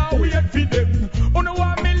me now wait for them. Oh no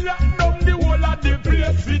want me lock down the whole of the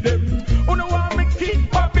place for them. Oh no want me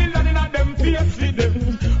keep Babylon in a them face for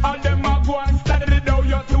them. All them a go and study it down,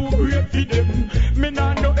 you're too great for them. Me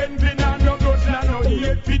nah no envy, nah no grudge, nah no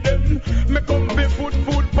hate for them. Me come fi put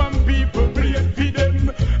food from people plate for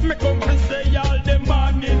them. Me come fi say all them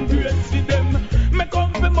morning grace for them. Me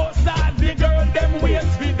come fi massage the girl them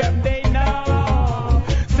waist for them. They know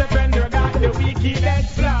Defender got the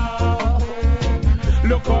wickedest flow.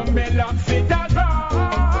 Look how me locks it a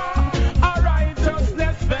ground. Our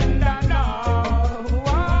righteousness vendor now.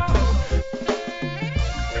 Wow.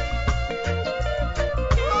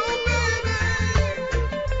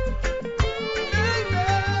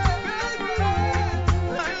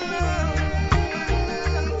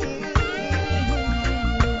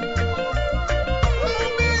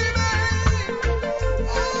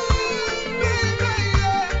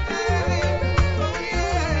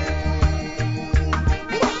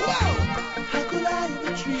 How could I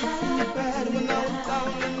even treat you bad when I was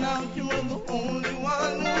down and out? You were the only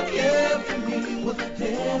one who cared for me, was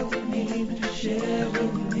there with me to share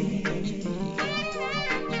with me.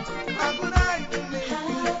 How could I even make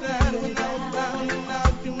you sad when I was down and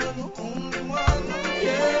out? You were the only one who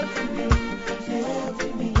cared for me, there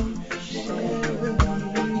with me to share with me.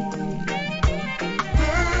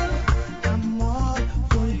 Girl, I'm all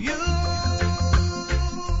for you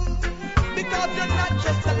because you're not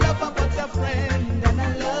just a lover but a friend, and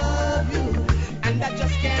I love you, and I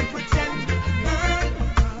just can't pretend. Girl,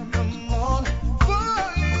 I'm all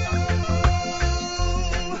for you,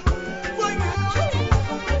 for you,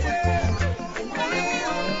 yeah.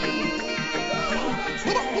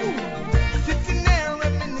 Sitting there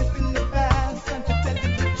reminiscing the past, and to tell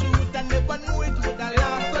you the truth, I never knew it would have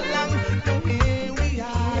last so long. Now here we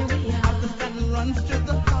are, as the sun runs through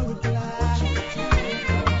the hourglass.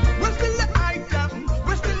 We're still an item,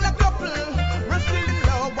 we're still a couple, we're still in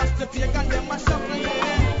love. What's the fake and them a shuffle?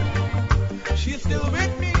 Yeah. She's still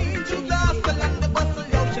with me through the hustle and the bustle.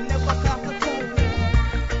 Yo, she never lost a toe.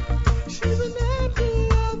 She's an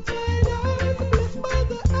apple of my eye, blessed by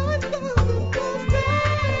the eyes of the most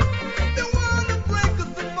high. They wanna break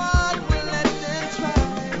us apart, well let them try.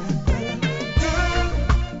 Girl,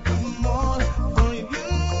 I'm all for you.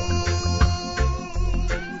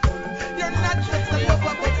 You're not just a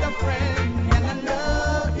lover but a friend, and I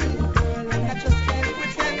love you, girl, and I just can't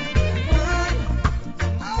pretend. Girl,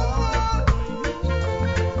 I'm all for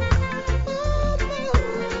you.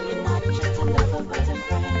 You're not just a lover but a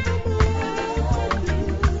friend,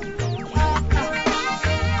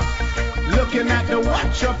 Looking at the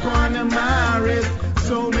watch upon my wrist.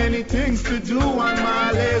 So many things to do on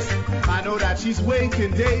my list. I know that she's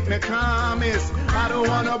waiting, date me promise. I don't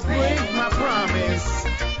wanna break my promise.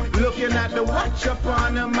 Looking at the watch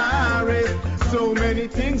upon my wrist. So many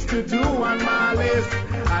things to do on my list.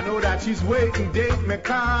 I know that she's waiting, date me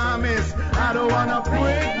promise. I don't wanna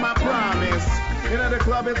break my promise. In the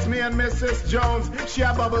club, it's me and Mrs. Jones. She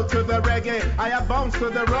a bubble to the reggae, I a bounce to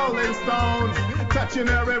the Rolling Stones. Touching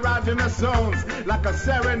her erogenous zones like a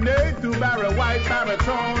serenade through white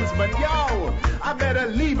baritones. But yo, I better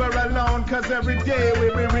leave her alone, cause every day we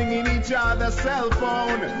be ringing each other's cell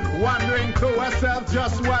phone, wondering to herself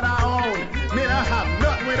just what I own. Me not have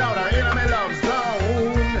nothing without her in my love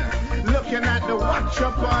zone. Looking at the watch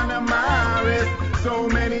upon my wrist. So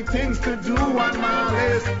many things to do on my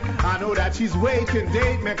list. I know that she's waiting,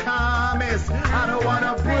 date me promise. I don't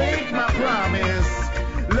wanna break my promise.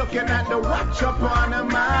 Looking at the watch upon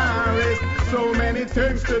my wrist. So many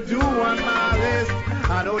things to do on my list.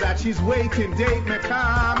 I know that she's waiting, date me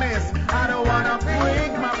promise. I don't wanna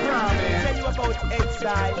break my promise. Tell you about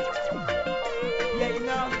exile. Yeah, you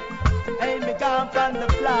know. Hey, me gone from the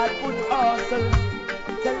flat foot hustle.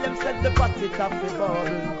 Tell them set the bucket up the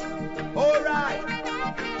bottle. Alright.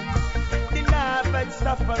 The nervous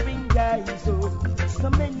suffering guys, oh. So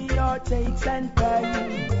many heartaches and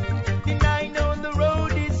pain. And I know the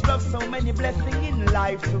road is rough, so many blessings in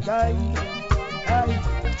life to guide.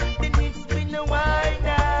 There needs to be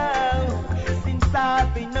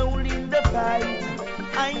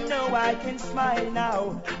I know I can smile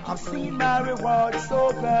now. I've seen my reward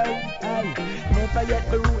so bright. Never yet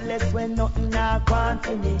be rootless when nothing now gone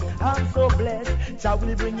to me. I'm so blessed, Jah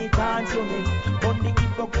will bring it on to me. On the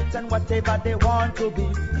hypocrites and whatever they want to be.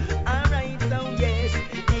 Alright, so yes,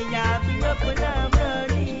 I'll be up when I'm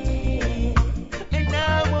running. And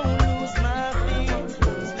I won't lose my feet.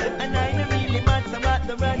 And I don't really matter what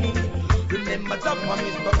the running. Remember the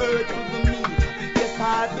promise the earth to me. Yes,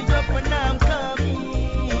 I'll be up when I'm coming.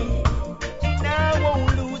 And I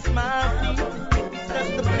won't lose my feet. That's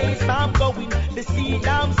the place I'm going, the seed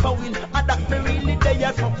I'm sowing. And that me really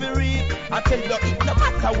there for free. I tell you, it no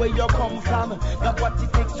matter where you come from. That's what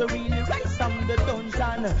it takes to really rise from the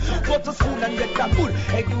dungeon. Go to school and get a good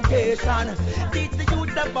education. Teach the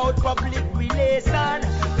youth about public relation.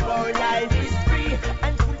 For life is free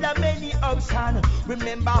and full of many options.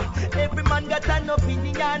 Remember, every man got an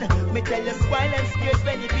opinion. Me tell you, spoil and scared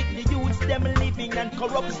benefit the youths them living and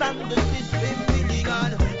corruption the system building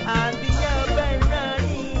on. And be up and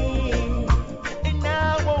running, and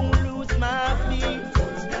I won't lose my feet.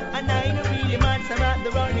 And I don't really matter at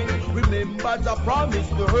the running. Remember the promise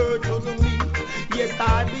to hurt to the weak. Yes,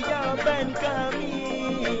 I'll be up and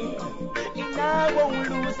coming, and I won't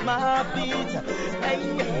lose my feet.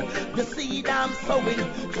 And the seed I'm sowing,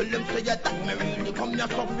 tell them say that me really come here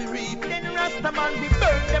to be reap. Then Rastaman be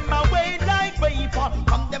burn them away like vapor.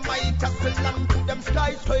 From them my castle and to them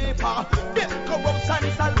skyscraper. Them corruption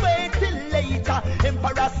is all wait till later.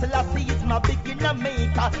 Emperor Selassie is my beginner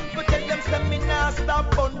maker. But tell them say me nah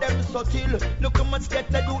stop on them subtle. Look how much get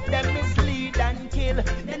to do them mislead and kill.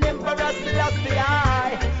 Then Emperor Selassie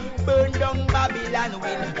I burn down Babylon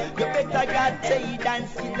will. You better get trade and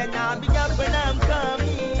skill. And I'll be up when I'm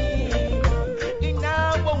coming, and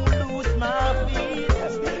I won't lose my feet.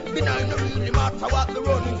 Then I don't really matter what the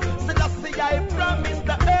run. Selassie I promise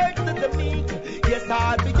the earth to the meek. Yes,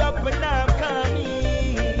 I'll be up when I'm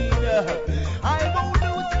coming. I won't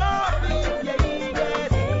lose my feet. Yeah,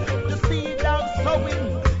 yes. The seed I'm sowing,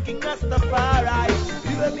 King Rastafari.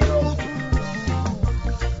 You let me know.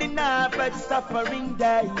 In average suffering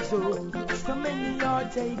days, oh, so many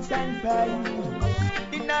heartaches and pain.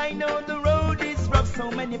 And I know the road is rough, so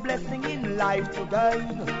many blessings in life today.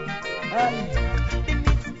 And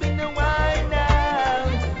it's been a while now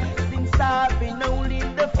since I've been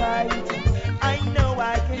holding the fight. I know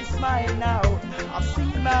I can smile now. I've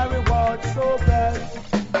seen my reward so bright.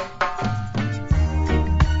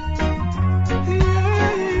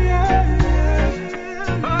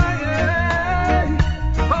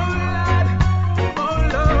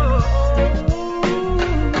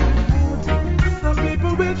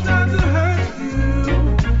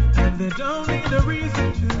 Don't need a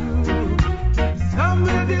reason to. Some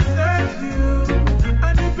will desert you,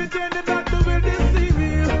 and you pretend that they will deceive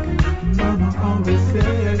you. Mama always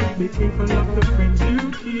said, be careful of the friends you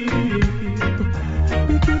keep.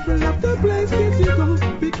 Be careful of the places you go.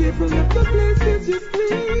 Be careful of the places you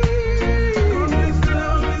sleep. This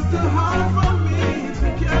love is so hard for me to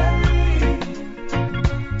carry,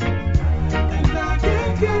 and I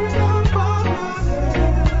can't carry it all by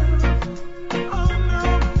myself.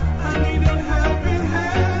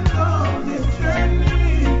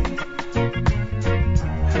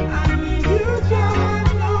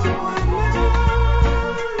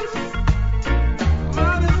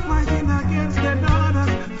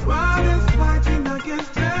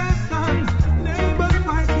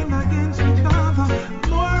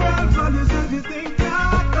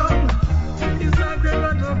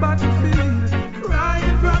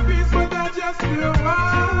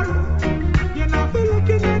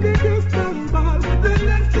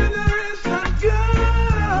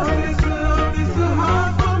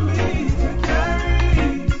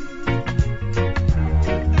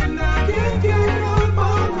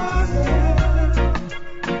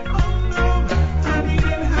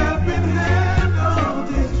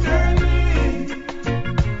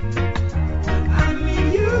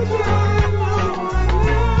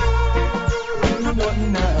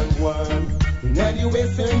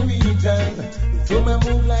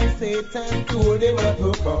 Satan told them not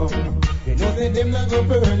to come. They know that them not go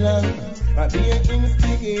burn long. I be an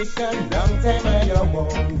instigation, long time I have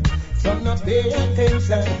won. Some not pay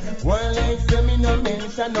attention. One like say me no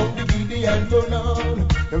mention of the Gideon turn on.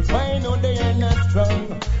 Them find out they are not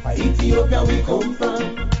strong. Ethiopia we come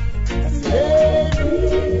from.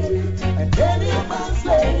 Slavery. I tell you about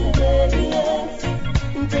slavery, yes.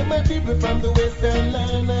 Take my people from the western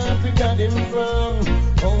line, Africa them from.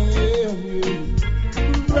 Oh yeah.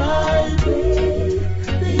 Bribery,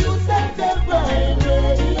 the youth that them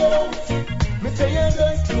bribery, yes. Me say I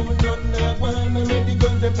just do nothing I want, I make the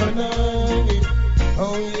guns up on it.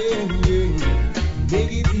 Oh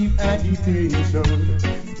meditation.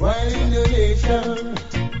 While in the nation,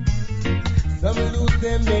 some lose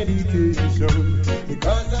their meditation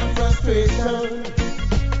because of frustration.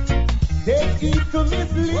 They keep to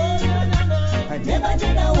mislead. I never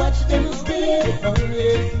did I watch them stay. Oh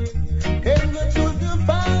yes, them go to the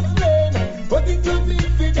fast lane, but it could be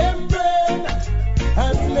for them brain.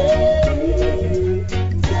 And slave,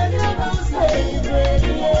 tell you about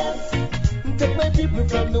slavery, yes. Take my people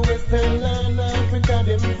from the western land, Africa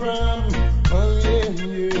them from. Oh yeah,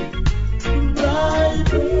 yeah.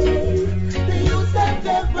 Bribery, they use that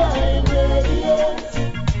their bribery, yes.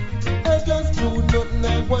 I just do nothing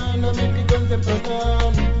I wanna make the guns them turn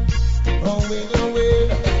on. Oh wait.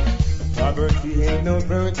 Poverty ain't no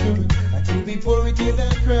virtue. And to be poor it is a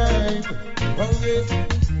crime. Oh yes.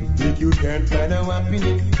 Think you can't find no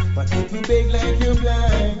happiness, but if you beg like you're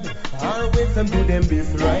blind, I'll wait some do them this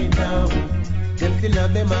right now. Them still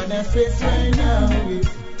have them on their stress right now.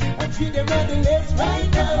 I treat them like the less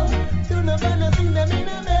right now. Do not wanna see them in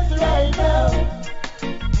a mess right now.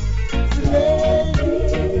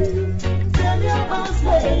 Slavery, tell you about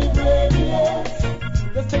slavery, yes.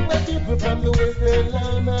 Just take my people from the western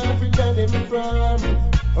land, Africa them from.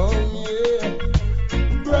 Oh yeah.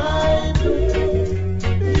 Bribery,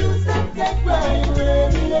 you stop that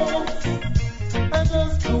bribery, yes. I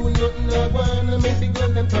just do nothing I wanna make the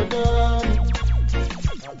gun them turn on.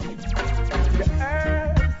 The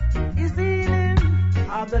earth is healing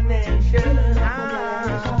of the nation.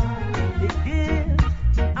 It gives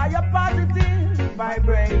a positive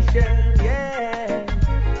vibration, yeah.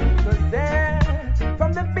 Cause there,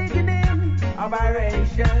 from the beginning of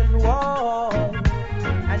vibration, whoa.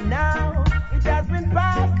 And now it has been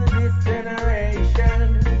passed to this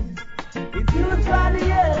generation. It's used by the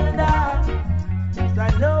elder, so I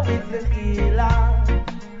know it's a healer.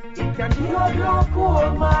 It can cure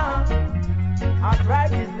glaucoma,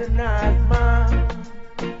 arthritis and asthma.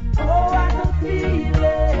 Oh, I can feel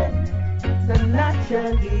it, it's a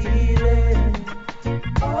natural healing.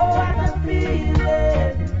 Oh, I can feel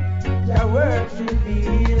it, your work should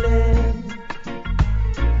feel it.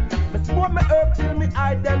 Me smoke me herb till me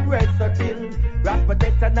hide them red so till Ras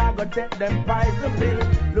protect and I go take them poison pill.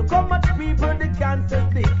 Look how much people the cancer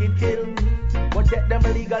stick it kill, but yet them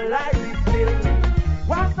legalize it still.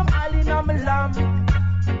 Want some oil in on me lamb,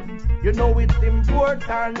 you know it's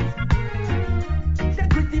important.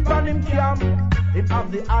 Check with him on him camp, him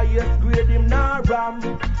have the highest grade, him nah ram.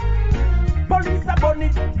 Police a bun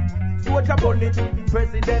it, soldier bun it,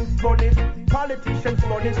 presidents bun it, politicians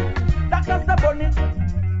bun it, doctors a bun it,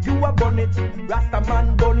 you a bun it, Rasta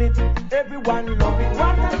man bun it, everyone love it.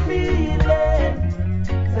 What a feeling,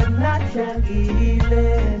 it's a natural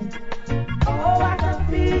healing. Oh, what a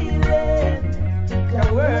feeling,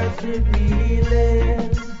 your words should be healing.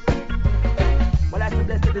 Well, I said,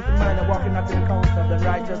 blessed is the man walking up to the council of the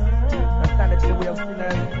righteous, not standing to the way of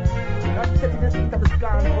sinners, not sitting in the seat of the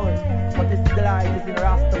scornful, but this delight is in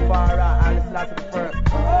Rastafari, and it's like the first.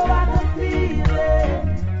 Oh, what a feeling,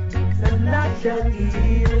 it's a natural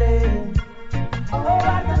healing. Oh,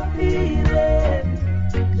 what a feeling,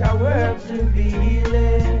 your work should be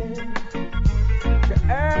healing. The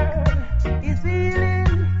earth is healing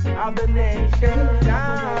of the nation now.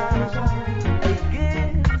 It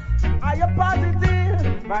gives a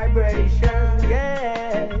positive vibration,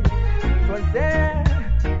 yeah. It was there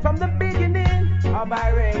from the beginning of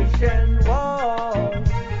vibration, whoa.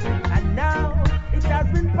 And now it has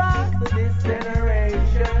been passed to this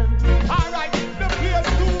generation. Alright, the place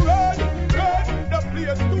too red, the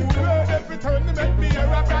place too red. Every time they make me hear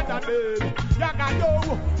a brother dead. Yaga yo,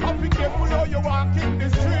 I'll be careful how you walk in the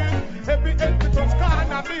street. Every touch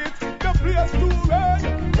corner beat. The place too red,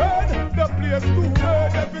 the place too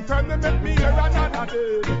red. Every time they make me hear another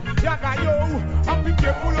dead. Yaga yo, I'll be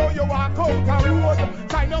careful how you walk out the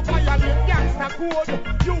road. Sign up violate gangster code.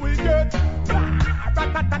 You will get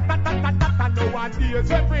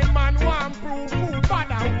nowadays every man want proof who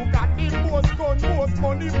father who got the most gun, most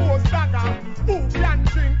money, most dagger. Who can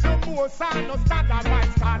drink the most and no stagger.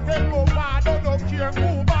 Right start them go bad, don't care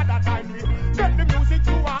who bad time. Get the music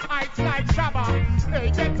to a heights like Shabba. Hey,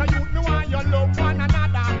 get a youth know why you love one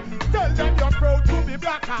another. Tell them you're proud to be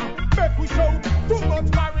blacker. Make we show too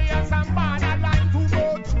much barriers and borderline too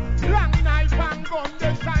much. Long knife and gun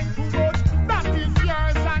they shine too much. That is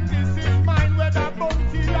yours and this is mine. Whether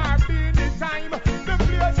bounty or be the time. The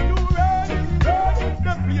place too red,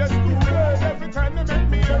 the place too red. Every time they make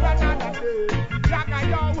me hear another day. Yaga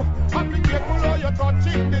yo, I'm be careful how you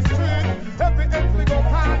touching the street. Every go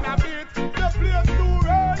corner beat. The place too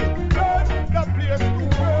red, the place too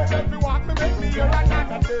red. Every walk me make me hear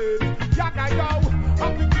another day. Yaga yo,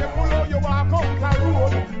 I'm be careful how you walk out the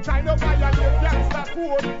road. Try to violate gangsta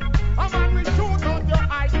code. A man will shoot out your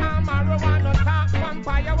eye, marijuana talk,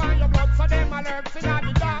 vampire want your blood, so them alerts in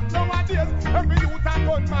the dark. Nowadays, every youth a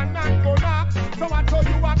gunman and gunner, so I tell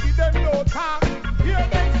you what give them no talk. Here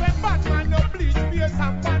they say Batman no bleach face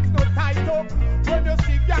and pants no tight up. When you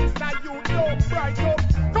see gangsta, you know bright up.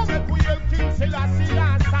 Come and we will King Selassie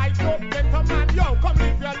and sight up. Get a man, yo, come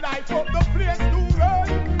live your life up. The place too red,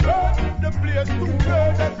 the place too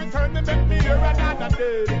red. Every turn they make me hear another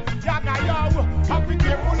day. Yaga yo, I'll be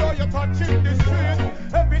careful how you touching the street.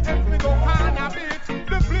 Every F me go can a beat.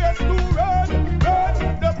 The place too red,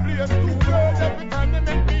 the place too red. Every time they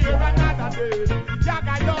make me hear another day.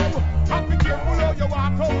 Yaga yo, I'll be careful how you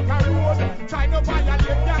walk out a road. Try to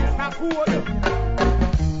violate gangsta code.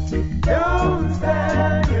 Don't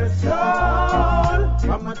sell your soul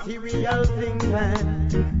for material things,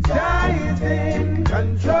 and Jah is in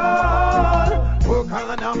control. Work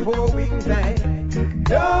on our four wings, and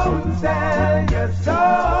don't sell your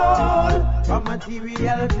soul for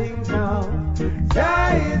material things now.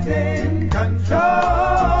 Jah is in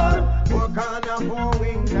control. Work on our four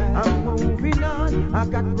wings, I'm moving on. I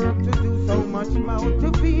got work to do, so much mouth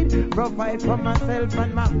to feed. Provide for myself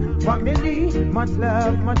and my family. Much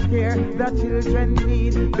love, much care the children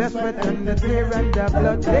need. The sweat and the tear and the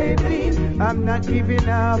blood they bleed. I'm not giving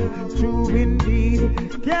up, true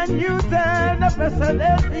indeed. Can you tell the person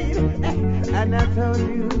they feel? And I told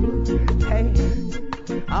you, hey,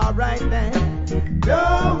 alright then.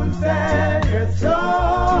 Don't sell your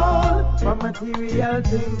soul for material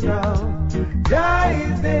things now. Jah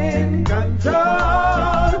is in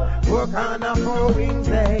control. Work on a four wings,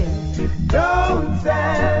 day. Don't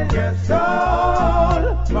sell your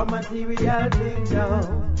soul for material things now.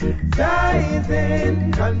 Jah is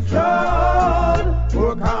in control.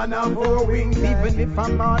 Work on a four wings, even if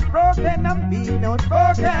I'm not broken, I'm being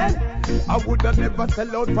outspoken. I would have never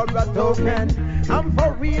sell out for a token. I'm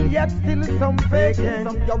for real, yet still some faking.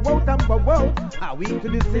 Some go out and go out. How we to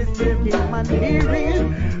the system, keep man be real.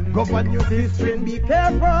 Govern your system, be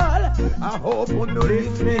careful. I hope you know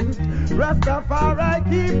listening. Rastafari,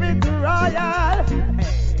 keep it royal.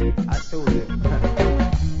 Hey, I told you.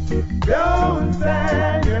 Don't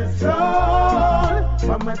sell your soul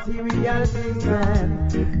for material things, man.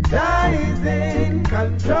 Jah is in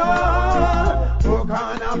control. Work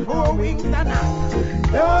on a four wings and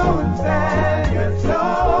don't sell your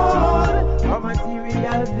soul for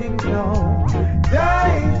material things, no. Jah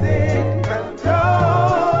is in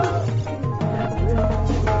control.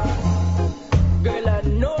 Girl, I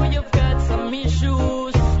know you've got some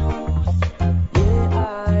issues.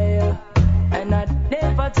 Yeah, and I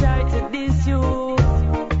never try to diss you.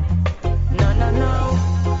 No, no, no.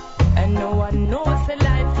 And no one knows the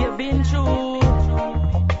life you've been through.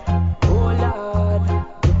 Oh Lord,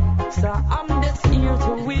 so I'm just here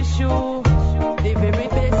to wish you the very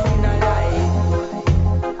best in our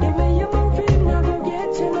life. The way you're moving, I will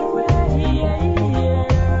get you nowhere. Yeah.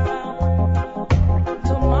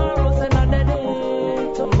 Tomorrow's another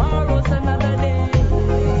day. Tomorrow's another day.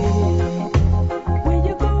 Where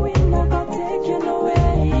you going, I will take you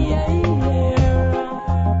nowhere. Yeah.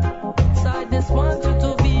 So I just want you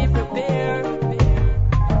to be prepared.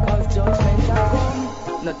 Cause judgment will come.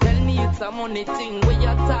 Now tell me it's a money thing. Where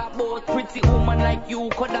you talk about pretty woman like you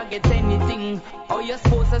coulda get anything. How you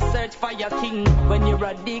supposed to search for your king when you're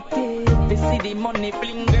addicted? To see the money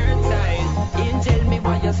fling girl child. Angel me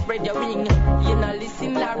why you spread your wing. You not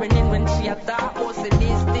listen Lauren in when she a talk about say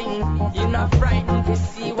this thing. You not frightened to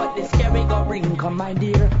see what this scary go bring. Come my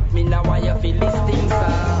dear, me now why you feel this thing,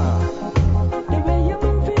 sir. The way you're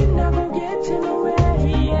moving, I will get you nowhere.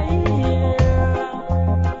 Yeah.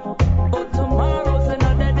 But tomorrow's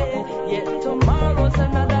another day. Yeah, tomorrow's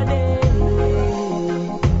another day.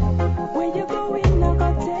 Where you going, I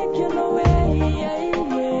will take you nowhere. Yeah.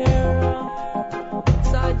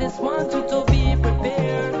 So I just want you to be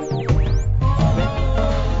prepared.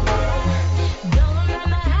 Don't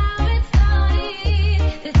remember how it started.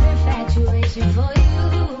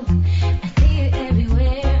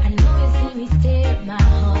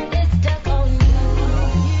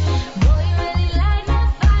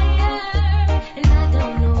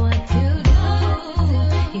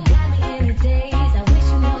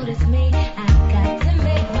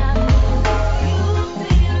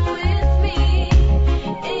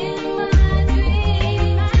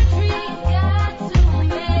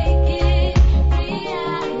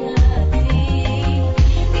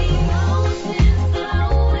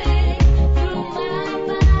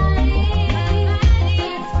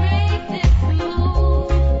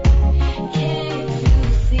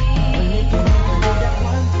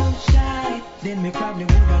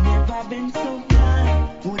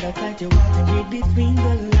 between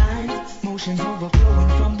the lines, motions overflowing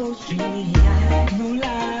from those dreamy eyes. No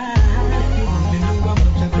lie, you only know how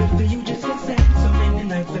much I feel for you, just accept. So many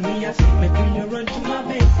nights for me, I sleep, make when you run to my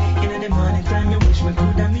bed. In the morning time, you wish we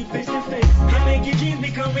could have meet face to face. I make your dreams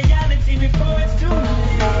become reality before it's too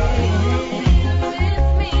late.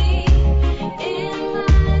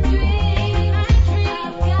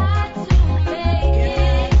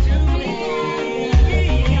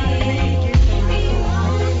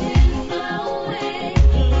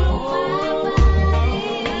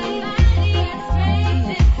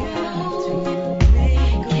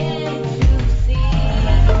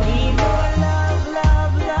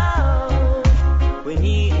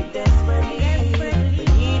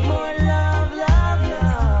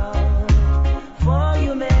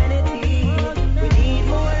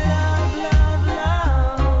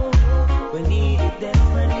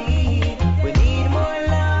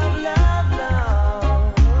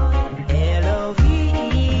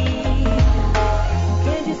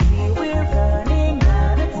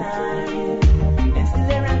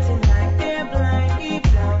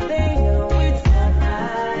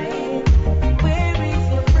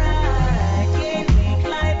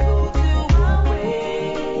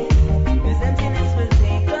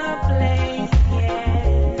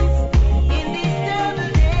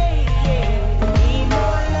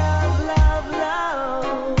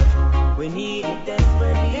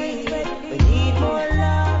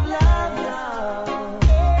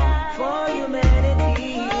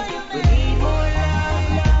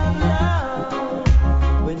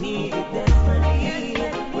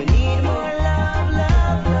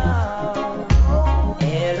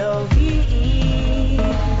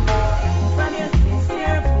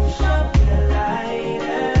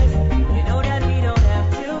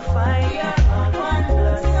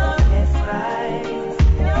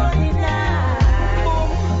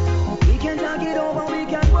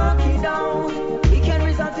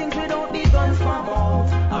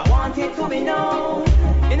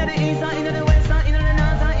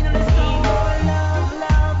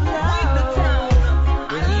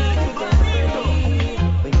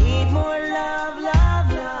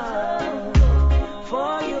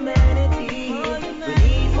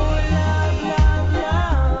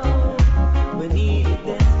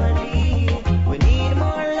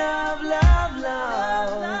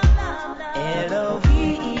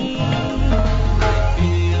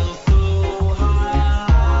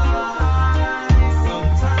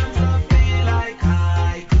 Sometimes I feel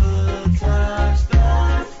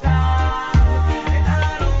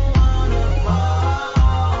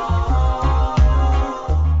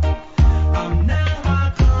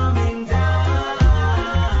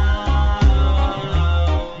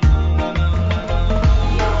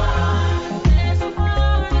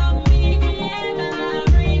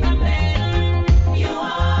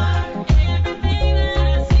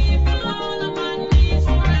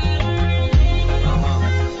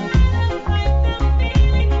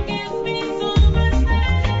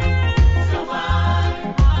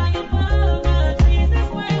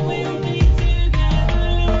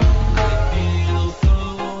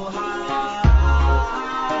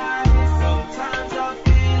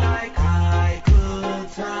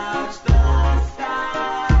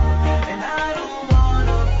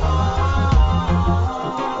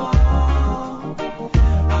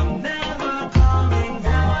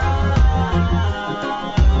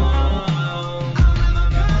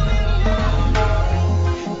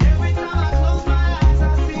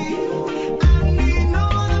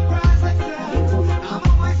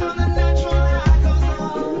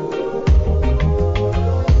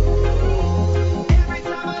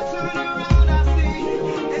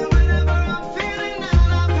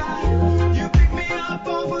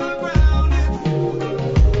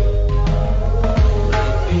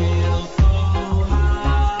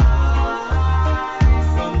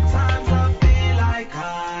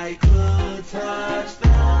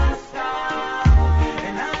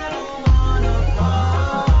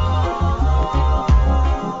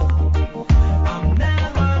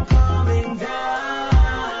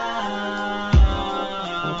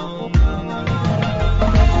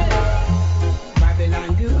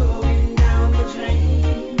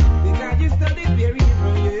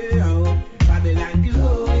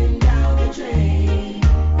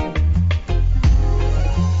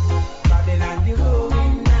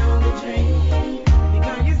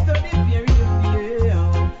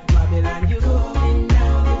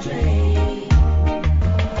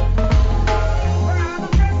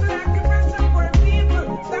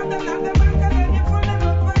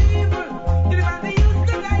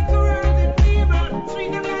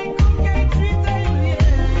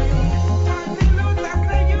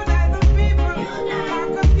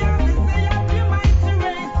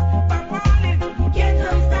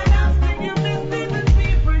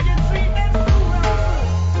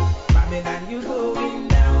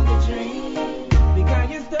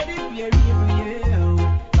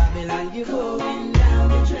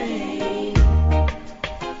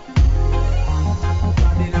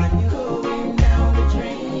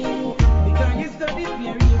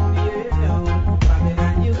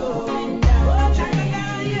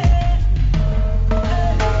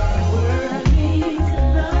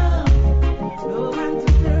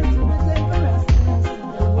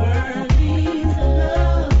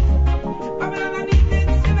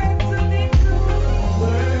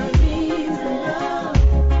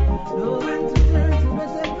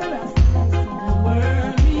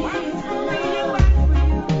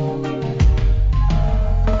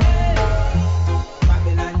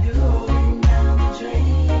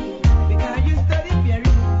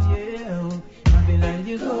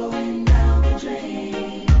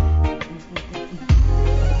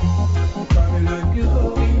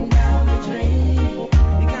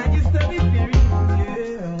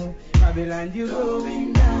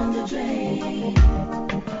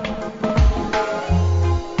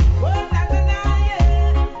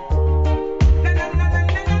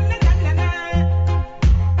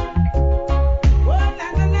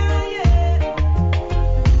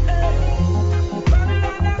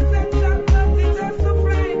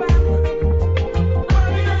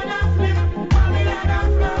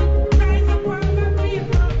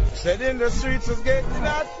Said in the streets was getting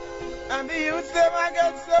hot, and the youths them I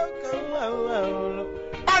get so cold.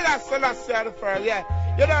 Allah Selassie the first, yeah.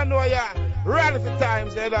 You don't know, yeah. Reality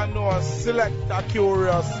times, you don't know. Selector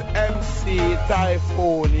Kurious, MC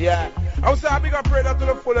Taiyefoon, yeah. I was saying, I big up prayer to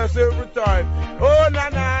the fullest every time. Oh, na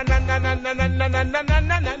na na na na na na na na na na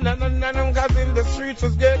na na na na na, cause in the streets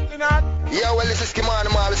was getting hot. Yeah, well, this is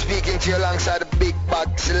Kimani Marley speaking to you alongside the big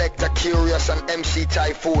bag Selector Kurious and MC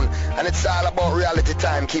Taiyefoon. And it's all about reality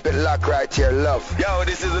time. Keep it locked right here, love. Yo,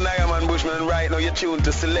 this is the man Bushman. Right now you're tuned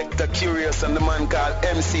to Selector Kurious and the man called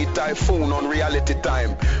MC Taiyefoon on Reality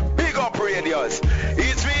Time. Big up radios.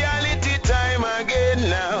 It's reality time again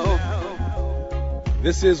now.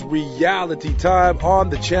 This is Reality Time on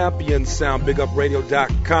the Champion Sound,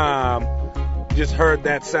 BigUpRadio.com. Just heard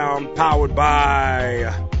that sound powered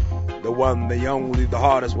by the one, the only, the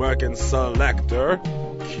hardest working Selector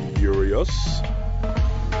Kurious.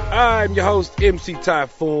 I'm your host, MC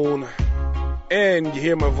Taiyefoon, and you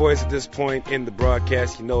hear my voice at this point in the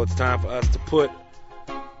broadcast. You know it's time for us to put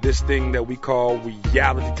this thing that we call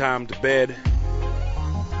Reality Time to bed.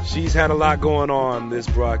 She's had a lot going on this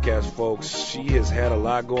broadcast, folks. She has had a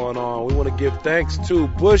lot going on. We want to give thanks to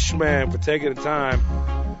Bushman for taking the time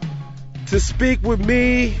to speak with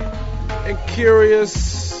me and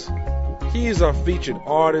Kurious. He is our featured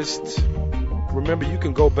artist. Remember, you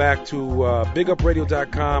can go back to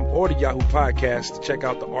BigUpRadio.com or the Yahoo Podcast to check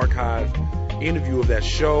out the archive interview of that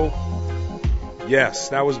show. Yes,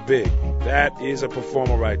 that was big. That is a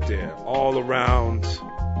performer right there. All around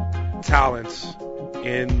talent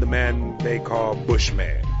in the man they call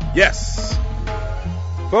Bushman. Yes.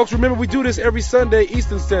 Folks, remember we do this every Sunday,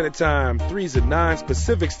 Eastern Standard Time, 3s and 9s,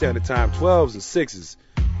 Pacific Standard Time, 12s and 6s.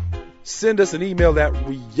 Send us an email at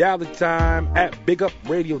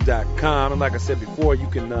realitytime@bigupradio.com. And like I said before, you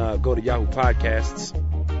can go to Yahoo Podcasts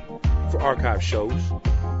for archive shows.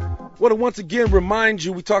 Want to once again remind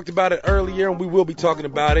you, we talked about it earlier, and we will be talking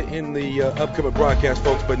about it in the upcoming broadcast,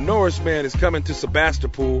 folks. But Norris Man is coming to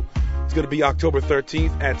Sebastopol. It's going to be October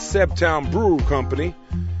 13th at Sebtown Brew Company.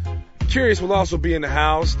 Kurious will also be in the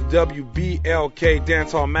house. The WBLK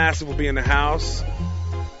Dancehall Massive will be in the house.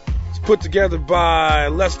 It's put together by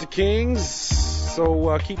Lester Kings.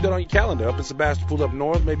 So keep that on your calendar. Up in Sebastopol up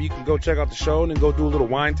north. Maybe you can go check out the show and then go do a little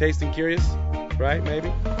wine tasting, Kurious. Right, maybe?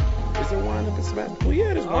 Is there wine up in Sebastopol?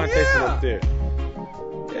 Yeah, there's wine tasting up there.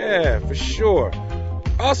 Yeah, for sure.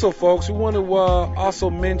 Also, folks, we want to also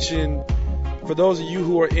mention, for those of you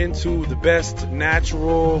who are into the best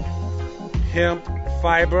natural hemp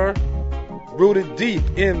fiber, rooted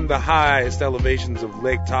deep in the highest elevations of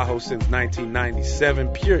Lake Tahoe since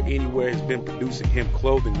 1997, Pure Anywhere has been producing hemp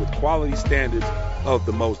clothing with quality standards of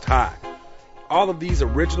the most high. All of these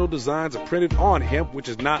original designs are printed on hemp, which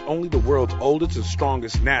is not only the world's oldest and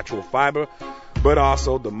strongest natural fiber, but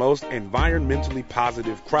also the most environmentally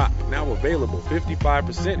positive crop. Now available,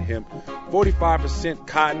 55% hemp, 45%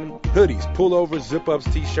 cotton, hoodies, pullovers, zip-ups,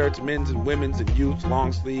 t-shirts, men's and women's and youth's,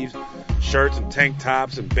 long sleeves, shirts and tank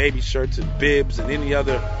tops and baby shirts and bibs and any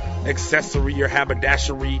other accessory or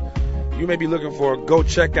haberdashery you may be looking for. Go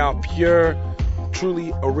check out Pure,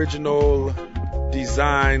 truly original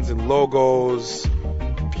designs and logos.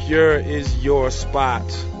 Pure is your spot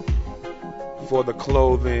for the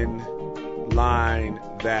clothing line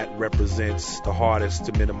that represents the hardest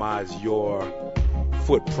to minimize your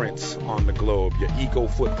footprints on the globe, your eco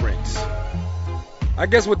footprints. I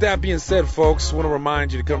guess with that being said, folks, I want to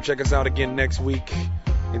remind you to come check us out again next week.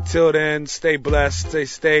 Until then, stay blessed, stay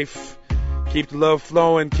safe, keep the love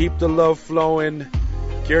flowing, keep the love flowing.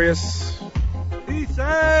 Kurious? Peace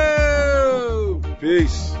out!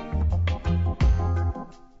 Peace.